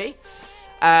 DG.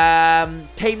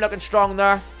 Team looking strong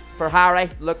there for Harry.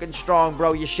 Looking strong,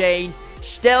 bro. Yashane.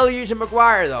 Still using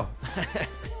Maguire, though.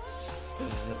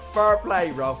 Fair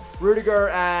play, bro.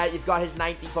 Rudiger, you've got his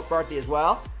 90th birthday as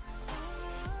well.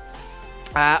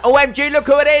 OMG, look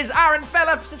who it is. Aaron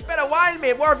Phillips. It's been a while,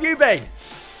 mate. Where have you been?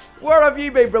 Where have you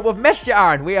been, bro? We've missed you,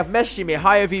 Aaron. We have missed you, mate.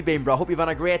 How have you been, bro? Hope you've had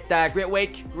a great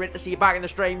week. Great to see you back in the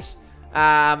streams.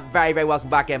 Very, very welcome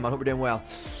back in, man. Hope you're doing well.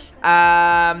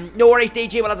 No worries,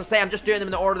 DG. Well, as I say, I'm just doing them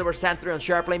in the order that were sent through on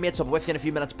SharePlay, mate, so I'll be with you in a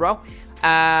few minutes, bro.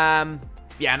 Yeah,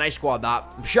 nice squad, that.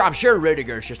 I'm sure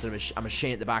Rudiger's just a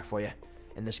machine at the back for you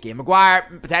in this game. Maguire,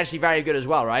 potentially very good as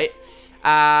well, right?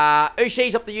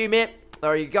 Ushi's up to you, mate.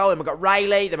 There you go. Then we've got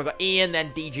Riley, then we've got Ian,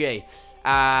 then DJ.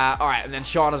 Alright, and then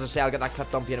Sean, as I say, I'll get that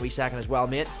clip done for you in a wee second as well,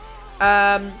 mate.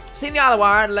 Seen the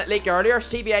Alawaran leak earlier.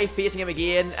 CBA facing him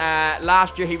again.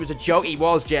 Last year he was a joke. He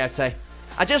was JFT.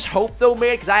 I just hope, though,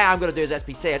 mate, because I am going to do his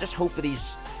SPC. I just hope that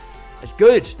he's as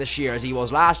good this year as he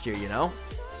was last year, you know?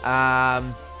 I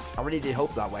really do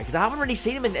hope that way, because I haven't really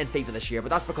seen him in FIFA this year, but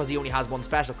that's because he only has one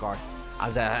special card.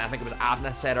 As I think it was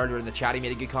Avna said earlier in the chat, he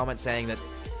made a good comment saying that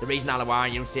the reason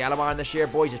Alawaran, you don't see Alawaran this year,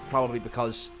 boys, is probably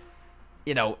because,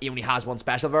 you know, he only has one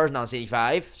special version on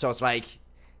 85, so it's like,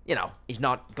 you know, he's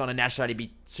not going to necessarily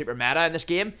be super meta in this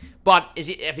game. But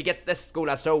if he gets this Go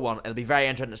Lasso one, it'll be very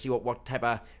interesting to see what type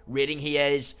of rating he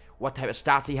is, what type of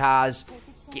stats he has,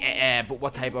 but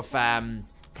what type of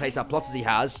playstyle pluses he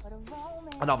has.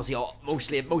 And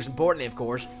obviously, most importantly, of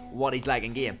course, what he's like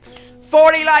in game.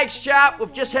 40 likes, chat.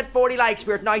 We've just hit 40 likes.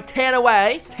 We're now 10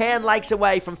 likes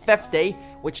away from 50,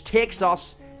 which takes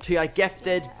us to a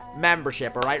gifted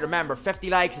membership, alright? Remember, 50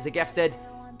 likes is a gifted.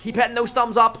 Keep hitting those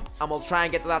thumbs up, and we'll try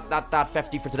and get to that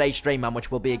 50 for today's stream, man, which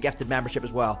will be a gifted membership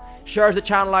as well. Shares the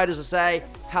channel out, as I say,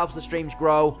 helps the streams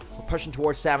grow. We're pushing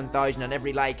towards 7,000, and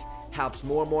every like helps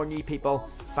more and more new people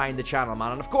find the channel,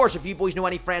 man. And of course, if you boys know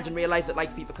any friends in real life that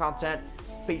like FIFA content,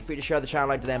 feel free to share the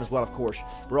channel out to them as well, of course.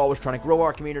 We're always trying to grow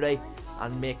our community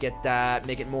and make it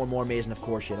more and more amazing, of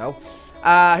course, you know. Who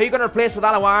are you going to replace with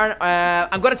Alan Warren?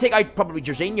 I'm going to take out probably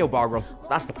Jorginho, Bogrel.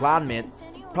 That's the plan, mate.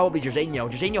 Probably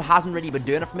Jorginho. Jorginho hasn't really been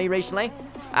doing it for me recently.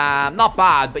 Not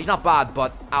bad, but he's not bad,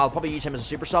 but I'll probably use him as a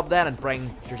super sub then and bring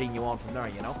Jorginho on from there,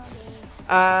 you know.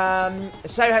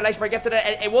 Sorry, highlights for a gift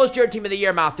today. It was your team of the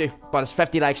year, Matthew, but it's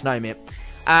 50 likes now, mate.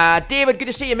 David, good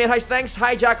to see you, mate. How's things?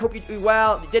 Hi, Jack. Hope you do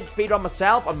well. Did speedrun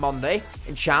myself on Monday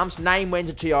in Champs. 9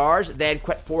 wins in 2 hours. Then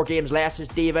quit 4 games less, says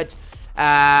David.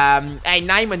 Hey,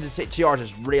 9 wins in 2 hours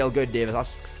is real good, David.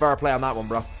 That's fair play on that one,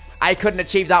 bro. I couldn't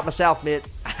achieve that myself, mate.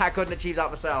 I couldn't achieve that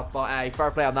myself, but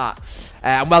fair play on that.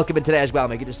 And welcome in today as well,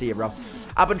 mate. Good to see you, bro.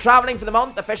 I've been traveling for the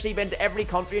month. Officially been to every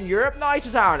country in Europe. Nice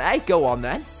as Aaron, eh? Go on,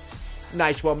 then.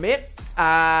 Nice one, mate.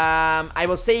 I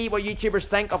will see what YouTubers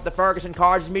think of the Ferguson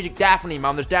cards. Music, definitely,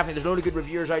 man. There's a load of good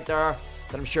reviewers out there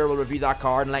that I'm sure will review that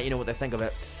card and let you know what they think of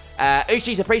it.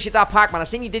 Ushis, appreciate that pack, man. I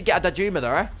seen you did get a Danjuma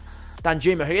there.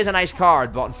 Danjuma, who is a nice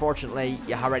card, but unfortunately,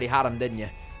 you already had him, didn't you?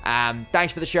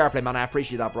 Thanks for the share play, man. I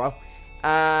appreciate that, bro.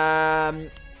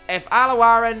 If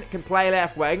Alawaran can play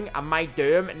left wing, I might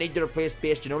do him. Need to replace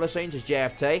Base Ginola soon, says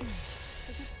JFT.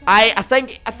 I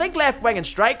think left wing and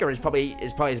striker is probably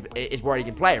where he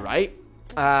can play, right?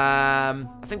 I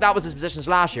think that was his positions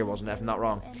last year, wasn't it? If I'm not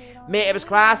wrong. Mate, it was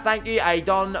class, thank you. I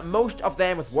done most of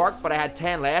them with work, but I had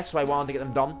 10 left, so I wanted to get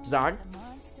them done. Zarn.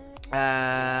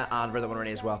 And Rhythm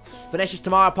Running as well. Finishes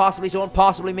tomorrow, possibly, Zone.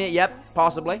 Possibly, mate. Yep,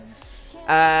 possibly.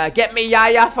 Get me,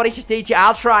 yeah, for this teacher.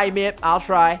 I'll try, mate. I'll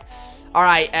try.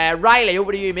 Alright, Riley,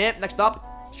 over to you, mate. Next up.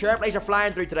 Shirt plays are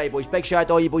flying through today, boys. Big shout out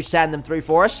to all you boys sending them through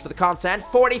for us for the content.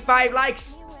 45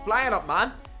 likes. It's flying up,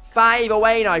 man. 5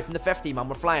 away now from the 50, man.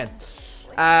 We're flying.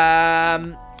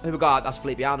 Who we got? That's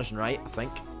Felipe Anderson, right? I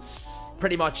think.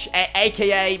 Pretty much.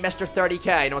 AKA Mr.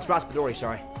 30k. No, it's Raspadori,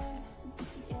 sorry.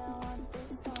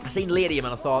 I seen Ladium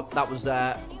and I thought that was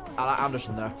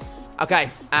Anderson there. Okay.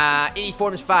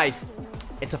 84 is 5.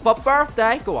 It's a foot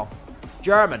birthday. Go on.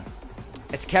 German.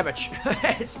 It's Kimmich.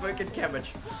 It's fucking Kimmich.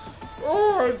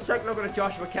 Oh, I'm sick looking at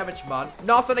Joshua Kimmich, man.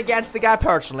 Nothing against the guy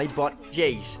personally, but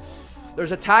jeez.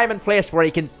 There's a time and place where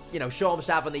he can, you know, show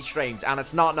himself on these streams, and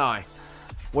it's not now.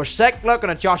 We're sick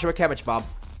looking at Joshua Kimmich, Bob.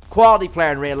 Quality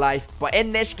player in real life, but in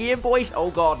this game, boys,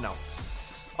 oh god, no.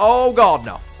 Oh god,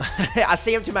 no. I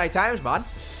see him too many times, man.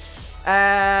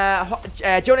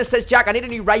 Jonas says, Jack, I need a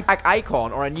new right back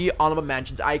icon or a new honorable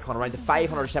mentions icon around the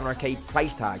 500 700k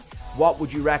price tag. What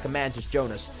would you recommend, says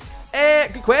Jonas?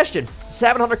 Good question.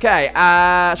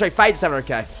 700k. Sorry, 5 to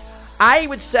 700k. I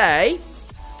would say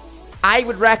I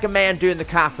would recommend doing the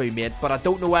Cafu, mate, but I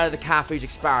don't know whether the Cafu's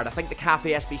expired. I think the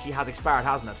Cafu SBC has expired,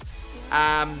 hasn't it?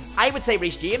 I would say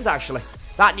Reece James, actually.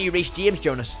 That new Reece James,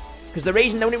 Jonas. Because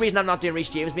the only reason I'm not doing Reece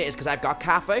James, mate, is because I've got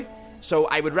Cafu. So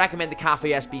I would recommend the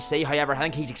Cafu SBC. However, I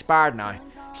think he's expired now.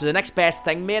 So the next best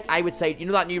thing, mate, I would say, you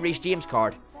know that new Reece James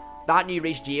card? That new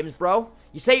Reece James, bro.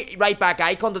 You say right back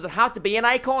icon. Does it have to be an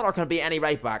icon or can it be any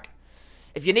right back?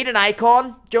 If you need an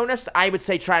icon, Jonas, I would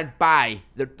say try and buy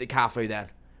the Cafu then.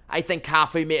 I think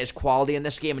Cafu, mate, is quality in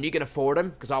this game and you can afford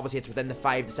him because obviously it's within the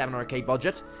 5 to 700k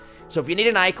budget. So if you need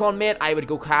an icon, mate, I would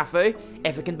go Cafu.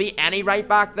 If it can be any right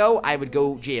back though, I would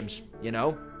go James, you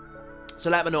know. So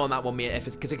let me know on that one, mate. I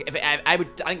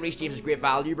think Reece James is great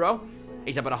value, bro.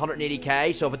 He's about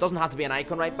 180k. So if it doesn't have to be an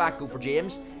icon right back, go for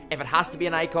James. If it has to be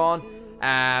an icon,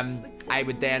 I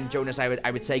would then, Jonas, I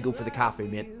would say go for the Cafu,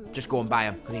 mate. Just go and buy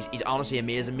him because he's honestly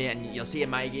amazing, mate. And you'll see in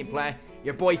my gameplay,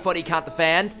 your boy Footy can't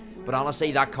defend, but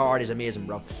honestly, that card is amazing,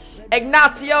 bro.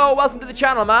 Ignacio, welcome to the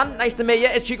channel, man. Nice to meet you.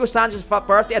 It's Chico Sanchez's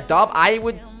birthday at Dub. I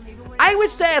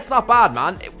would say it's not bad,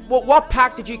 man. What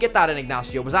pack did you get that in,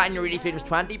 Ignacio? Was that in your Really Famous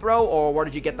 20, bro? Or where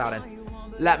did you get that in?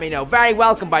 Let me know. Very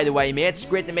welcome, by the way, mate. It's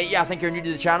great to meet you. I think you're new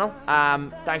to the channel.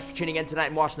 Thanks for tuning in tonight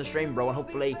and watching the stream, bro. And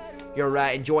hopefully you're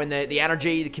enjoying the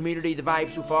energy, the community, the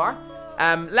vibe so far.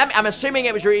 I'm assuming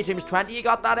it was your Really Famous 20 you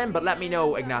got that in, but let me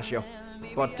know, Ignacio.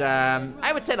 But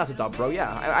I would say that's a dub, bro.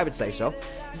 Yeah, I would say so.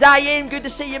 Zayim, good to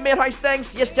see you, mate. How's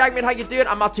things? Yes, Jack, mate, how you doing?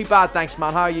 I'm not too bad, thanks,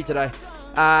 man. How are you today?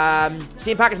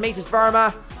 Same pack as me, says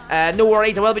Verma. No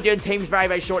worries, I will be doing teams very,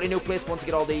 very shortly. No place want to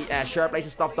get all the shirt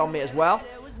places stuff done, mate, as well.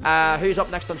 Who's up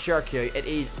next on shirt queue? It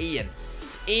is Ian.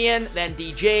 Ian, then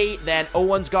DJ, then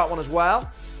Owen's got one as well.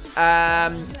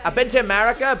 I've been to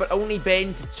America, but only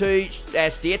been to 2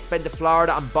 states. Been to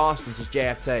Florida and Boston, says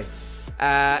JFT.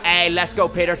 Hey, let's go,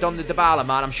 Peter. Done the Dybala,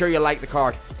 man. I'm sure you'll like the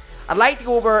card. I'd like to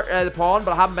go over the pawn,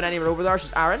 but I haven't been anywhere over there,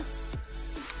 says Aaron.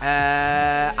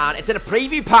 And it's in a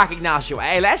preview pack, Ignacio.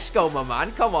 Hey, let's go, my man.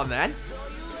 Come on, then.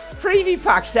 Preview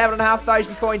pack,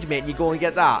 7,500 coins, mate, and you go and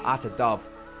get that. That's a dub.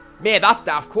 Mate,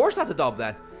 of course that's a dub,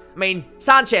 then. I mean,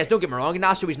 Sanchez, don't get me wrong,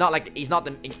 Ignacio, he's not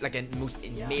the most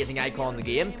amazing icon in the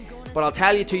game. But I'll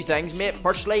tell you two things, mate.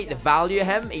 Firstly, the value of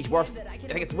him, he's worth, I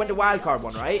think it's the winter wildcard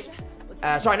one, right?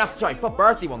 Sorry, FUT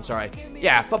birthday one, sorry.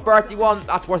 Yeah, FUT birthday one,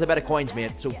 that's worth a bit of coins,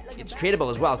 mate. So it's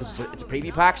tradable as well, because it's a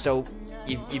preview pack, so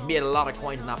you've made a lot of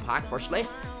coins in that pack, firstly.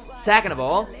 Second of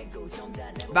all,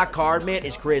 that card, mate,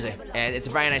 is crazy. And it's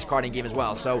a very nice card in game as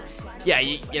well. So, yeah,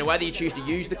 you know, whether you choose to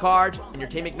use the card in your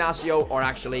team, Ignacio, or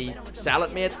actually sell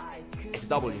it, mate, it's a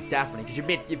W, definitely.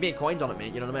 Because you've made coins on it,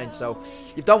 mate, you know what I mean? So,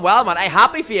 you've done well, man. Hey,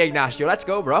 happy for you, Ignacio. Let's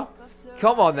go, bro.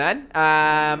 Come on, then.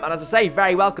 And as I say,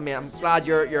 very welcome, mate. I'm glad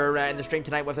you're in the stream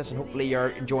tonight with us, and hopefully you're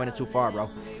enjoying it so far, bro.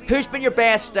 Who's been your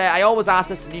best, I always ask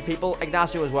this to new people,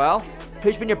 Ignacio as well.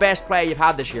 Who's been your best player you've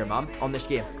had this year, man, on this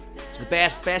game? So the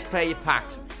best player you've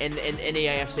packed in the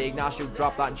AFC. Ignacio,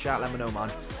 drop that in chat, let me know,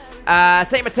 man.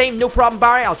 Same my team, no problem,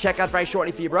 Barry. I'll check that very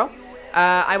shortly for you, bro.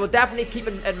 I will definitely keep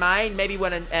in mind, maybe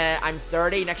when I'm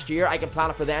 30 next year, I can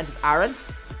plan it for then. It's Aaron.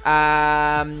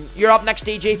 You're up next,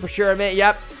 DG, for sure, mate.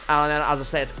 Yep. And then, as I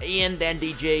said, it's Ian, then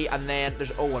DG, and then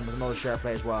there's Owen with another share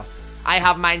play as well. I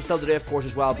have mine still to do, of course,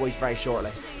 as well, boys, very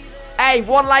shortly. Hey,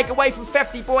 1 like away from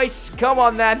 50, boys. Come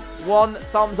on, then. 1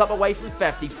 thumbs up away from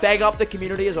 50. Big up the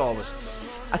community, as always.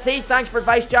 I see, thanks for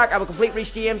advice, Jack. I will complete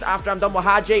Reece James after I'm done with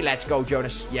Hadji. Let's go,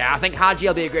 Jonas. Yeah, I think Hadji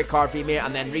will be a great card for you, mate.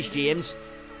 And then Reece James,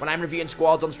 when I'm reviewing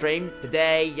squads on stream,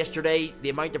 today, yesterday, the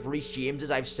amount of Reece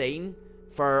Jameses I've seen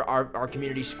for our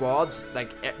community squads,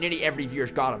 like, nearly every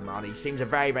viewer's got him, man. He seems a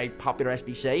very, very popular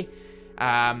SBC.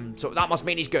 So that must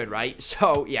mean he's good, right?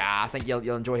 So, yeah, I think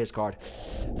you'll enjoy his card.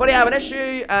 Funny, I have an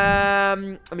issue.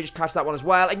 Let me just catch that one as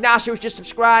well. Ignacio's just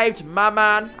subscribed. My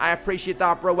man. I appreciate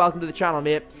that, bro. Welcome to the channel,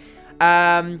 mate.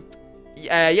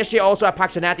 Yesterday also I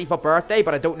packed Zanetti for birthday,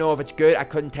 but I don't know if it's good. I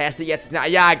couldn't test it yet.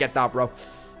 Yeah, I get that, bro.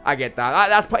 I get that.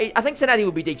 I think Zanetti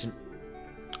would be decent.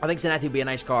 I think Zanetti would be a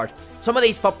nice card. Some of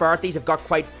these FUT birthdays have got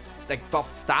quite, like,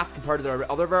 buffed stats compared to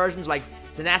their other versions. Like,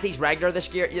 Zanetti's regular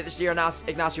this year,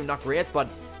 Ignacio, not great, but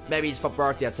maybe his FUT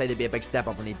birthday, I'd say they'd be a big step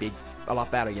up and he'd be a lot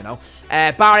better, you know.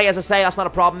 Barry, as I say, that's not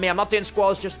a problem, mate. I'm not doing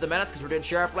squads just at the minute because we're doing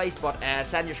share plays, but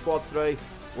send your squads through.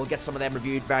 We'll get some of them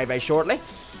reviewed very, very shortly.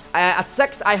 At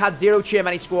 6, I had 0 too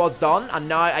many squads done, and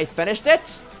now I finished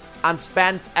it and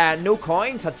spent no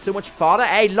coins. Had so much fodder.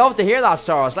 Hey, love to hear that,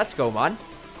 Soros. Let's go, man.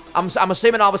 I'm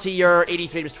assuming, obviously, your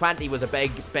 83 was 20 was a big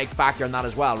factor in that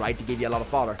as well, right? To give you a lot of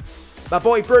fodder. My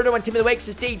boy Bruno and Team of the Week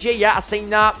says DG. Yeah, I've seen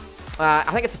that. I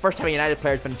think it's the first time a United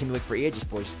player's been in Team of the Week for ages,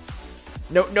 boys.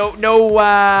 No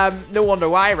wonder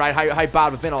why, right? How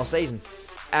bad we've been all season.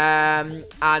 I've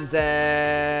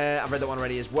read that one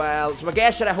already as well. So I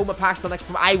guess should I hold my packs till next?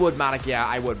 I would, Manic. Yeah,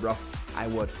 I would, bro. I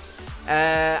would.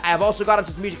 I have also got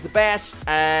into music the best.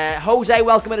 Jose,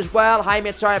 welcome in as well. Hi,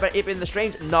 mate. Sorry about it in the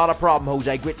streams. Not a problem,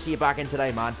 Jose. Great to see you back in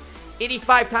today, man.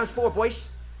 85 times 4, boys.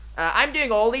 I'm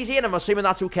doing all these here, and I'm assuming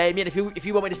that's okay, mate. If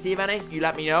you want me to save any, you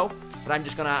let me know. But I'm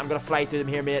gonna fly through them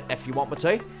here, mate. If you want me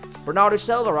to. Bernardo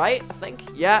Silva, right? I think.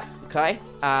 Yeah. Okay.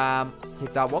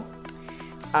 Take that one.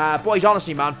 Boys,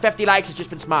 honestly, man, 50 likes has just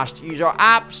been smashed. You are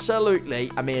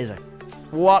absolutely amazing.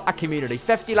 What a community.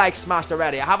 50 likes smashed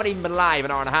already. I haven't even been live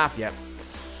an hour and a half yet.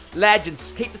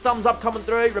 Legends. Keep the thumbs up coming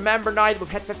through. Remember, now that we've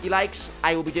hit 50 likes,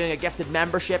 I will be doing a gifted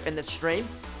membership in this stream.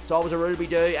 It's always a rule we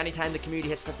do. Anytime the community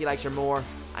hits 50 likes or more,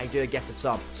 I do a gifted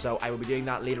sub. So I will be doing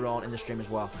that later on in the stream as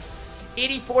well.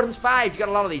 84 times 5. You got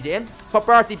a lot of these in. FUT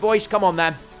birthday, boys. Come on,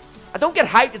 man. I don't get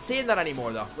hyped at seeing that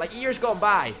anymore, though. Like, years gone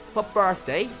by. FUT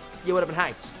birthday, you would have been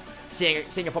hyped.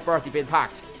 Seeing a FUT birthday being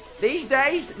packed. These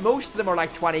days, most of them are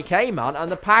like 20k, man.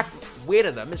 And the pack weight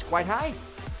of them is quite high.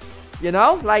 You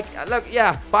know? Like, look,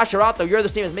 yeah. Basharato, you're the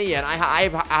same as me, and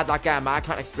I've had that guy in my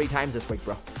account like 3 times this week,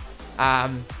 bro.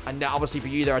 And obviously for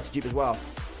you there, it's cheap as well.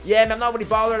 Yeah, man, I'm not really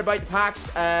bothered about the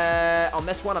packs on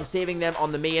this one. I'm saving them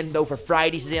on the main, though, for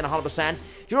Fridays, Ian, 100%.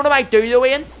 Do you know what I might do, though,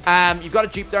 Ian? You've got a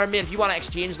dupe there, mate. If you want to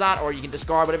exchange that, or you can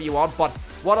discard whatever you want. But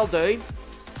what I'll do,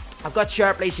 I've got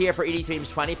sharp plays here for 83's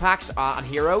 20 packs and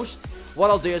heroes. What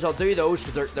I'll do is I'll do those,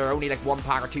 because they're only like 1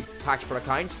 pack or 2 packs per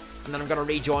account. And then I'm going to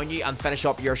rejoin you and finish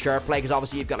up your sharp play, because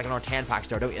obviously you've got like another 10 packs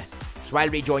there, don't you? So I'll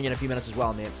rejoin you in a few minutes as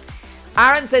well, mate.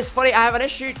 Aaron says, Funny, I have an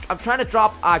issue. I'm trying to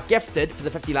drop a gifted for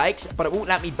the 50 likes, but it won't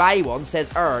let me buy one.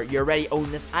 Says, you already own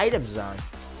this item, says Aaron.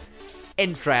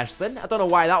 Interesting. I don't know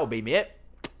why that would be, mate.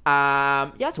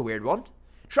 Yeah, it's a weird one.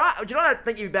 Do you know what I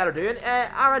think you'd be better doing?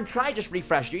 Aaron, try just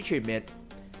refresh YouTube, mate.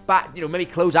 But, you know, maybe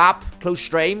close app, close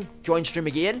stream, join stream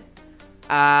again.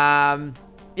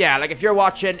 Yeah, like if you're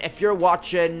watching,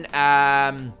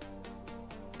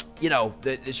 you know,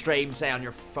 the stream, say on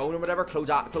your phone or whatever, close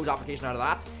application out of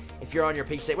that. If you're on your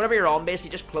PC, whatever you're on,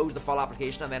 basically just close the full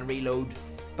application and then reload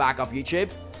back up YouTube,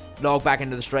 log back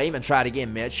into the stream and try it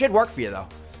again, mate. It should work for you though.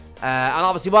 And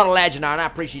obviously, what a legend, Aaron. I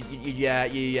appreciate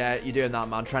you doing that,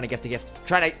 man. Trying to gift a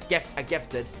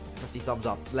gifted 50 thumbs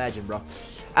up, legend, bro.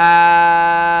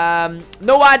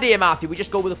 No idea, Matthew. We just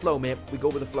go with the flow, mate. We go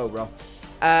with the flow, bro.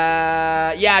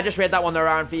 Yeah, I just read that one there,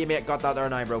 Aaron, for you, mate. Got that there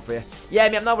now, bro, for you. Yeah,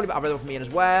 mate, I'm not really about everything for me as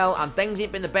well. And things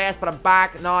ain't been the best, but I'm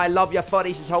back. No, I love your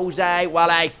footy, says Jose.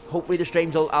 Well, hopefully the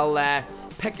streams will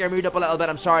pick your mood up a little bit.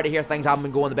 I'm sorry to hear things haven't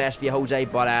been going the best for you, Jose,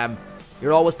 but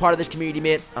you're always part of this community,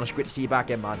 mate, and it's great to see you back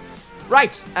in, man.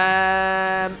 Right,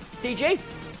 DJ,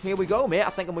 here we go, mate. I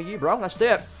think I'm with you, bro. Let's do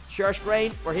it. Share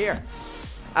screen, we're here.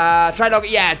 Try to,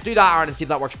 yeah, do that, Aaron, and see if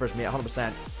that works for us, mate,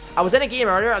 100%. I was in a game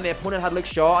earlier, and the opponent had Luke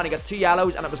Shaw, and he got 2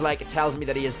 yellows, and it was like, it tells me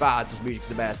that he is bad, his music's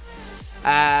the best.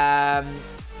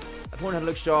 Opponent had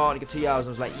Luke Shaw, and he got 2 yellows, and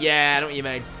I was like, yeah, I know what you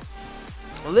mean.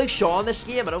 Well, Luke Shaw in this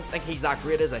game, I don't think he's that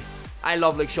great, is he? I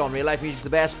love Luke Shaw in real life, music's the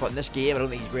best, but in this game, I don't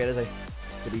think he's great, is he?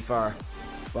 To be fair.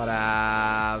 But,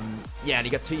 yeah, and he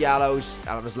got 2 yellows,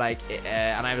 and I was like,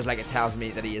 it tells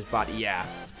me that he is bad.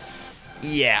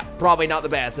 Yeah, probably not the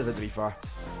best, is it, to be fair?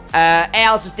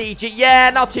 Else is DJ. Yeah,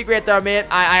 not too great there, mate.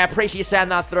 I appreciate you sending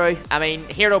that through. I mean,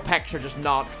 hero picks are just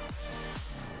not.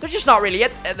 They're just not really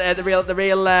it. The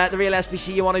real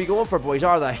SBC you want to be going for, boys,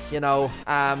 are they? You know.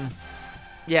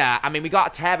 Yeah. I mean, we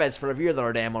got Tevez for review the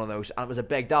other day in one of those, and it was a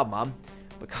big dub, man,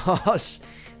 because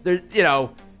they're, you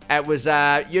know, it was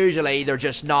usually they're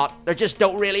just not. They just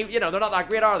don't really. You know, they're not that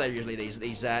great, are they? Usually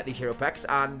these hero picks,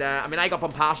 and I mean, I got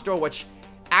Bombastor, which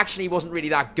actually wasn't really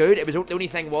that good. It was the only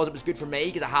thing was it was good for me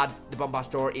because I had the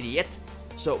Bombastor 88,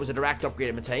 so it was a direct upgrade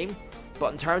in my team.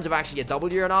 But in terms of actually a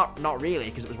W or not really,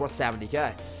 because it was worth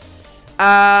 70k.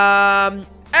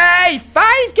 Hey,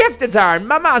 5 gifteds, Aaron.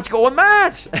 My man's going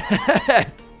mad.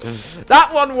 That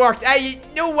one worked. Hey,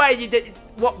 no way you did.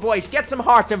 What, boys? Get some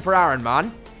hearts in for Aaron,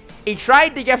 man. He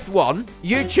tried to gift 1.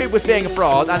 YouTube was being a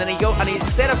fraud, and then he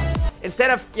instead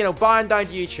of you know bowing down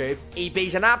to YouTube, he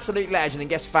beats an absolute legend and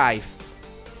gets 5.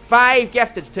 5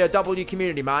 gifteds to a W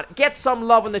community, man. Get some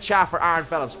love in the chat for Aaron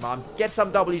Phillips, man. Get some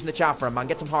W's in the chat for him, man.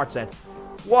 Get some hearts in.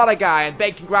 What a guy. And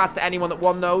big congrats to anyone that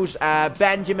won those.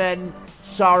 Benjamin,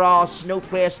 Saros, No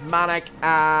Place, Manic,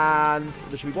 and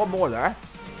there should be one more there.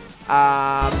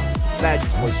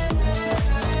 Legends, boys.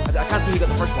 I can't see who got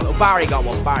the first one. Oh, Barry got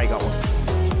one. Barry got one.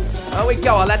 There we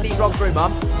go. I'll let these run through,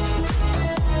 man.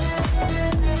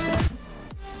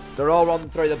 They're all running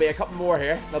through. There'll be a couple more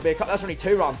here. There'll be a couple. That's only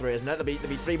 2 run through, isn't it? There'll be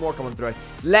 3 more coming through.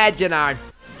 Legend, Aaron.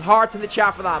 Hearts in the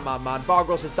chat for that, man.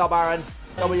 Bogros says Dub Aaron.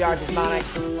 WR says Manic.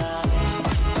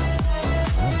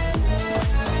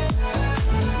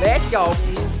 Let's go.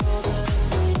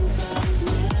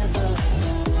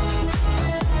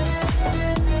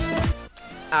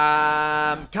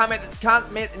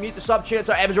 Can't mute the sub tune.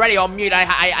 Sorry, it was already on mute. I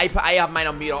have mine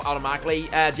on mute automatically.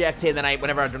 GFT, and then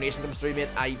whenever a donation comes through, mate,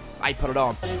 I put it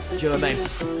on. Do you know what I mean?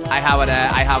 I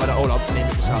have it. Hold up, name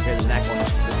it yourself here. There's an echo on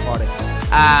this party.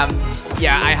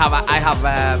 Yeah, I have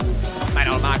mine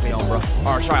automatically on, bro.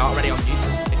 Or sorry, already on mute.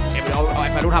 If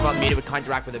I don't have it on mute, it would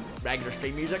counteract with the regular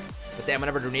stream music. But then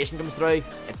whenever a donation comes through,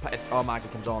 it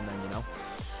automatically comes on. Then you know.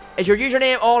 Is your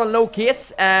username all in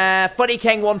lowercase?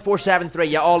 FootyKing1473.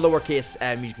 Yeah, all lowercase.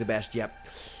 Music the best. Yep.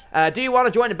 Do you want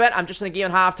to join the bet? I'm just in a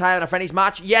game at halftime in a friendly's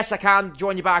match. Yes, I can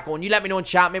join you back on. You let me know in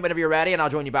chat, mate, whenever you're ready, and I'll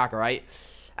join you back. All right.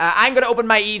 I'm gonna open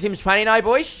my E-Themes 20 now,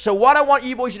 boys. So what I want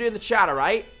you boys to do in the chat, all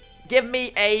right? Give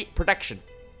me a prediction.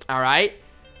 All right.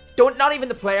 Not even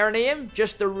the player name,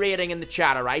 just the rating in the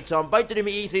chat. All right. So I'm about to do my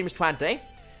E-Themes 20.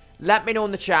 Let me know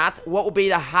in the chat what will be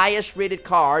the highest rated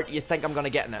card you think I'm going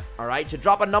to get in it. Alright, so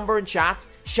drop a number in chat.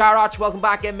 Shoutouts, welcome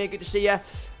back in, mate. Good to see you.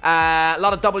 A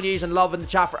lot of W's and love in the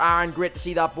chat for Aaron. Great to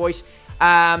see that, boys.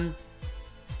 I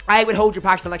would hold your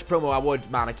packs to the next promo. I would,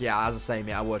 Manic. Yeah, as I say,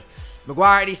 mate, I would.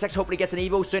 Maguire 86 hopefully gets an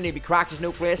Evo soon. He'll be cracked. There's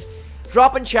no place.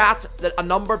 Drop in chat a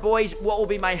number, boys. What will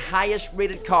be my highest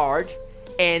rated card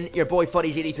in your boy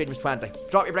Footy's 83 × 20?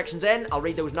 Drop your predictions in. I'll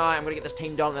read those now. I'm going to get this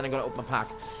team done, and then I'm going to open my pack.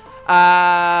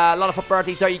 A lot of football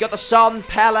there. You got the Son,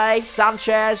 Pele,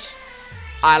 Sanchez.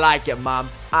 I like it, man.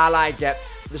 I like it.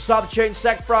 The sub tune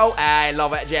sick, bro. I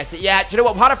love it, JFT. Yeah, do you know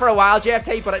what? We've had it for a while,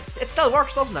 JFT, but it still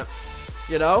works, doesn't it?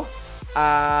 You know?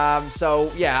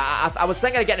 So yeah, I was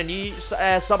thinking of getting a new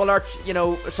sub alert, you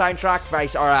know,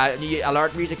 soundtrack, or a new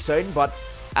alert music soon, but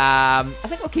I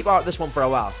think we'll keep this one for a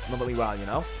while, another wee while, you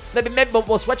know. Maybe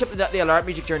we'll switch up the alert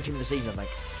music during team of the season, I think.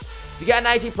 If you get a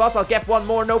 90 plus, I'll get one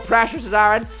more. No pressure, says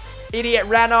Aaron. 88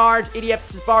 Renard, 88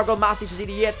 is Bargold, Matthews is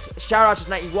 88, Sharroch is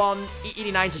 91,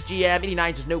 89 is GM,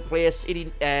 89 is no place,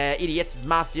 88 is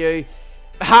Matthew,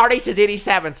 Hardy says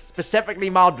 87,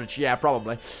 specifically Modric, yeah,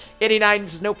 probably. 89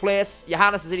 is no place,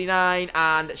 Johannes is 89,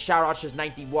 and Sharroch is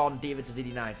 91, David is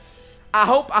 89. I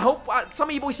hope, some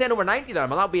of you boys saying over 90 there,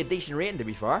 man, that would be a decent rating to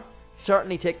be fair.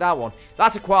 Certainly take that one.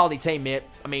 That's a quality team, mate.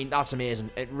 I mean, that's amazing.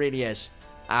 It really is.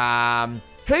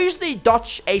 Who's the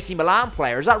Dutch AC Milan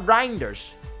player? Is that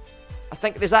Reinders? I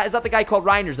think, is that the guy called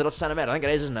Reinders, the Dutch centre mid? I think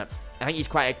it is, isn't it? I think he's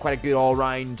quite a good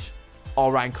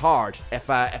all-round card, if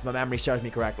my memory serves me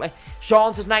correctly.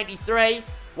 Sean says 93.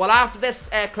 Well, after this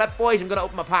clip, boys, I'm going to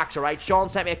open my packs, alright? Sean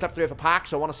sent me a clip through of a pack,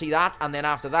 so I want to see that. And then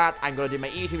after that, I'm going to do my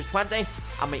 80 times 20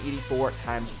 and my 84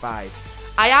 times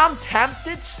 5. I am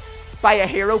tempted by a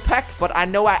hero pick, but I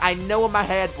know in my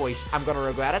head, boys, I'm going to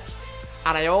regret it.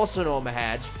 And I also know in my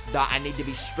head that I need to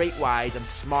be streetwise and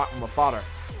smart with my fodder.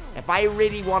 If I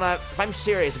really want to, if I'm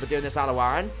serious about doing this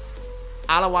Alawaran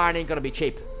ain't going to be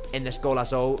cheap in this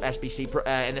Golazo SBC,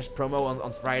 in this promo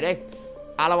on Friday.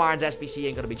 Alawaran's SBC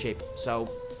ain't going to be cheap. So,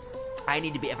 I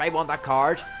need to be, if I want that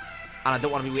card, and I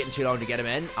don't want to be waiting too long to get him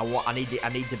in, I need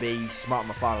to be smart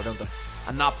with my fodder, don't I?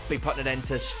 And not be putting it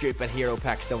into stupid hero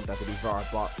packs, don't I, to be fair.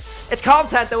 But it's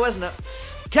content though, isn't it?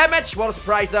 Kimmich, what a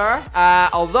surprise there.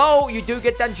 Although you do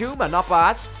get Danjuma, not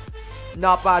bad.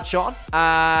 Not bad, Sean.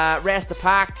 Rest the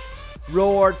pack.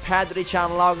 Roard, Pedri,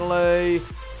 Chanloglu.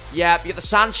 Yep, you get the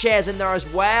Sanchez in there as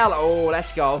well. Oh,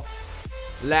 let's go.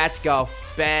 Let's go.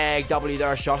 Big W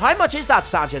there, Sean. How much is that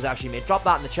Sanchez actually, mate? Drop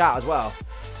that in the chat as well.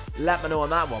 Let me know on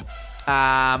that one.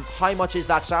 How much is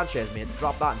that Sanchez, mate?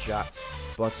 Drop that in chat.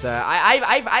 But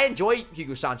I enjoy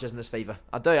Hugo Sanchez in this FIFA.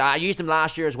 I do. I used him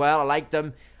last year as well. I liked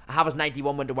him. I have his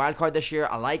 91 winter wildcard this year.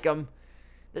 I like him.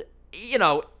 You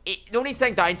know, the only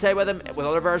thing downside with him, with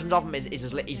other versions of him, is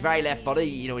he's very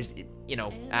left-footy.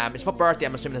 His foot birthday,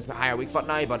 I'm assuming it's a higher weak foot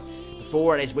now, but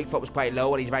before his weak foot was quite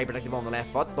low, and he's very predictable on the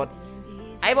left foot. But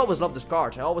I've always loved this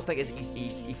card. I always think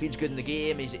he feels good in the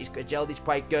game. His agility's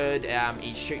quite good.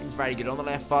 His shooting's very good on the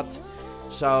left foot.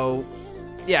 So,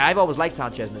 yeah, I've always liked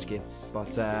Sanchez in this game.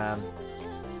 But,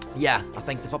 yeah, I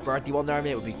think the foot birthday one there,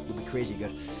 mate, would be crazy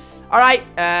good. Alright,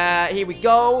 here we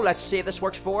go. Let's see if this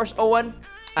works for us. Owen,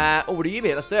 over to you,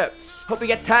 mate. Let's do it. Hope we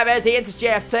get Tevez in since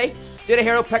JFT. Do the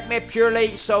hero pick, mate,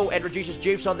 purely so it reduces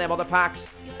dupes on them other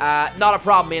packs. Not a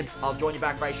problem, mate. I'll join you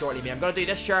back very shortly, mate. I'm going to do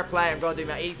this share play. I'm going to do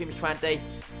my 80 Female 20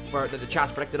 for the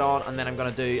chat's predicted on, and then I'm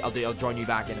going to I'll join you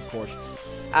back in, of course.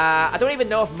 I don't even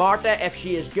know if Marta, if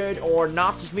she is good or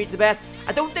not, is meet the best.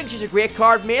 I don't think she's a great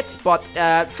card, mate, but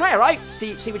try her out.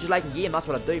 See what you like in game. That's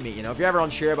what I do, mate. You know, if you're ever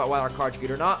unsure about whether a card's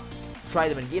good or not, try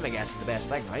them in game, I guess, is the best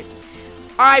thing, right?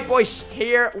 Alright, boys,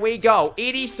 here we go.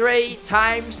 83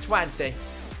 times 20.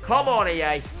 Come on,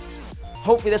 EA.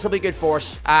 Hopefully this will be good for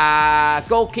us.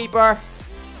 Goalkeeper,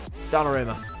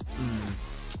 Donnarumma.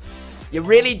 You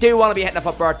really do want to be hitting a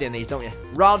foot birthday in these, don't you?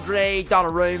 Rodri,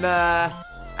 Donnarumma,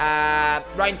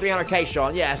 around 300k,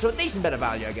 Sean. Yeah, so a decent bit of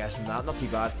value, I guess, from that. Not too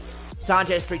bad.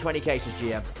 Sanchez, 320k, says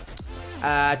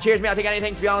GM. Cheers, mate. I'll take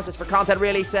anything, to be honest. It's for content,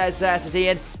 really, says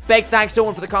Ian. Big thanks to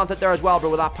Owen for the content there as well, bro,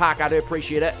 with that pack. I do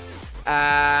appreciate it.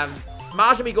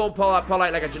 Imagine me go and pull out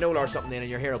like a Ginola or something in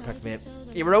your hero pick, mate.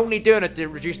 You were only doing it to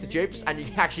reduce the dupes, and you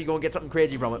can actually go and get something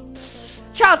crazy from it.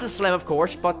 Chance is slim, of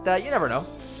course, but you never know.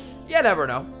 You never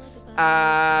know.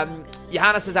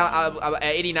 Johannes says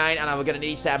 89, and I will get an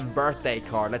 87 birthday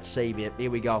card. Let's see, mate. Here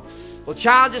we go. Well,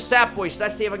 challenge is set, boys.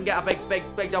 Let's see if I can get a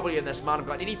big W in this, man. I've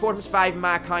got 84 times 5 in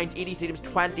my account, 83 times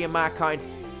 20 in my account.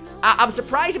 I'm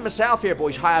surprising myself here,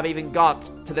 boys, how I've even got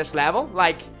to this level.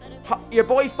 Like, your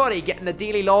boy Footy getting the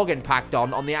daily login pack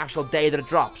done on the actual day that it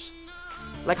drops.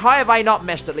 Like, how have I not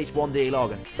missed at least one daily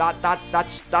login?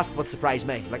 That's what surprised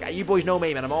me. Like, you boys know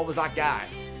me, man. I'm always that guy.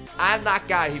 I'm that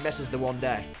guy who misses the one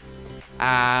day.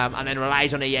 And then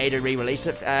relies on EA to re-release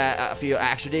it, a few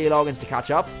extra daily logins to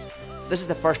catch up. This is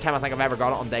the first time I think I've ever got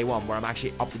it on day one where I'm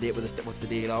actually up to date with the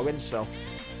daily logins. So,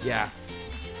 yeah.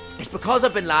 It's because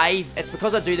I've been live. It's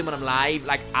because I do them when I'm live,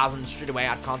 like, as in straight away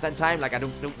at content time. Like, I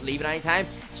don't leave it any time.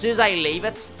 As soon as I leave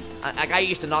it, like, I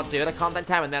used to not do it at content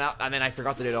time, and then I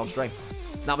forgot to do it off stream.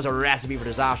 And that was a recipe for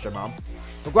disaster, man.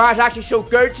 Maguire's actually so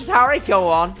good, says Harry. Go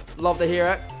on. Love to hear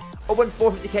it. Open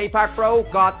 450k pack, bro.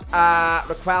 Got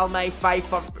Raquelme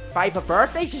 5 for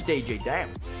birthday, says DG. Damn.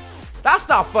 That's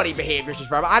not funny behavior, says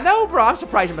Verba. I know, bro. I'm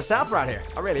surprising myself right here.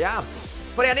 I really am.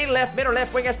 But I need a left mid or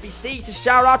left wing SBC, says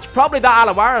Sharroch. Probably that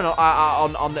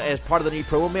Alawaran as part of the new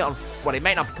promo, mate. Well, he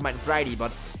might not come out on Friday,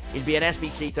 but he'll be an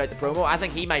SBC throughout the promo. I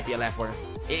think he might be a left winger.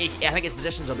 I think his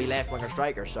positions will be left winger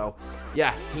striker. So,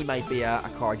 yeah, he might be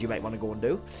a card you might want to go and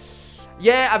do.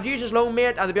 Yeah, I've used his loan,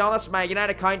 mate, and to be honest, my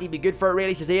United account, he'd be good for it,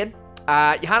 really, says Ian.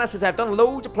 Johanna says, I've done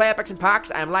loads of player picks and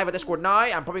packs. I'm live at Discord now.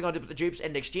 I'm probably going to put the dupes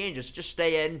in the exchanges. Just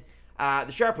stay in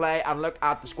the share play and look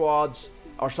at the squads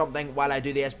or something while I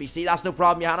do the SBC. That's no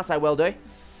problem, Johannes. I will do.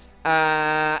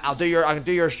 I can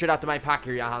do yours straight after my pack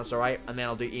here, Johannes, alright? And then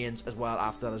I'll do Ian's as well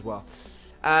after that as well.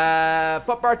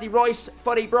 Foot Bertie Royce,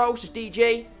 Footy Bro, says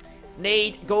DG.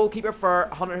 Need goalkeeper for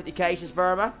 150k, says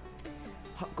Verma.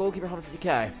 Goalkeeper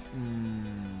 150k.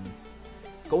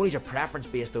 Goalies are preference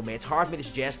based though, mate. It's hard for me to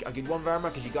suggest a good one,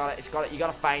 Verma, because you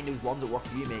gotta find those ones that work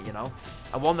for you, mate, you know.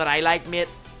 And one that I like, mate,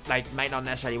 like might not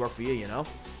necessarily work for you, you know.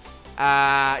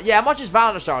 Yeah, how much is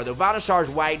Van der Sar though? Van der Sar is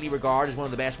widely regarded as one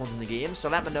of the best ones in the game, so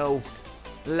let me know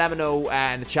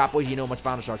in the chat, boys, you know how much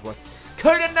Van der Sar's worth.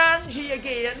 Kudananji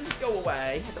again, go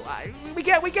away. We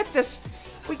get this.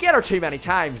 We get her too many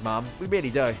times, man. We really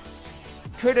do.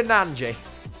 Kudananji.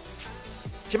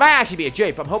 She might actually be a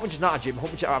dupe. I'm hoping she's not a dupe. I'm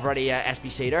hoping I've already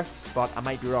SBC'd her, but I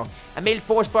might be wrong. Emil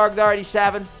Forsberg there,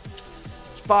 87. His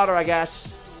father, I guess.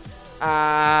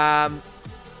 Bernardo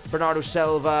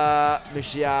Silva,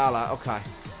 Musiala. Okay.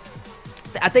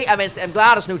 I'm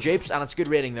glad it's no dupes, and it's good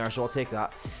rating there, so I'll take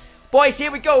that. Boys,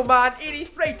 here we go, man.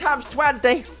 83 times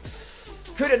 20.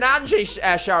 Kudananji,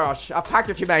 Sharosh. I've packed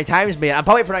her too many times, mate. I'm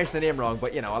probably pronouncing the name wrong,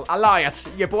 but, you know, I'll allow it.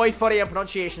 Your boy Footy and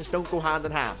pronunciations don't go hand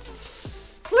in hand.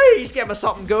 Please give me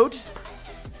something good.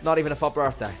 Not even a foot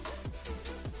birthday.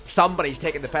 Somebody's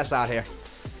taking the piss out here.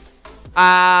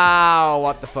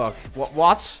 What the fuck?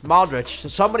 What? Modric. So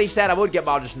somebody said I would get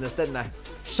Modric in this, didn't they?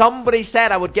 Somebody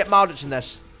said I would get Modric in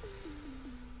this.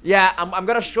 Yeah, I'm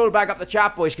gonna scroll back up the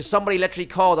chat, boys, because somebody literally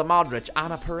called a Modric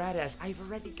and a Paredes. I've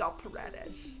already got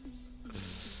Paredes.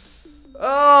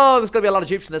 Oh, there's gonna be a lot of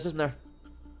dupes in this, isn't there?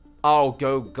 Oh,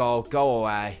 go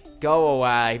away. Go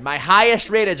away. My highest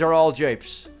rated are all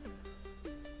dupes.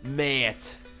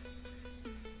 Mate.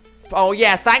 Oh,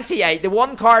 yeah, thanks, EA. The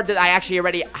one card that I actually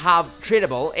already have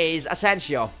tradable is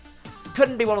Asensio.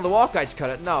 Couldn't be one of the walkouts, could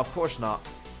it? No, of course not.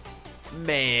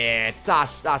 Mate,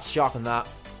 that's shocking, that.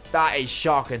 That is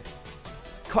shocking.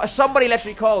 Somebody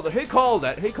literally called it. Who called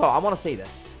it? Who called? I want to see this.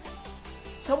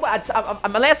 Somebody,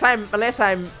 unless I'm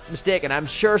mistaken, I'm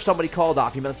sure somebody called that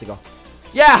a few minutes ago.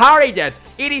 Yeah, Harry did.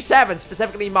 87,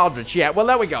 specifically Modric. Yeah, well,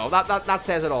 there we go. That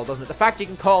says it all, doesn't it? The fact you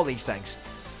can call these things.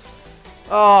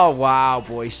 Oh, wow,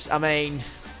 boys. I mean,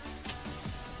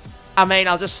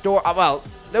 I'll just store... well,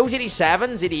 those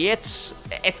 87s, 88s,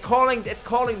 it's calling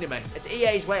to me. It's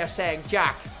EA's way of saying,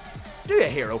 Jack, do a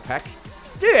hero pick.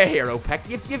 Do a hero pick.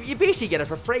 You basically get it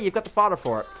for free. You've got the fodder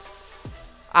for it.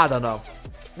 I don't know.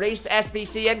 Race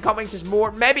SBC incoming says more.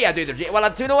 Maybe I do the... well,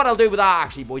 do you know what I'll do with that,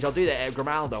 actually, boys? I'll do the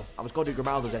Grimaldo. I was going to do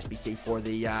Grimaldo's SBC for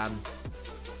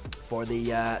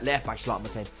the left back slot in the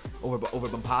team over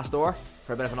Bompastor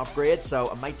for a bit of an upgrade.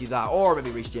 So I might do that, or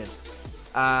maybe Reece James.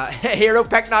 Hero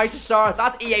pick now, Soros.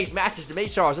 That's EA's matches to me,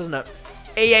 Soros, isn't it?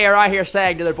 EA are out here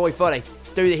saying to their boy Footy,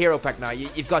 do the hero pick now.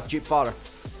 You've got dupe fodder.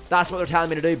 That's what they're telling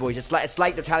me to do, boys. It's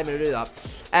like they're telling me to do that.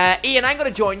 Ian, I'm going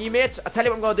to join you, mates. I'll tell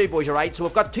you what I'm going to do, boys, alright? So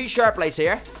we've got 2 share plays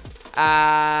here.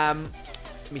 Let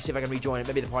me see if I can rejoin it.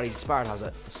 Maybe the party's expired, has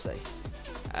it? Let's see.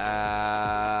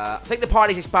 I think the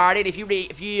party's expired. If you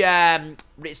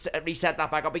reset that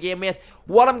back up again, mate.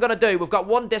 What I'm going to do, we've got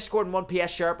 1 Discord and 1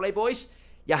 PS share play, boys.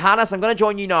 Johannes, I'm going to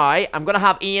join you now. I'm going to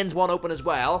have Ian's one open as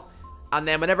well. And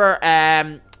then whenever...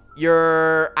 I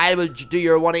will do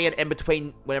your 1 in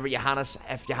between whenever Johannes,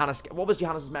 what was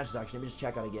Johannes' message actually? Let me just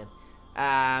check that again.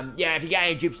 Yeah, if you get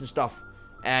any dupes and stuff,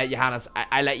 Johannes,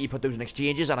 I let you put those in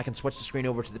exchanges and I can switch the screen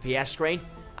over to the PS screen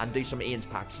and do some of Ian's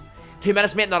packs. 2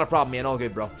 minutes, mate, not a problem, Ian, all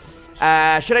good, bro.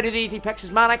 Should I do the ET picks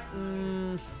as Manic?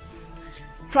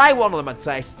 Try one of them, I'd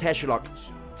say, test your luck.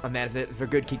 And then if they're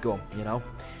good, keep going, you know.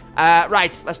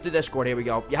 Right, let's do this score, here we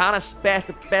go. Johannes, best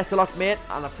of luck, mate,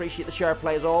 and I appreciate the share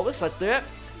play as always. Let's do it.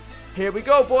 Here we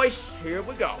go, boys. Here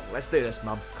we go. Let's do this,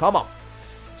 man. Come on.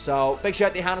 So, big shout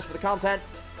out to Johannes for the content.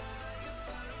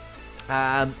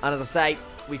 And as I say,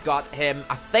 we've got him.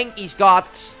 I think he's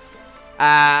got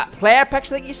player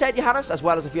picks, I think you said, Johannes, as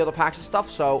well as a few other packs and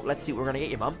stuff. So, let's see what we're going to get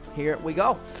you, man. Here we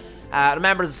go.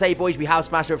 Remember, as I say, boys, we have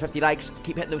smashed over 50 likes.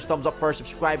 Keep hitting those thumbs up first.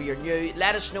 Subscribe if you're new.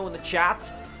 Let us know in the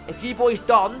chat. If you boys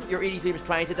done your 80 Flavors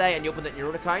 20 today and you opened it in your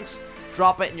own accounts,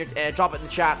 drop it in the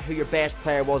chat who your best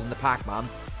player was in the pack, man.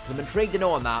 I'm intrigued to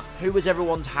know on that. Who was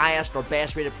everyone's highest or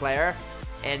best rated player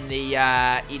in the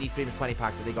 80 Flavors 20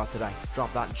 pack that they got today?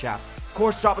 Drop that in chat. Of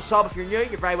course, drop a sub if you're new.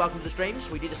 You're very welcome to the streams.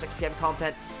 We do the 6 PM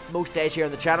content most days here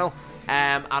on the channel.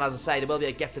 And as I say, there will be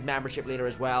a gifted membership later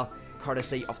as well,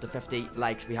 courtesy of the 50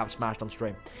 likes we have smashed on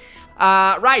stream.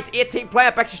 Right, 18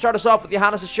 player picks to start us off with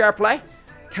Johannes' share play.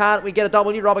 Can we get a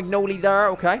W? Robbing Noli there,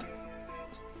 okay.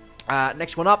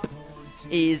 Next one up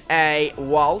is a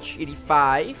Walsh,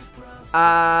 85.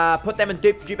 Put them in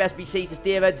dupe SBC, says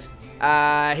David.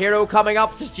 Hero coming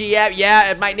up, says GM.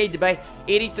 Yeah, it might need to be.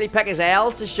 83 pick as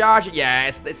L, says Charge. Yeah,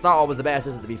 it's not always the best,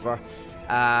 is it, to be fair?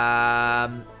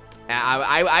 I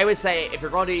would say if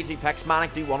you're going to do 83 picks,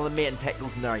 Manic, do one of them, mate, and take them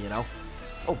from there, you know.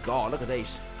 Oh, God, look at these.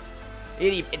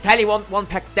 80, tell you one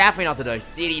pick definitely not to do.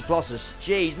 80 pluses.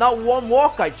 Jeez, not one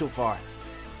walkout so far.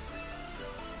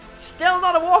 Still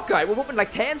not a walkout. We're hoping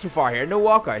like 10 so far here. No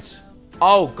walkouts.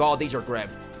 Oh, God, these are grim.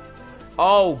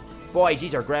 Oh, boys,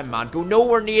 these are grim, man. Go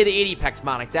nowhere near the 80 picks,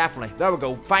 Manic, definitely. There we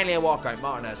go. Finally a walkout,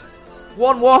 Martinez.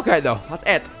 One walkout, though. That's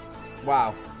it.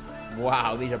 Wow.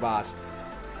 Wow, these are bad.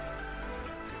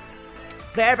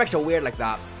 Player picks are weird like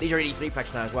that. These are 83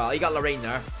 picks now as well. You got Lorraine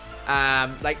there.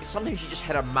 Like, sometimes you just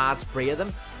hit a mad spray of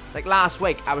them. Like, last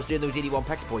week, I was doing those 81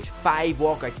 picks, boys. 5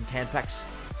 walkouts and 10 picks.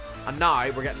 And now,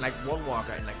 we're getting, like, 1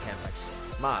 walkout and, like, 10 picks.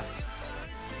 Mad.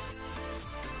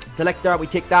 Delictor, we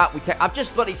take that. I've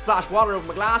just bloody splashed water over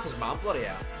my glasses, man. Bloody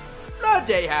hell.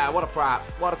 Bloody hell. What a crap.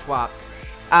 What a twat.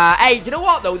 Hey, do you know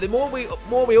what, though? The more we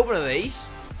open of these,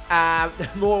 the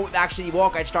more actually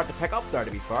walkouts start to pick up there,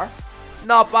 to be fair.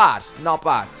 Not bad. Not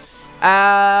bad.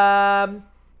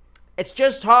 It's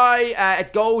just how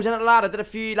it goes in it, lad. I did a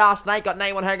few last night. Got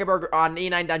 91 Hegerberg on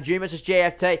E9 Danjumas as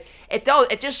JFT. It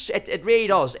does. It really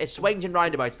does. It swings and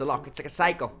roundabouts, the luck. It's like a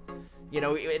cycle. You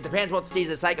know, it depends what stage of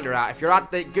the cycle you're at. If you're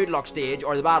at the good luck stage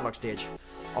or the bad luck stage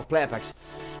of player picks.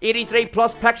 83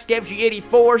 plus picks gives you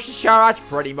 84. Sure, that's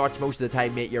pretty much most of the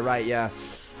time, mate. You're right, yeah.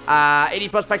 80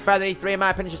 plus picks better than 83 in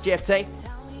my opinion, just JFT.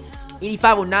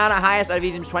 8509 highest out of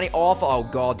even 20. Awful. Oh,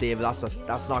 God, David.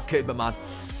 That's not good, but man.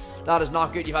 That is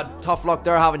not good. You've had tough luck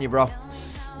there, haven't you, bro?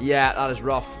 Yeah, that is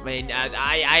rough. I mean,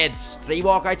 I had 3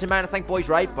 walkouts in mine, I think, boys,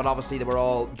 right? But obviously, they were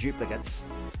all duplicates.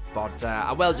 But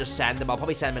I will just send them. I'll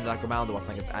probably send them into like Ronaldo, I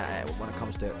think, when it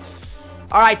comes to it.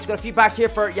 Alright, got a few packs here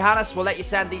for Johannes. We'll let you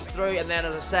send these through. And then,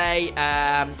 as I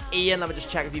say, Ian, let me just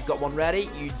check if you've got one ready.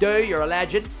 You do. You're a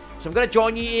legend. So I'm going to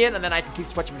join you, Ian, and then I can keep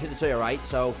switching between the two, alright?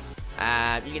 So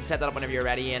you can set that up whenever you're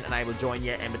ready, Ian, and I will join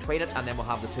you in between it, and then we'll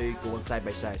have the two going side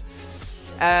by side.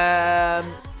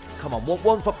 Come on,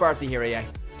 1 foot birthday here, yeah.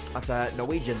 That's a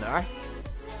Norwegian there.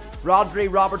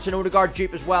 Rodri, Robertson, Odegaard,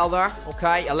 dupe as well there.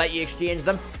 Okay, I'll let you exchange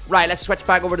them. Right, let's switch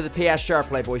back over to the PS share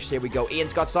play, boys. Here we go.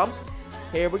 Ian's got some.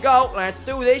 Here we go. Let's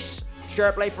do this.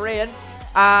 Share play for Ian.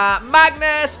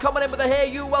 Magnus coming in with a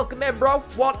hey you. Welcome in, bro.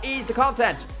 What is the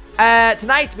content?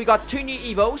 Tonight we got 2 new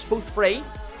Evos, both free.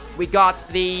 We got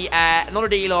the another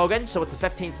daily login, so it's the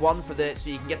 15th one for the, so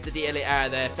you can get the daily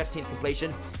the 15th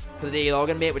completion for the daily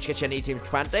login, mate, which gets you an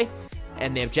 18-20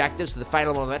 and the objectives. So the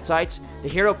final one on that site. The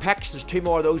hero picks, there's 2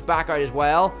 more of those back out as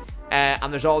well,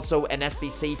 and there's also an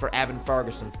SBC for Evan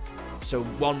Ferguson. So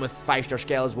one with 5-star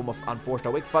skills, one with on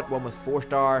 4-star weak foot, one with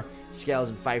 4-star skills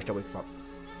and 5-star weak foot.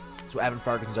 So Evan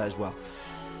Ferguson's out as well.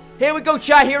 Here we go,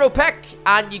 chat, hero pick,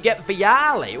 and you get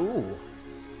Viali. Ooh.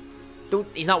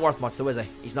 He's not worth much though, is he?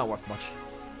 He's not worth much.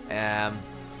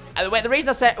 The reason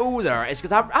I said ooh there is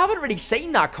because I haven't really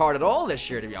seen that card at all this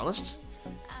year, to be honest.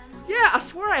 Yeah, I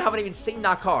swear I haven't even seen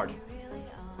that card.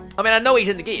 I mean, I know he's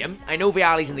in the game. I know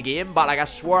Viali's in the game, but like I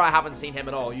swear I haven't seen him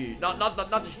at all.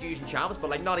 Not just using champs, but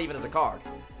like not even as a card.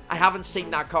 I haven't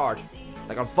seen that card,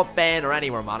 like on Footbin or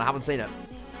anywhere, man. I haven't seen it.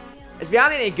 Is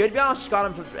Viali any good? To be honest,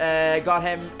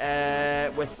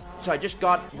 just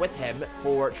got with him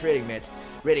for trading mate.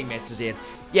 Rating mates is in.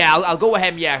 Yeah, I'll go with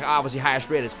him. Yeah, obviously highest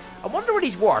rated. I wonder what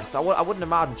he's worth. I wouldn't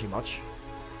imagine too much.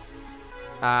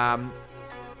 Do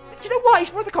you know what?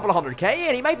 He's worth a couple of 100k,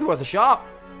 and he might be worth a shot.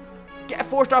 Get a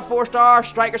 4-star,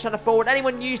 striker, centre forward.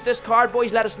 Anyone use this card,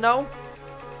 boys? Let us know.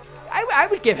 I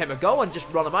would give him a go and just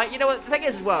run him out. You know what? The thing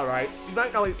is as well, right? You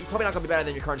might know he's probably not going to be better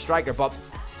than your current striker, but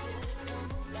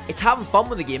it's having fun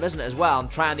with the game, isn't it, as well? And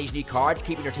trying these new cards,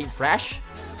 keeping your team fresh.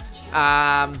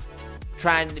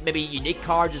 Trying maybe unique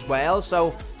cards as well.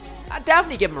 So I'd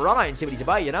definitely give him a run out and see what he's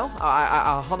about, you know?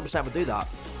 I 100% would do that.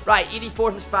 Right,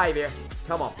 84 plus 5 here.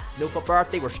 Come on. No for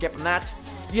birthday. We're skipping that.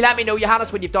 You let me know,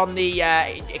 Johannes, when you've done the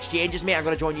exchanges, mate. I'm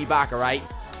going to join you back, alright?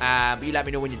 But you let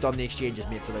me know when you've done the exchanges,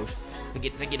 mate, for those. I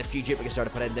think you had a few duplicates started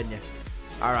to put in, didn't you?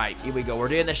 Alright, here we go. We're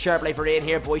doing this sharp play for Ian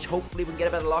here, boys. Hopefully we can get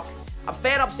a bit of luck. I'm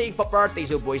fed up seeing for birthdays,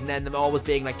 though, boys, and then them always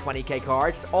being like 20k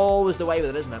cards. It's always the way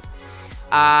with it, isn't it?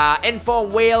 Info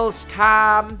Wales,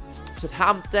 Cam,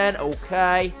 Southampton,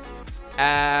 okay.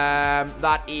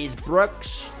 That is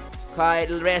Brooks. Okay,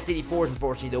 the rest 84s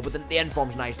unfortunately though, but the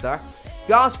inform's nice there. To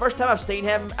be honest, first time I've seen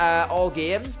him all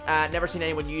game. Never seen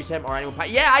anyone use him or anyone.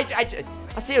 Yeah,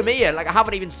 I see him here. Like I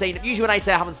haven't even seen him. Usually when I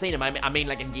say I haven't seen him, I mean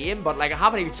like in game, but like I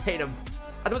haven't even seen him.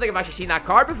 I don't think I've actually seen that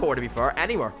card before, to be fair,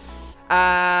 anywhere.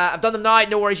 I've done them now.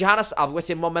 No worries, Johannes. I'll be with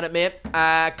you in 1 minute, mate.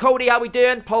 Cody, how we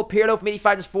doing? Paul Pirlo from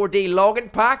 85 4D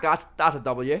login pack. That's a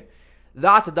W.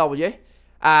 That's a W.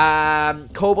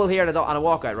 Coble here and a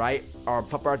walkout, right? Or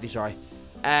foot birthday, sorry.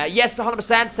 Yes,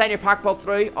 100%. Send your pack pull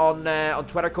through on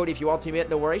Twitter, Cody, if you want to, mate.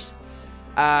 No worries.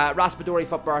 Raspadori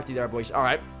foot birthday there, boys.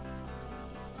 Alright.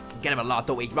 Get him a lot,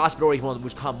 don't we? Raspadori's one of the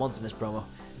most common ones in this promo.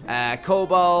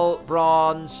 Cobalt,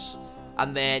 Bronze,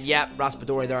 and then, yeah,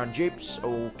 Raspadori there on dupes.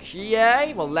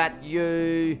 Okay, we'll let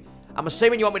you... I'm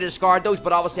assuming you want me to discard those,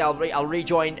 but obviously I'll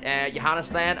rejoin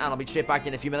Johannes then, and I'll be straight back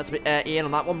in a few minutes, Ian,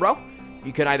 on that one, bro.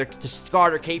 You can either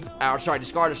discard or keep, or sorry,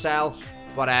 discard or sell.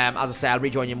 But as I say, I'll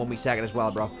rejoin you in 1 week second as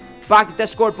well, bro. Back to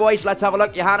Discord, boys. Let's have a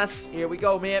look, Johannes. Here we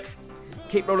go, mate.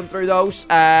 Keep rolling through those.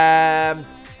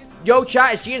 Yo,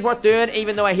 chat, is James worth doing?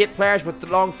 Even though I hate players with the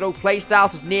long throw playstyle,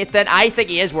 says Nathan. I think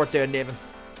he is worth doing, Nathan.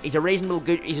 He's a reasonable,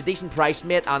 good, he's a decent price,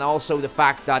 mate, and also the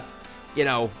fact that, you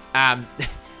know,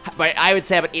 but I would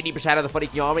say about 80% of the Footy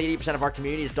King Army, 80% of our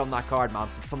community has done that card, man.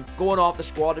 From going off the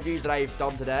squad reviews that I've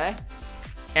done today,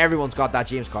 everyone's got that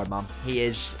James card, man. He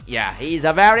is, yeah, he's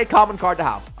a very common card to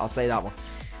have. I'll say that one.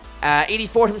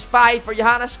 84 times 5 for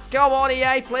Johannes. Come on,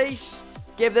 EA, please.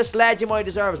 Give this legend what he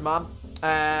deserves, man.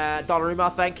 Donnarumma, I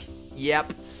think.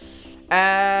 Yep.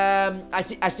 I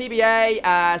see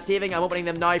CBA saving. I'm opening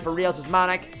them now for real. Says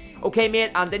Manic. Okay,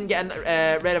 mate. And didn't get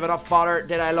rid of enough fodder.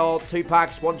 Did I, lol? 2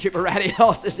 packs, 1 chip already.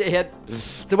 Lost his head.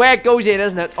 It's the way it goes in,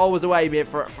 isn't it? It's always the way, mate.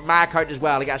 For my account as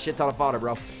well. I got a shit ton of fodder,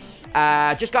 bro.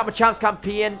 Just got my champs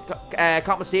campaign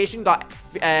compensation. Got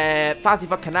fancy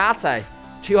for Kanate.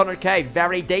 200k.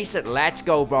 Very decent. Let's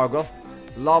go, bro.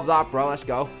 Love that, bro. Let's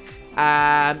go.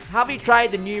 Have you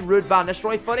tried the new Ruud van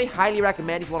Nistelrooy footy? Highly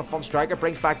recommend if you want a fun striker.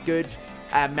 Brings back good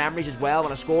memories as well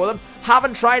when I score them.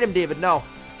 Haven't tried him, David, no.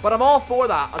 But I'm all for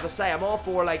that. As I say, I'm all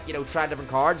for, like, you know, trying different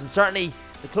cards. And certainly,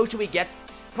 the closer we get,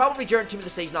 probably during Team of the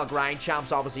Season, I'll grind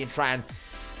champs, obviously, and try and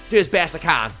do as best I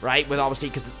can, right? With, obviously,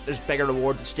 because there's bigger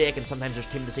rewards at stake, and sometimes there's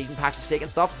Team of the Season packs at stake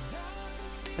and stuff.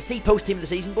 Let's see post Team of the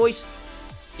Season, boys.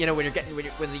 You know, when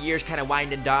the year's kind of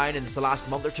winding down and it's the last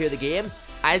month or two of the game,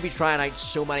 I'll be trying out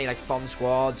so many, like, fun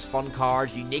squads, fun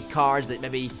cards, unique cards that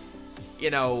maybe,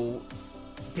 you know,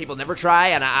 people never try,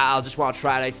 and I'll just want to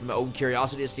try it out from my own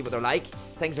curiosity to see what they're like.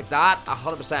 Things like that,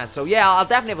 100%. So, yeah, I'll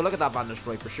definitely have a look at that Van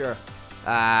Nistelrooy for sure.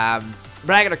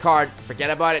 Regular card,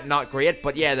 forget about it, not great.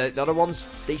 But, yeah, the other one's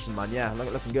decent, man. Yeah,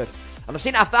 looking good. And I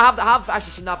have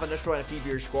actually seen that Van Nistelrooy in a few of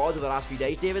your squads over the last few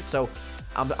days, David, so...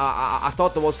 I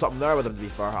thought there was something there with him, to be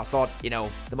fair. I thought, you know,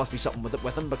 there must be something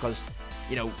with him because,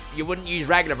 you know, you wouldn't use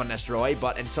regular Van Nistelrooy,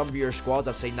 but in some of your squads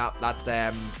I've seen that other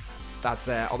Van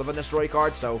Nistelrooy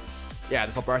card. So, yeah,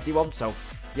 the full birthday one. So,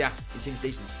 yeah, he seems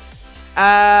decent.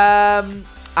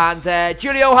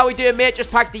 Julio, how we doing, mate?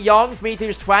 Just packed the young for me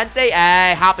who's 20.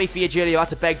 Happy for you, Julio.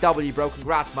 That's a big W, bro.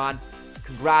 Congrats, man.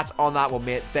 Congrats on that one,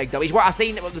 mate. Big W. I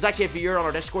seen it was actually a few on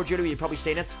our Discord, Julio. You've probably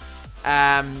seen it.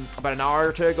 About an hour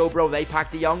or two ago, bro, they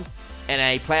packed the young in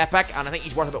a player pack, and I think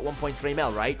he's worth about 1.3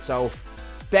 mil, right? So,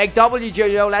 big W,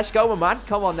 Julio. Let's go, my man.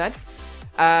 Come on, then.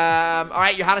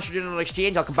 Alright, Johannes, you're doing an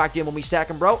exchange. I'll come back to you in 1 wee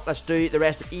second, bro. Let's do the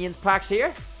rest of Ian's packs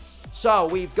here. So,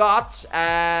 we've got,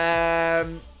 okay,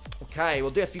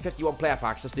 we'll do a few 51 player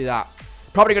packs. Let's do that.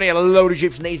 Probably going to get a load of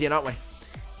dupes and easy, aren't we?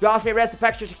 If you ask me the rest of the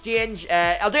packs, just exchange.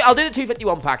 I'll do the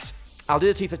 251 packs. I'll do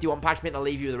the 251 packs, mate, and I'll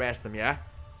leave you the rest of them, yeah?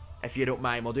 If you don't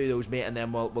mind, we'll do those, mate, and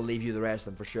then we'll leave you the rest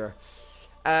of them for sure.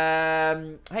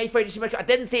 Hey, Fighty, so much. I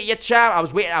didn't see it yet, chat. I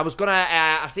was waiting. I was gonna.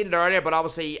 I seen it earlier, but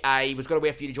obviously I was gonna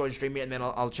wait for you to join the stream, mate, and then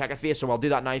I'll check it for you. So I'll do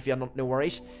that now if you have no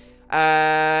worries.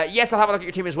 Yes, I'll have a look at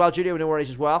your team as well, Julio. No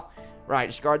worries as well. Right,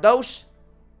 discard those.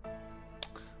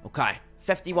 Okay,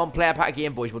 51 player pack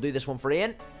again, boys. We'll do this one for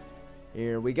Ian.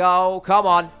 Here we go. Come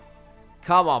on,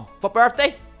 come on. Foot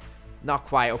birthday. Not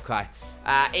quite, okay.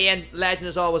 Ian, legend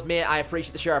as always, mate. I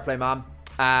appreciate the share play, man.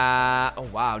 Oh,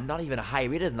 wow. Not even a high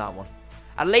rated in that one.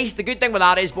 At least, the good thing with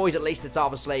that is, boys, at least it's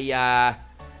obviously, yeah,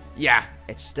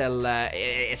 it's still,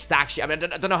 it stacks you. I mean,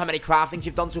 I don't know how many craftings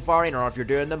you've done so far, Ian, or if you're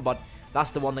doing them, but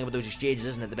that's the one thing with those exchanges,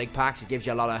 isn't it? The big packs, it gives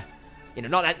you a lot of, you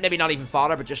know, maybe not even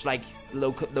fodder, but just, like,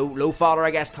 low fodder,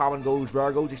 I guess, common golds,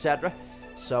 rare golds, etc.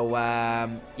 So,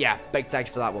 yeah, big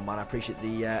thanks for that one, man. I appreciate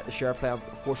the share play,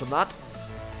 of course, on that.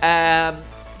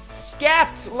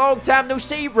 Skept, long time no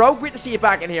see, bro. Great to see you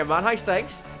back in here, man. How's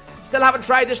things? Still haven't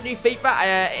tried this new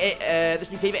FIFA.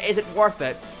 Is it worth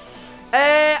it?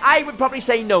 I would probably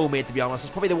say no, mate, to be honest.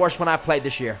 It's probably the worst one I've played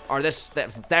this year. Or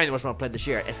definitely the worst one I've played this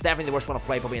year. It's definitely the worst one I've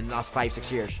played probably in the last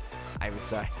 5-6 years, I would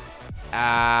say.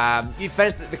 You've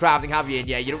finished the crafting, have you? And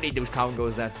yeah, you don't need those common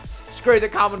goals then. Screw the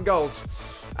common goals.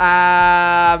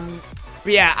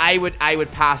 But yeah, I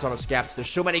would pass on a Skept. There's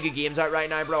so many good games out right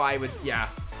now, bro.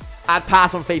 I'd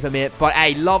pass on FIFA, mate. But I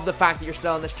love the fact that you're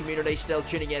still in this community, still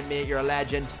tuning in, mate. You're a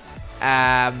legend.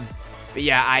 But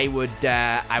yeah, I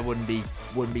wouldn't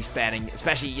be spending,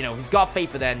 especially, you know, if you've got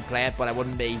FIFA, then play it, but I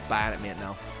wouldn't be buying it, mate,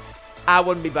 no. I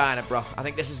wouldn't be buying it, bro. I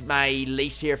think this is my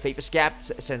least here FIFA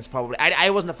Skept since probably, I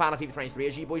wasn't a fan of FIFA 23,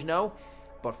 as you boys know,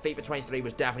 but FIFA 23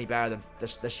 was definitely better than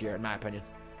this year, in my opinion.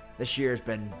 This year's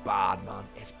been bad, man.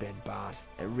 It's been bad.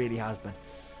 It really has been.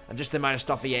 And just the amount of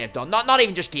stuff EA have done. Not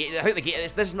even just game. I think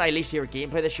this is my least favorite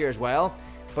gameplay this year as well.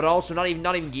 But also not even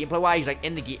gameplay wise. Like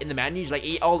in the menus, like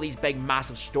all these big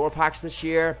massive store packs this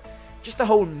year. Just the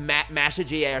whole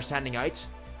message EA are sending out.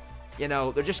 You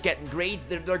know, they're just getting greed.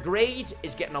 Their greed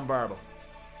is getting unbearable.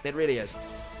 It really is.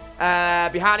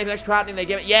 Behind him, next crowd, they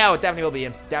give it. Yeah, it definitely will be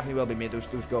him. Definitely will be made. Those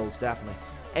goals, definitely.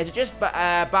 Is it just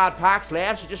bad packs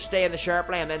left? So just stay in the sharp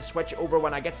lane and then switch over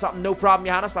when I get something. No problem,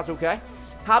 Johannes. That's okay.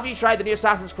 Have you tried the new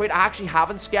Assassin's Creed? I actually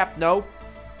haven't, Skept. No.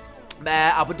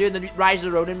 I've been doing the Rise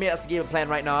of the Ronin, mate. That's the game I'm playing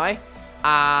right now.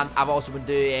 And I've also been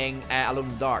doing Alone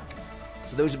in the Dark.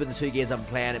 So those have been the two games I've been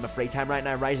playing in my free time right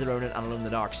now. Rise of the Ronin and Alone in the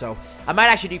Dark. So I might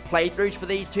actually do playthroughs for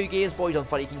these two games, boys, on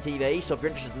FootyKing TV. So if you're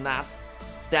interested in that,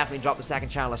 definitely drop the second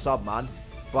channel a sub, man.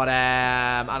 But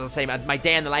as I say, my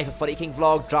day in the life of FootyKing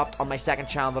vlog dropped on my second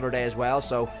channel the other day as well.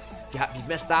 So if you've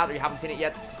missed that or you haven't seen it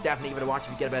yet, definitely give it a watch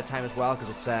if you get a bit of time as well, because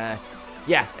it's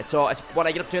yeah, it's what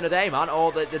I get up to in a day, man. All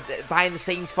the behind the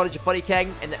scenes footage of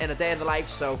FootyKing in a day in the life.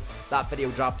 So that video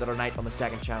dropped the other night on the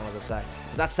second channel, as I say.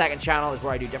 So that second channel is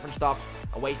where I do different stuff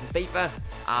away from FIFA,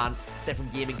 and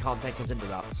different gaming content comes into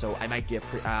that. So I might do a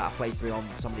playthrough on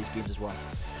some of these games as well.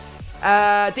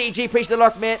 DG, appreciate the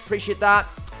lurk, mate. Appreciate that.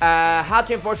 Had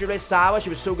to unfortunately raise Sawa. She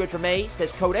was so good for me,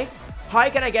 says Cody. How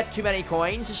can I get too many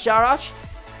coins, says Sharash?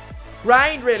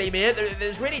 Grind, really, mate.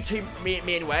 There's really two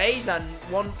main ways, and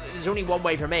there's only one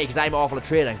way for me, because I'm awful at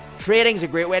trading. Trading's a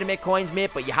great way to make coins, mate,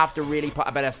 but you have to really put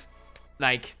a bit of,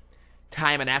 like,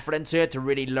 time and effort into it to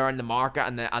really learn the market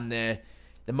and the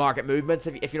market movements,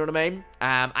 if you know what I mean.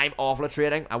 I'm awful at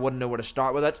trading. I wouldn't know where to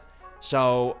start with it.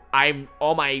 So,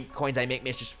 all my coins I make,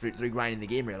 mate, just through grinding the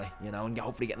game, really, you know, and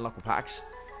hopefully getting luck with packs.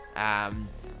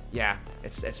 Yeah,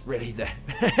 it's really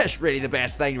it's really the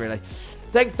best thing, really.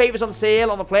 I think FIFA's on sale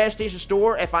on the PlayStation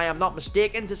Store, if I am not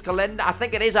mistaken, says Kalinda. I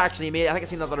think it is actually, mate. I think I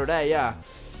seen that the other day, yeah.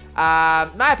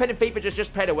 My opinion, FIFA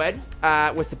just pay to win.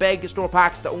 With the big store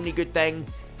packs, the only good thing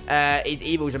is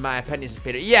Evos, in my opinion, says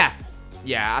Peter. Yeah,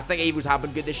 I think Evos have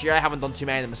been good this year. I haven't done too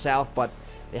many of them myself, but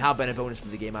they have been a bonus for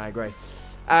the game, I agree.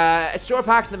 Store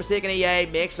packs and the mistake in EA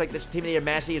makes, like, this Team of the Year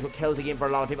Messi is what kills the game for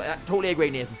a lot of people. Totally agree,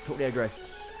 Nathan. Totally agree.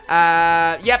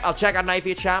 Yep, I'll check out Knife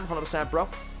for champ, 100%, bro.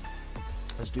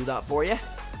 Let's do that for you.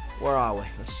 Where are we?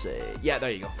 Let's see. Yeah, there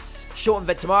you go. Show and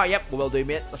vid tomorrow. Yep, we will do,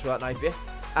 mate. Let's do that Knife for you.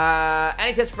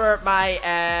 Any tips for my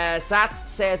sats,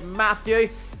 says Matthew.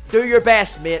 Do your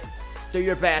best, mate. Do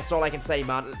your best. That's all I can say,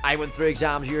 man. I went through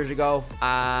exams years ago.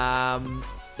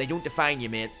 They don't define you,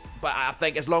 mate. But I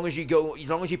think as long as you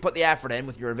put the effort in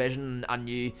with your revision and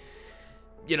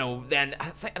you know, then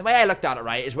the way I looked at it,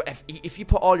 right, is if you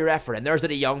put all your effort in. There's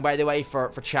the Young, by the way, for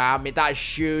Cham. Mate, that is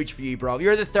huge for you, bro.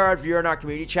 You're the third viewer in our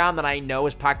community, Cham, that I know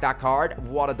has packed that card.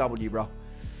 What a W, bro.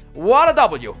 What a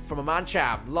W from a man,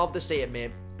 Cham. Love to see it,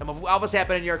 mate. And we've obviously have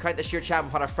been in your account this year, Cham.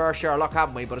 We've had our fair share of luck,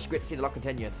 haven't we? But it's great to see the luck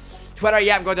continuing. Twitter,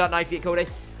 yeah, I'm going to that knife for you, Cody.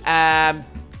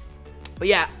 But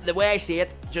yeah, the way I see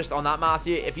it, just on that,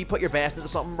 Matthew, if you put your best into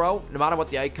something, bro, no matter what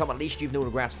the outcome, at least you've no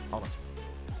regrets on it.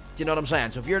 Do you know what I'm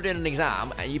saying? So if you're doing an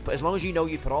exam, and as long as you know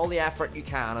you put all the effort you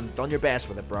can and done your best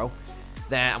with it, bro,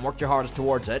 then, and worked your hardest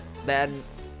towards it, then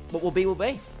what will be will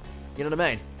be. You know what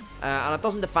I mean? And it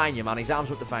doesn't define you, man. Exams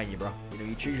won't define you, bro. You know,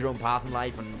 you choose your own path in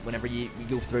life, and whenever you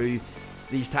go through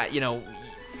these you know,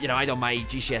 I done my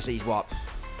GCSEs, what?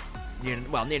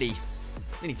 Well, nearly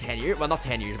 10 years. Well, not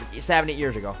 10 years, but 7, 8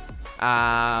 years ago.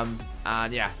 And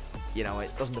yeah, you know,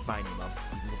 it doesn't define you, man.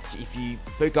 If you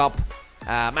book up.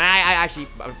 I actually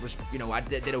was, you know, I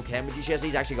did okay with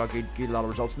GCSEs. Actually got a lot of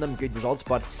results in them, good results,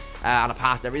 but and I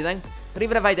passed everything. But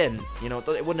even if I didn't, you know,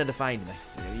 it wouldn't have defined me.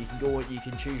 You know, you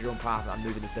can choose your own path and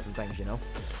move into different things. You know,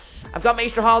 I've got my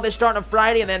Easter holiday starting on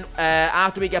Friday, and then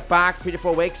after we get back, 3 to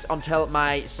 4 weeks until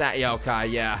my yeah, okay,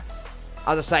 yeah.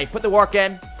 As I say, put the work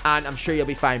in, and I'm sure you'll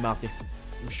be fine, Matthew.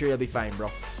 I'm sure you'll be fine,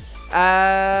 bro.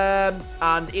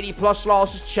 And 80 plus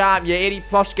losses, champ. Yeah, 80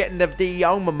 plus getting the D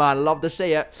Young, my man. Love to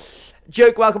see it.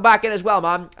 Joke, welcome back in as well,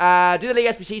 man. Do the League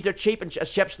SBCs, they're cheap and as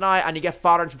chips now, and you get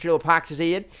fodder and some triple packs, as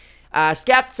Ian.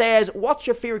 Skept says, what's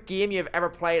your favourite game you've ever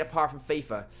played apart from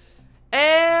FIFA?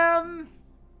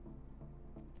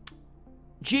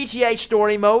 GTA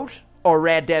story mode or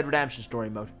Red Dead Redemption story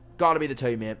mode. Gotta be the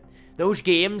two, mate. those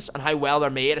games and how well they're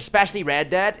made, especially Red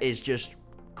Dead, is just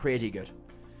crazy good.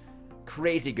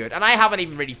 Crazy good. And I haven't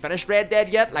even really finished Red Dead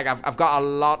yet. Like, I've got a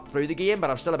lot through the game, but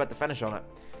I'm still about to finish on it.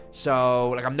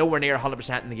 So, like, I'm nowhere near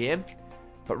 100% in the game.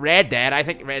 But Red Dead, I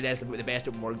think Red Dead is the best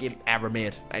open world game ever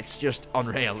made. It's just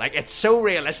unreal. Like, it's so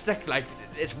realistic. Like,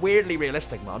 it's weirdly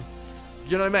realistic, man.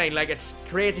 You know what I mean? Like, it's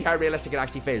crazy how realistic it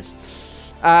actually feels.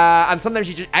 And sometimes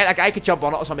you just, I could jump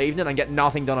on it some evening and get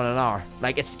nothing done in an hour.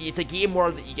 Like, it's a game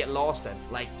world that you get lost in.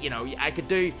 Like, you know, I could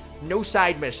do no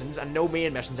side missions and no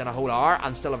main missions in a whole hour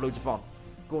and still have loads of fun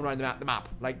going around the map.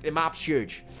 Like, the map's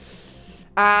huge.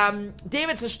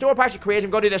 David says, store packs are crazy.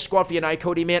 I'm going to do this squad for you now,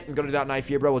 Cody, mate. I'm going to do that now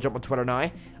for you, bro. We'll jump on Twitter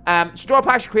now. Store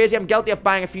packs are crazy. I'm guilty of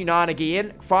buying a few now and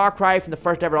again. Far Cry from the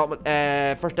first ever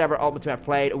Ultimate Team I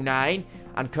played, 09.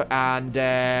 And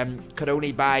could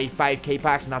only buy 5k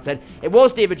packs, and that's it. It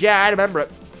was, David, yeah, I remember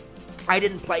it. I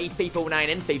didn't play FIFA 09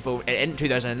 in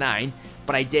 2009,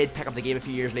 but I did pick up the game a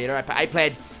few years later. I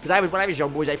played, because when I was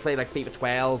young, boys, I played like FIFA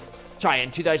 12. Sorry,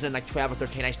 in 2012 or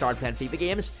 13, I started playing FIFA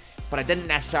games, but I didn't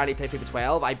necessarily play FIFA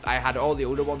 12. I had all the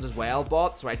older ones as well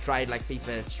bought, so I tried like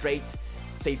FIFA Street,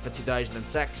 FIFA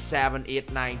 2006, 7,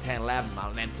 8, 9, 10, 11, man,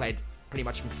 and then played pretty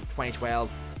much from 2012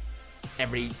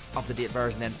 every up-to-date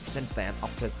version then since then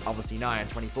up to obviously now in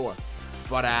 24.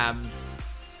 But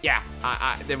yeah,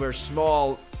 there were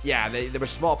small, there were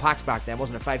small packs back then,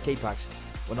 wasn't there? 5k packs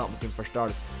when Ultimate Team first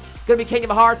started. Gonna be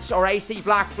Kingdom Hearts or AC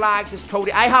Black Flags, says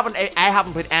Cody. I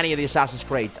haven't played any of the Assassin's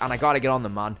Creeds, and I gotta get on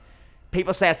them, man.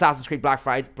 People say Assassin's Creed Black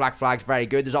Flag's very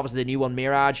good. There's obviously the new one,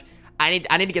 Mirage. I need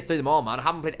to get through them all, man. I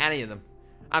haven't played any of them.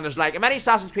 And there's like, how many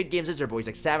Assassin's Creed games is there, boys?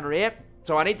 Like 7 or 8?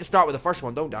 So I need to start with the first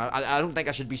one, don't I? I don't think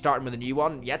I should be starting with a new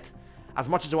one yet. As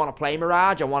much as I want to play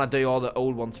Mirage, I want to do all the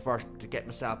old ones first to get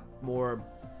myself more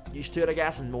used to it, I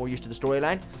guess, and more used to the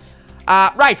storyline.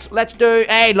 Right, let's do,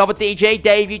 hey, love it, DJ.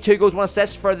 Dave, you 2 goals, 1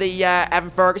 assist for the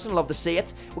Evan Ferguson. Love to see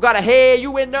it. We got a, hey,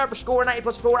 you win there for score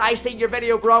 90+4. I seen your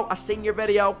video, bro. I seen your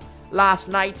video last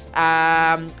night.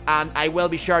 And I will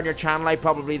be sharing your channel out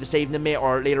probably this evening, mate,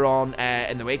 or later on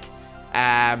in the week.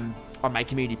 On my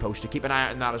community post, so keep an eye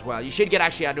out on that as well. You should get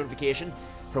actually a notification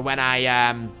for when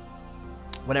I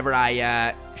whenever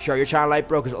I share your channel out,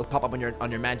 bro, because it'll pop up on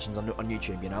your mentions on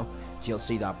YouTube, you know, so you'll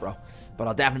see that, bro. But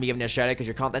I'll definitely be giving you a shout out because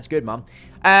your content's good, man.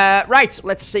 Right,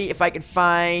 let's see if I can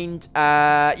find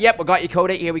yep, we got you,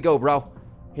 Cody. Here we go, bro.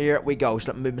 Here we go. So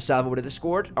let me move myself over to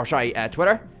Discord, or sorry,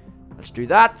 Twitter. Let's do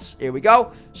that. Here we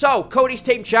go. So, Cody's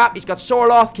team chat. He's got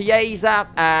Sorloth, Chiesa,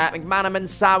 McManaman,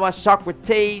 Sawa,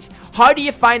 Socrates. How do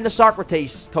you find the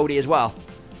Socrates, Cody, as well?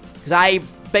 Because I'm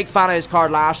a big fan of his card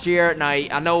last year. Now,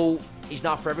 I know he's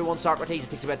not for everyone, Socrates.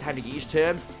 It takes a bit of time to get used to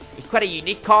him. He's quite a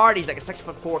unique card. He's like a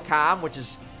 6'4" cam, which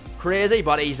is crazy,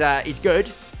 but he's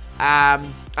good. I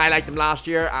liked him last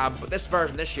year, but this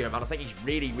version this year, man, I think he's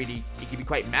really, he could be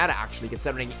quite meta, actually,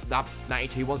 considering that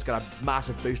 92 one's got a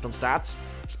massive boost on stats,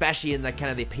 especially in the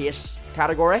kind of the pace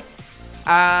category.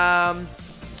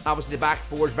 Obviously, the back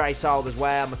four is very solid as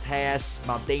well. Mateus,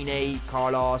 Maldini,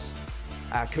 Carlos,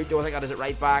 Couto, I think that is it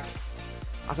right back.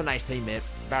 That's a nice team, mate.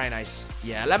 Very nice.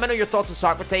 Yeah, let me know your thoughts on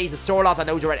Socrates. The Sorloth,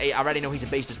 I already know he's a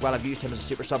beast as well. I've used him as a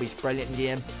super sub. He's brilliant in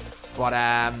game. But,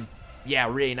 yeah,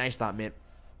 really nice that, mate.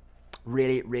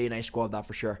 Really nice squad, that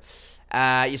for sure.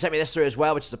 You sent me this through as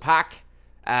well, which is a pack.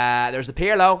 There's the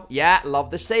Pirlo. Yeah,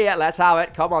 love to see it. Let's have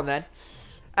it. Come on, then.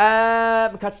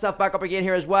 Catch myself back up again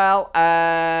here as well.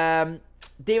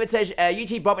 David says,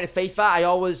 UT brought me to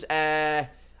FIFA.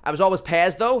 I was always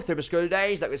PES, though, through my school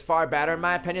days. That was far better, in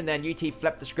my opinion. Then UT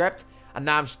flipped the script. And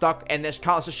now I'm stuck in this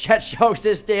constant shit show,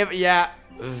 says David. Yeah.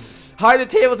 How the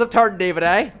tables have turned, David,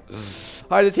 eh?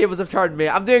 How the tables have turned, mate.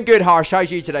 I'm doing good, Harsh. How's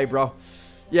you today, bro?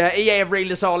 Yeah, EA have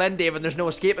reeled us all in, David. There's no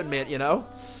escaping, mate, you know?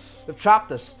 They've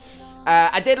trapped us.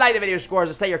 I did like the video scores.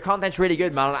 I say your content's really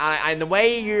good, man. And the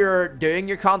way you're doing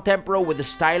your content, bro, with the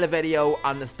style of video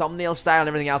and the thumbnail style and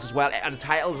everything else as well, and the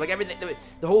titles, like everything,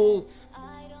 the whole,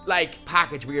 like,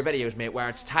 package with your videos, mate, where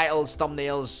it's titles,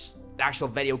 thumbnails, the actual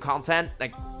video content,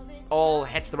 like, all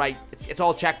hits the right, it's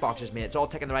all checkboxes, mate. It's all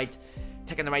ticking the right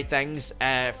things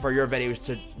for your videos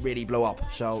to really blow up.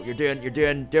 So you're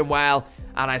doing well,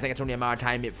 and I think it's only a matter of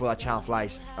time, mate, before that channel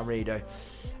flies. I really do.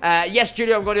 Yes,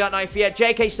 Julio, I'm going to do that now for you.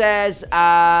 JK says,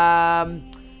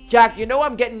 Jack, you know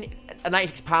I'm getting a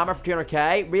 96 Palmer for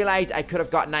 200k. Realized I could have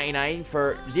got 99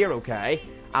 for 0k.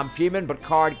 I'm fuming, but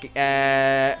card get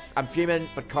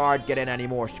in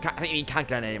anymore. So I think you can't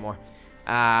get in anymore.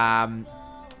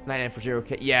 99 for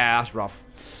 0k. Yeah, that's rough.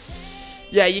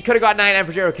 Yeah, you could have got 99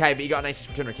 for 0k, but you got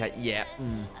 96 for 200k. Yeah.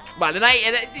 Well,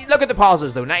 look at the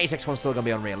pauses, though. 96 one's still going to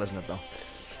be unreal, isn't it, though?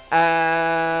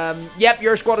 Yep,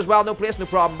 your squad as well. No place, no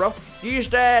problem, bro.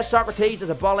 Used Socrates as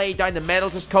a bully down the middle.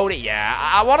 Just Cody. Yeah,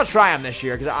 I want to try him this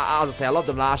year because, as I say, I loved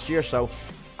him last year, so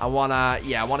I wanna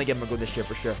give him a go this year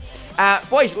for sure.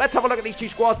 Boys, let's have a look at these two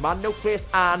squads, man. No place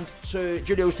and to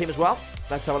Julio's team as well.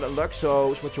 Let's have a little look.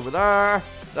 So switch over there.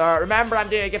 Remember, I'm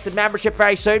doing a gifted membership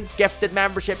very soon. Gifted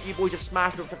membership. You boys have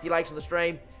smashed over 50 likes on the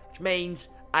stream, which means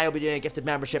I'll be doing a gifted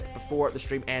membership before the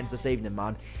stream ends this evening,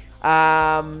 man.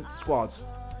 Squads.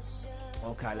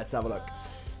 Okay, let's have a look.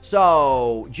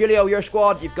 So, Julio, your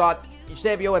squad, you've got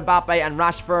Eusebio, Mbappe, and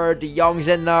Rashford. De Jong's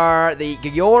in there. The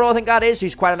Guerrero, I think that is,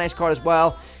 who's quite a nice card as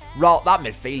well. That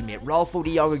midfield, mate. Rolfo,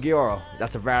 De Jong, Guerrero.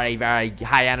 That's a very, very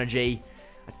high energy,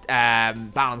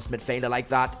 balanced midfield. I like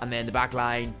that. And then the back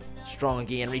line, strong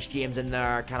again. Reece James in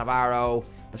there. Cannavaro,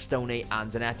 Bastoni,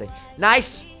 and Zanetti.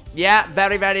 Nice. Yeah,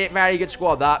 very, very, very good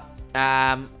squad, that.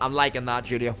 I'm liking that,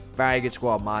 Julio. Very good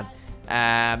squad, man.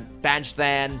 Bench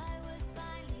then.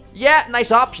 Yeah,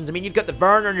 nice options. I mean, you've got the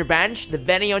Werner on your bench, the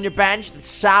Vinny on your bench, the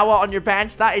Sawa on your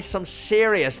bench. That is some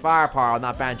serious firepower on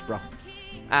that bench, bro.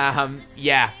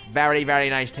 Yeah, very, very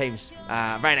nice teams.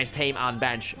 Very nice team and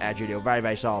bench, Julio. Very,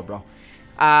 very solid, bro.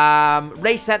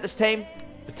 Race sent this team.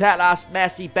 Patelas,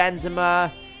 Messi,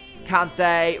 Benzema,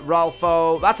 Kante,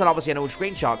 Rolfo. That's obviously an old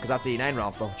screenshot because that's 89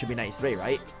 Rolfo. Should be 93,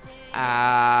 right?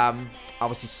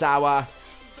 Obviously Sawa.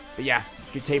 But yeah,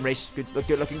 good team race. Good,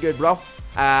 looking good, bro.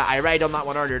 I raid on that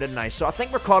one earlier, didn't I? So I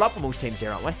think we're caught up with most teams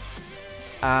here, aren't we?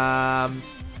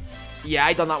 Yeah,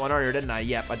 I done that one earlier, didn't I?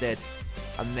 Yep, I did.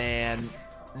 And then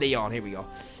Leon, here we go.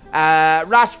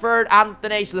 Rashford,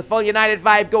 Anthony, so the full United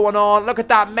vibe going on. Look at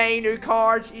that Manu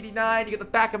cards, 89. You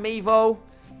got the Beckham Evo.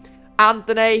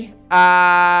 Anthony,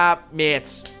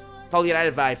 mates. Full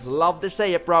United vibe. Love to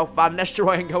see it, bro. Van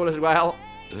Nistelrooy in goal as well.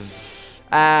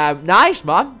 Nice,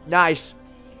 man. Nice.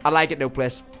 I like it, no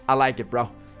place. I like it, bro.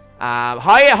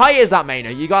 How is that Manu?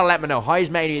 You gotta let me know. How is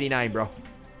Manu 89, bro?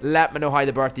 Let me know how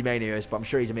the birthday Manu is, but I'm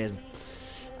sure he's amazing.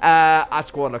 That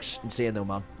squad looks insane though,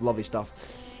 man. Lovely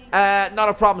stuff. Not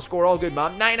a problem score, all good,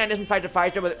 man. 99 isn't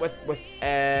fighter with which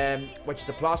is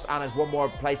a plus, and has one more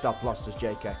playstyle plus, just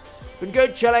JK. Been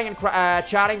good, chilling and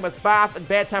chatting with bath and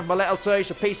bedtime for my little two.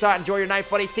 So peace out, enjoy your night,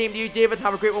 funny. Team to you, David.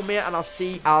 Have a great one, mate, and I'll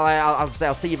see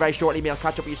you very shortly, mate. I'll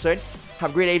catch up with you soon. Have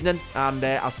a great evening, and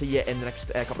I'll see you in the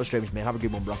next couple of streams, mate. Have a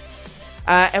good one, bro. If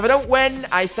I don't win,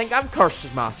 I think I'm cursed,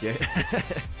 says Matthew.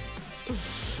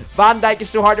 Van Dijk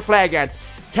is so hard to play against.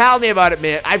 Tell me about it,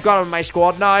 mate. I've got him in my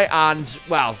squad now, and,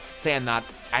 well, saying that,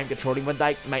 I'm controlling Van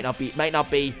Dijk. Might not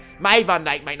be, my Van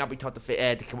Dijk might not be taught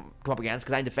to come up against,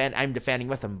 because I'm defending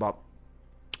with him, but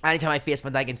anytime I face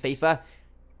Van Dijk in FIFA,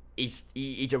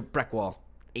 he's a brick wall.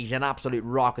 He's an absolute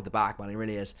rock at the back, man. He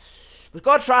really is. We've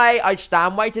got to try out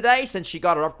Stanway today since she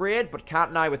got her upgrade, but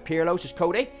can't now with Pirlo, says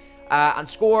Cody. And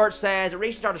Score says, it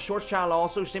recently started a shorts channel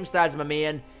also, same style as my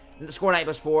main. Score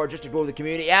 9+4 just to grow the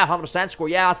community. Yeah, 100% Score.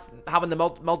 Yeah, having the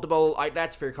multiple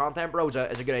outlets for your content, bro, is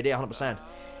a good idea, 100%.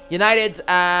 United,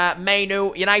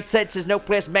 Manu. United says no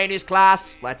place, Manu's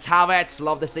class. Let's have it.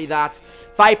 Love to see that.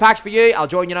 5 packs for you. I'll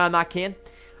join you now on that, Kane.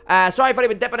 Sorry if I've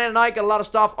been dipping in and out. Got a lot of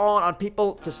stuff on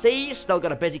people to see. Still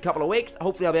got a busy couple of weeks.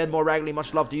 Hopefully I'll be in more regularly.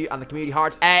 Much love to you and the community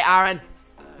hearts. Hey, Aaron.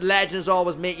 Legend as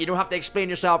always, mate. You don't have to explain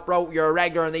yourself, bro. You're a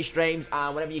regular in these streams.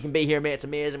 And whenever you can be here, mate, it's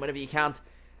amazing. Whenever you can't,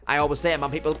 I always say it,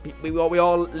 man. We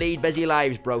all lead busy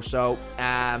lives, bro. So,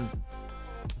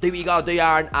 do what you gotta do,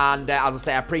 Aaron. And as I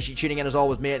say, I appreciate tuning in as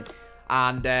always, mate.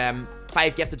 And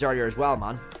 5 gifted earlier as well,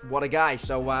 man. What a guy.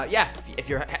 So, yeah, if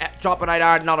you're dropping out,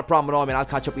 Aaron, not a problem at all, man. I'll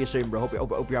catch up with you soon, bro. Hope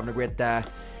you're having a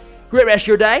great rest of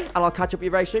your day, and I'll catch up with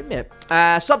you very soon, mate.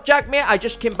 Subject, mate, I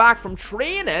just came back from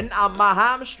training, and my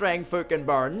hamstring fucking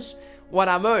burns when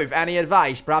I move. Any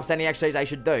advice? Perhaps any exercise I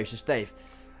should do? So, Steve.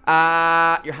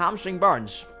 Your hamstring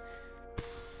burns.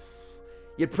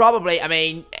 You'd probably, I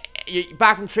mean, you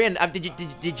back from training.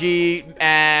 Did you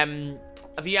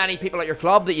have you any people at your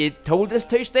club that you told this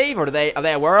to, Steve, or are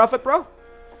they aware of it, bro?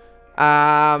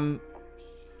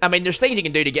 I mean, there's things you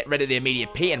can do to get rid of the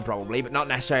immediate pain, probably, but not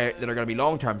necessarily that are going to be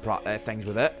long-term things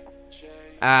with it.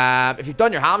 If you've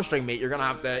done your hamstring, mate, you're going to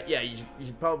have to, yeah, you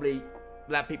should probably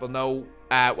let people know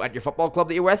at your football club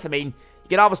that you're with. I mean, you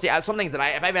can obviously, some things that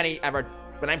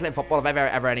when I'm playing football, if I've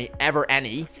ever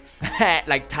any,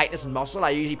 like, tightness and muscle,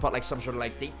 I usually put, like, some sort of,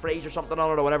 like, deep freeze or something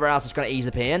on it or whatever else that's going to ease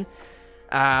the pain.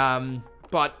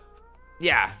 But,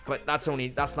 yeah, but that's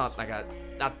not like a,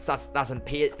 that's in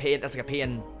pain, that's like a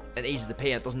pain. It eases the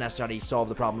pain. It doesn't necessarily solve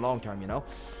the problem long term, you know.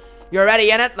 You're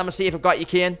already in it. Let me see if I've got you,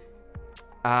 Kane.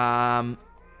 Let's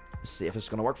see if it's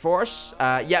gonna work for us.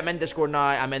 Yeah, I'm in Discord now.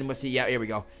 I'm in with you. Yeah, here we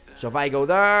go. So if I go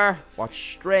there,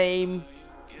 watch stream.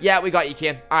 Yeah, we got you,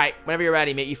 Kane. All right, whenever you're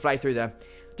ready, mate, you fly through there.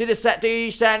 Do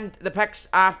you send the pics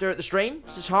after the stream?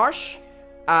 This is Harsh.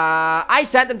 I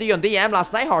sent them to you on DM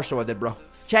last night, Harsh, so I did, bro.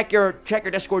 Check your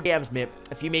Discord DMs, mate.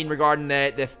 If you mean regarding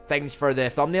the things for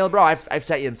the thumbnail, bro, I've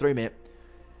sent you them through, mate.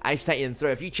 I've sent you them through.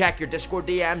 If you check your Discord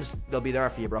DMs, they'll be there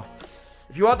for you, bro.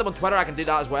 If you want them on Twitter, I can do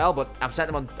that as well, but I've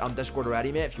sent them on Discord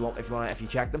already, mate. If you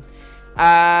check them.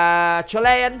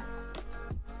 Chilean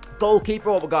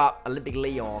goalkeeper. What we got? Olympic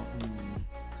Leon.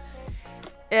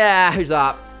 Yeah, who's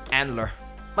that? Endler.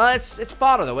 Well, it's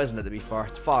fodder though, isn't it? To be fair,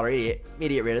 it's fodder.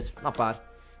 Idiot rated. Not bad.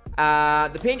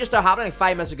 The pain just started happening like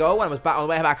 5 minutes ago when I was back on the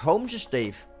way back home, just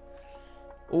Steve.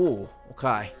 Oh,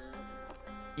 okay.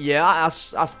 Yeah, I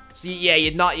see. Yeah,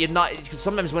 you'd not. Because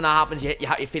sometimes when that happens,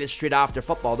 you feel it straight after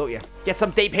football, don't you? Get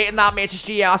some deep hit in that,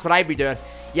 Manchester. Yeah, that's what I'd be doing.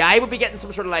 Yeah, I would be getting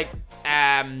some sort of like,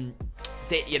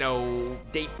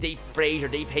 deep freeze or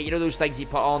deep heat. You know those things you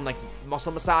put on, like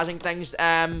muscle massaging things.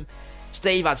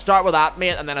 Steve, I'd start with that,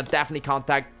 mate, and then I'd definitely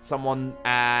contact someone,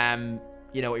 at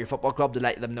your football club to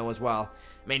let them know as well.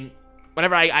 I mean,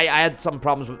 whenever I had some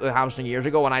problems with the hamstring years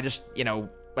ago, and I just,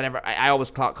 whenever I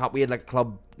always we had like a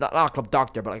club, not a club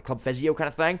doctor, but like a club physio kind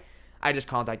of thing. I just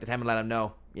contacted him and let him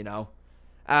know,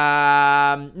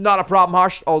 Not a problem,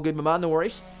 Harsh. All good, my man, no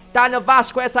worries. Daniel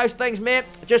Vasquez, how's things, mate?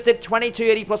 Just did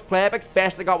 2280 plus playbacks.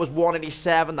 Best I got was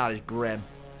 187. That is grim.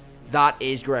 That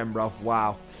is grim, bro.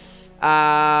 Wow.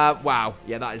 Wow.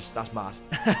 Yeah, that's mad.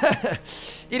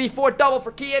 84 double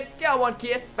for Kian. Get on,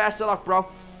 Kian. Best of luck, bro.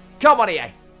 Come on,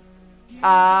 EA.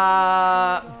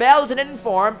 Bell's an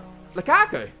inform.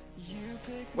 Lukaku.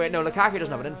 Wait, no, Lukaku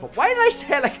doesn't have an inform. Why did I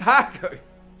say Lukaku?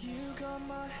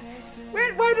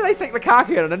 Why did I think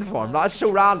Lukaku had an inform? That's so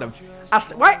random.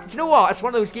 Why? Do you know what? It's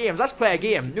one of those games. Let's play a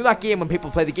game. You know that game when people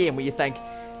play the game where you think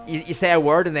you say a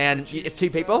word and then it's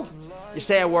two people. You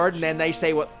say a word and then they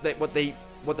say what the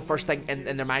first thing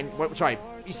in their mind. Sorry,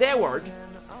 you say a word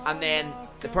and then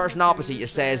the person opposite you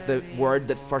says the word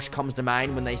that first comes to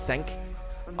mind when they think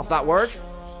of that word.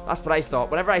 That's what I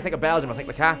thought. Whenever I think of Belgium, I think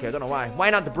Lukaku. I don't know why. Why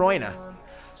not De Bruyne?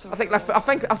 I think of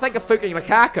fucking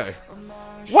Lukaku.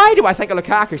 Why do I think of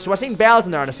Lukaku? So I seen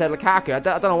Belgium there and I said Lukaku. I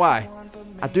don't know why.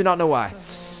 I do not know why.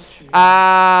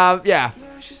 Yeah.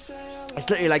 It's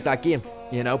literally like that game.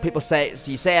 People say,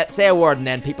 so you say a word and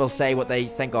then people say what they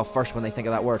think of first when they think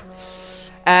of that word.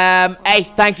 Hey,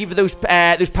 thank you for those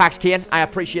packs, Kian. I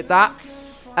appreciate that.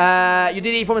 You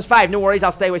did eat from us 5. No worries,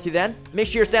 I'll stay with you then. Make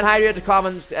sure you're staying hydrated.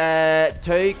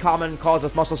 Common cause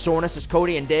of muscle soreness is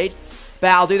Cody, indeed.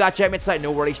 But I'll do that, check me out.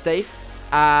 No worries, Steve.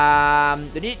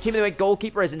 The new team of the week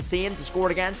goalkeeper is insane to score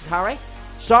it against, Harry.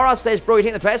 Soros says, bro, you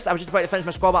taking the piss? I was just about to finish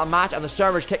my squad battle match and the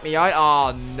servers kicked me out.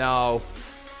 Oh, no.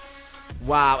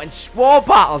 Wow, and squad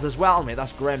battles as well, mate.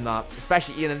 That's grim, that.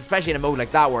 Especially in a mode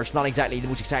like that where it's not exactly the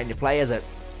most exciting to play, is it?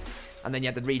 And then you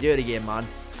have to redo it again, man.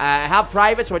 I have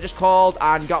private, so I just called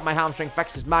and got my hamstring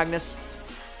fixed as Magnus.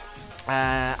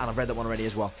 And I've read that one already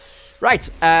as well. Right,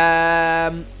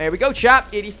 here we go, chap.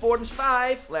 84 times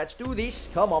 5. Let's do this.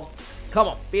 Come on. Come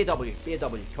on. Be a W. Be a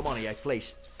W. Come on, EA,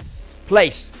 please.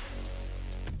 Please.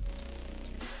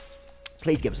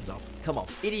 Please give us a dub. Come on.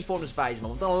 84 times 5, man.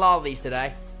 We've done a lot of these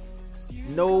today.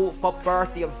 No FUT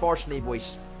birthday, unfortunately,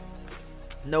 boys.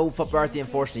 No FUT birthday,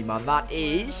 unfortunately, man. That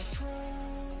is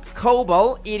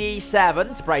Cobal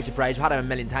 87. Surprise, surprise. We've had him a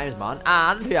million times, man.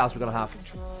 And who else we're gonna have?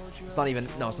 It's not even.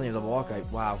 No, it's not even the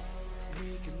walkout. Wow.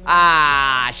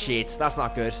 Ah, shit. That's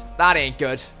not good. That ain't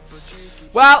good.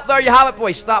 Well, there you have it,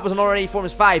 boys. That was an already 84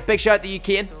 times 5. Big shout out to you,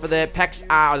 Kane, for the picks,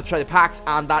 the packs,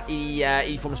 and that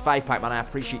 84 times 5 pack, man. I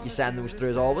appreciate you sending those through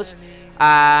as always.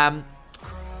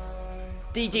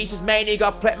 DG says, mainly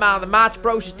got man of the match,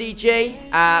 bro, says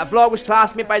DG. Vlog was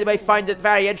classmate, by the way, found it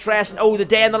very interesting. Oh, the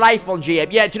day in the life on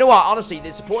GM. Yeah, do you know what? Honestly,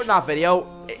 the support in that video,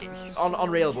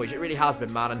 unreal, boys. It really has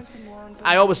been, man. And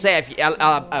I always say,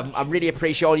 I really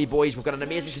appreciate all you boys. We've got an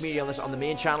amazing community on the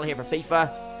main channel here for FIFA.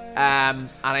 And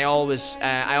I always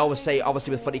say,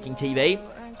 obviously, with Footy King TV,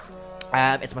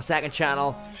 it's my second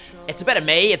channel. It's a bit of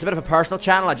me. It's a bit of a personal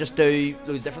channel. I just do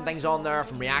loads of different things on there,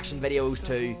 from reaction videos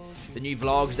to the new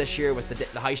vlogs this year with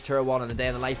the house tour one and the day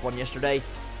in the life one yesterday.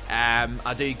 I'm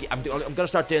gonna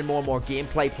start doing more and more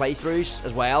gameplay playthroughs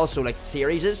as well. So like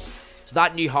series. So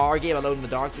that new horror game, Alone in the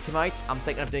Dark, that came out, I'm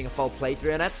thinking of doing a full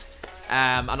playthrough in it.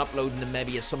 And uploading them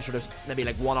maybe as some sort of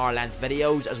like 1 hour length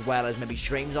videos as well as maybe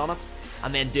streams on it.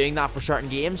 And then doing that for certain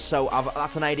games. So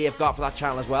that's an idea I've got for that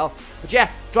channel as well. But yeah,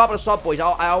 drop it a sub, boys.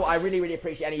 I really, really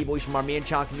appreciate any of you boys from our main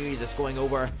channel community that's going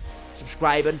over,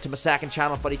 subscribing to my second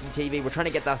channel, Footy King TV. We're trying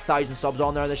to get that 1,000 subs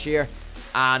on there this year.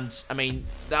 And, I mean,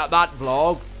 that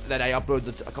vlog that I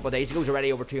uploaded a couple of days ago is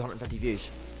already over 250 views.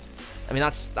 I mean,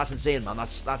 that's insane, man.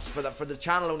 That's for the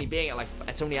channel only being at, like,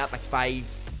 it's only at, like,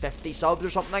 550 subs or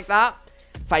something like that.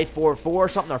 544 or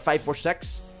something, or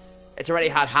 546. It's already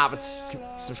had half its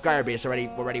subscriber base already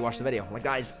watched the video. Like,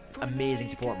 that is amazing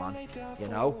support, man. You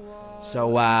know?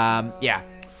 So, yeah.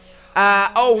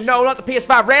 Oh, no, not the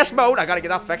PS5 rest mode. I gotta get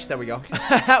that fixed. There we go.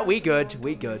 We good.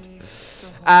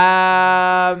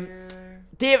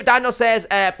 David Daniel says,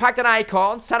 packed an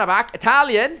icon, centre back,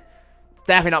 Italian.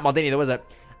 Definitely not Maldini though, is it?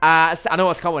 I know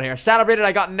what's coming here. Celebrated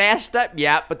I got Nesta,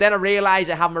 yeah, but then I realised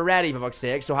I have him already, for fuck's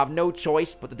sake, so I have no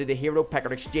choice but to do the hero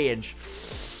picker exchange.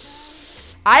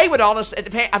 I would honestly, it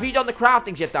depends. Have you done the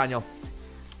craftings yet, Daniel?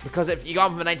 Because if you got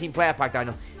him from a 19 player pack,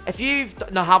 Daniel, if you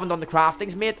haven't done the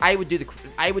craftings, mate, I would do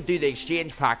the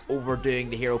exchange pack over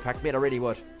doing the hero pack, mate. I really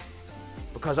would.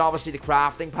 Because obviously the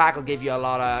crafting pack will give you a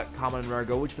lot of common and rare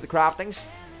golds for the craftings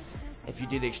if you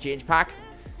do the exchange pack.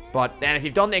 But then if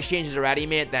you've done the exchanges already,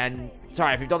 mate, then...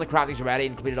 Sorry, if you've done the craftings already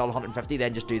and completed all 150,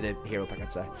 then just do the hero pick,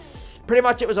 I'd say. Pretty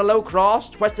much it was a low cross,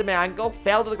 twisted my ankle,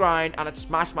 fell to the ground, and it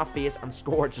smashed my face and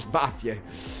scored just Matthew.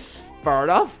 Fair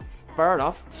enough.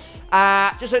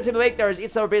 Just out to the week, there's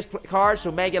 8 silver base cards,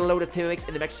 so may get a load of 2 weeks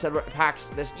in the mix of silver packs.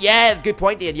 Yeah, good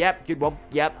point, Ian. Yep, good one.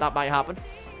 Yep, that might happen.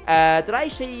 Did I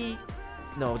see...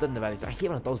 No, it didn't have anything. I hate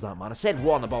when it does that, man. I said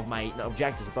 1 above my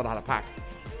objectives. I thought I had a pack.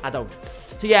 I don't.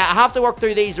 So yeah, I have to work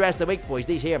through these the rest of the week, boys.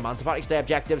 These here, man. Sabbatical stay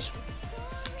objectives.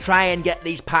 Try and get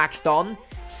these packs done.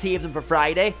 Save them for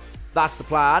Friday. That's the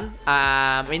plan.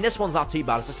 I mean, this one's not too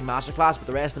bad. It's just a masterclass, but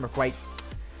the rest of them are quite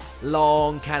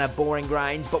long, kind of boring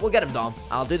grinds. But we'll get them done.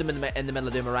 I'll do them in the middle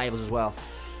of doing my rivals as well.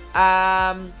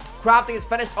 Crafting is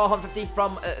finished. All 150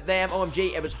 from them.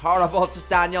 OMG, it was horrible. It's just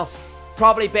Daniel.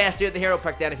 Probably best do it the hero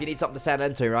pick then if you need something to send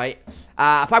into, right?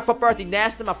 Pack for birthday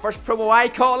Nesta, my first promo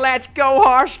icon. Let's go,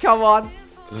 Harsh. Come on.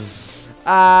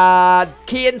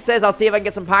 Kian says, I'll see if I can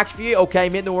get some packs for you. Okay,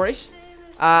 mate, no worries.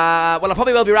 Well, I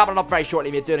probably will be wrapping it up very shortly,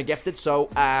 mate, doing a gifted. So,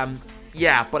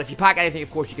 yeah. But if you pack anything,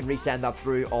 of course, you can resend that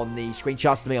through on the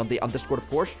screenshots to me on Discord, of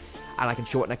course. And I can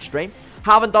show it next stream.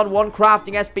 Haven't done one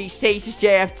crafting SBC since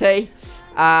JFT.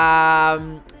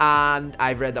 And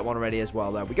I've read that one already as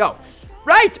well. There we go.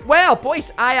 Right, well,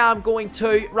 boys, I am going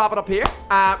to wrap it up here.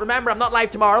 Remember, I'm not live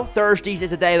tomorrow. Thursdays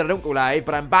is a day that I don't go live,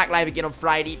 but I'm back live again on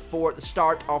Friday for the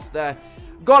start of the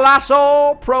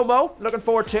Golasso promo. Looking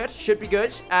forward to it. Should be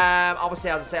good.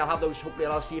 Obviously, as I say, I'll have those, hopefully,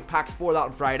 I'll see packs for that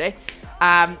on Friday.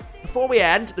 Before we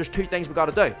end, there's 2 things we got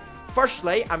to do.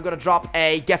 Firstly, I'm going to drop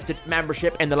a gifted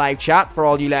membership in the live chat for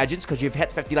all you legends, because you've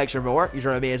hit 50 likes or more.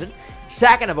 You're amazing.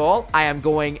 Second of all, I am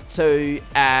going to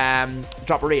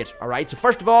drop a raid, alright? So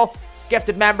first of all,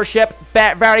 gifted membership.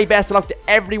 Very best of luck to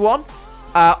everyone.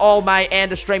 All my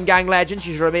end of stream gang legends.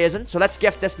 You're amazing. So let's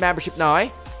gift this membership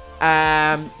now.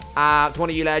 To one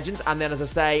of you legends. And then, as I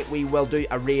say, we will do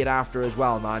a raid after as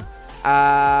well, man.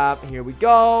 Here we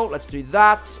go. Let's do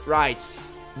that. Right.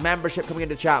 Membership coming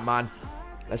into chat, man.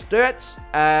 Let's do it.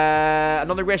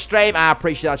 Another great stream. I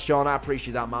appreciate that, Sean. I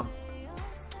appreciate that, man.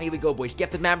 Here we go, boys.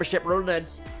 Gifted membership rolling in.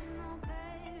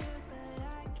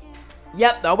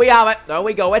 Yep, there we have it. There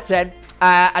we go. It's in.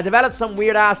 I developed some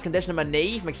weird-ass condition in my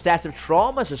knee from excessive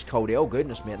trauma, says Cody. Oh,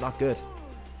 goodness, mate. Not good.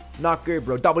 Not good,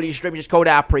 bro. W stream just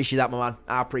Cody. I appreciate that, my man.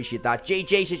 I appreciate that.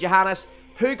 GG says Johannes.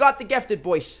 Who got the gifted,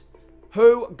 boys?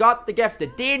 Who got the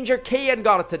gifted? Danger Kian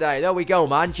got it today. There we go,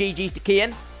 man. GG's to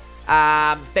Kian.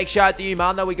 Big shout out to you,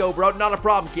 man. There we go, bro. Not a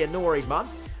problem, Kian. No worries, man.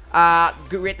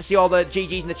 Great to see all the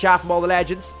GGs in the chat from all the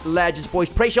legends. Legends, boys.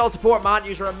 Appreciate all the support, man.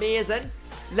 You're amazing.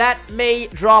 Let me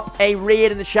drop a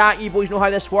raid in the chat. You boys know how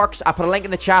this works. I put a link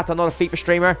in the chat to another FIFA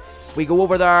streamer. We go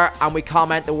over there and we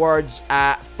comment the words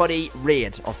Footy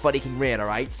Raid or Footy King Raid,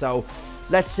 alright? So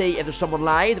let's see if there's someone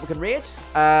live that we can raid.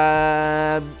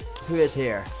 Who is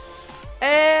here?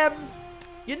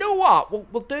 You know what?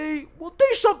 We'll do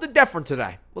something different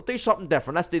today. We'll do something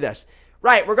different. Let's do this.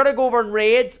 Right, we're gonna go over and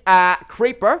raid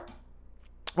Creeper.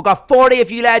 We've got 40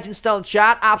 of you legends still in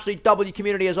chat. Absolute W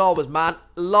community as always, man.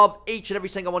 Love each and every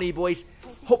single one of you boys.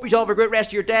 Hope you all have a great rest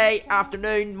of your day,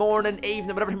 afternoon, morning,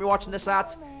 evening, whatever time you're watching this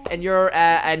at, in your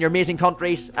amazing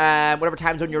countries, whatever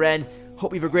time zone you're in.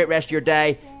 Hope you have a great rest of your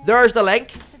day. There's the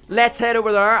link. Let's head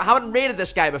over there. I haven't raided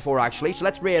this guy before, actually, so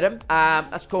let's raid him.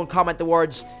 Let's go and comment the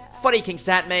words Footy King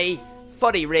sent me,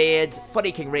 Footy Raid,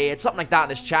 Footy King Raid, something like that in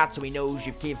this chat so he knows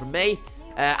you've came from me.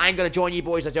 I'm going to join you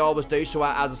boys as I always do, so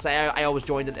as I say, I always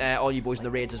join all you boys in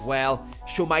the raids as well.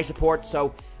 Show my support,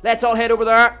 so let's all head over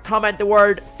there, comment the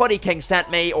word Footy King sent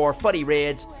me or Footy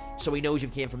Raids so he knows you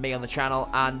came from me on the channel,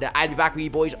 and I'll be back with you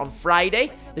boys on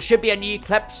Friday. There should be a new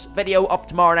Clips video up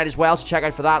tomorrow night as well, so check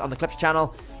out for that on the Clips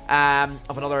channel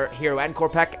of another Hero Encore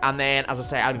pick, and then, as I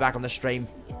say, I'll be back on this stream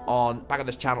back on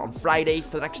this channel on Friday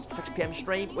for the next 6 PM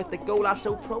stream with the Go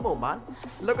Lasso promo, man.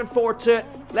 Looking forward to it.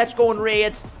 Let's go and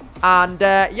raid. And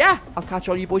yeah, I'll catch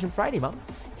all you boys on Friday, man.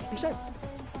 Peace out.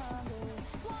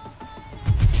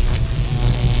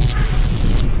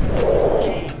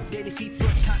 Daily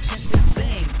FIFA content, this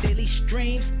thing. Daily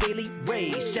streams, daily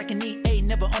rage. Jack and EA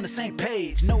never on the same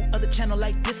page. No other channel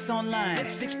like this online.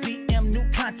 6 PM new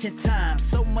content time.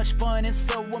 So much fun and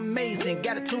so amazing.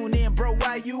 Gotta tune in, bro,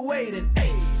 while you waiting.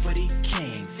 Hey, Footy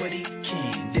King,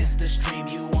 this the stream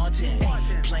you wantin'.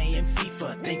 Playing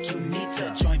FIFA, think you need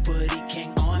to join Footy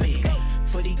King Army.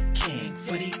 Footy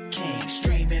King,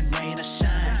 streaming rain or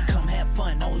shine. Come have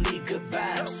fun, only good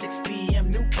vibes. 6 PM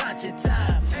new content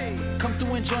time. Come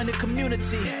through and join the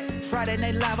community. Friday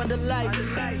night live under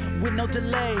lights, with no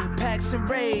delay, packs and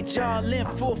rage, all in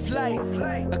full flight.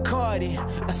 A Cardi,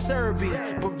 a Serbi,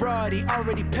 Berardi,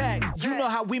 already packed. You know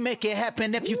how we make it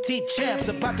happen. FUT champs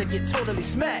about to get totally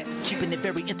smacked. Keeping it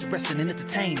very interesting and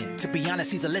entertaining. To be honest,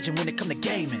 he's a legend when it come to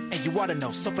gaming. And you ought to know,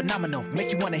 so phenomenal.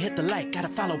 Make you wanna hit the like, gotta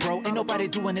follow, bro. Ain't nobody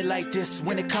doing it like this.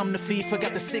 When it come to FIFA,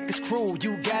 got the sickest crew.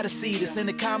 You gotta see this in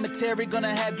the commentary,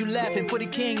 gonna have you laughing. Footy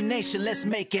King Nation, let's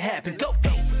make it happen. Go!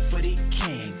 Footy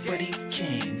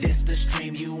King, this the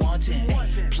stream you wantin'.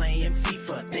 Playing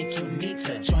FIFA, think you need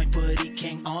to join Footy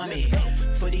King Army.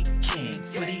 Footy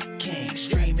King,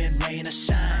 streaming rain or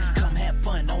shine. Come have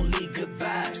fun, only good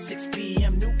vibes. 6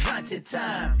 PM new content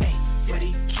time.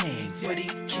 Footy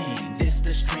King, this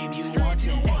the stream you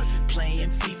wantin'. Playing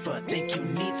FIFA, think you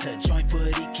need to join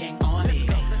Footy King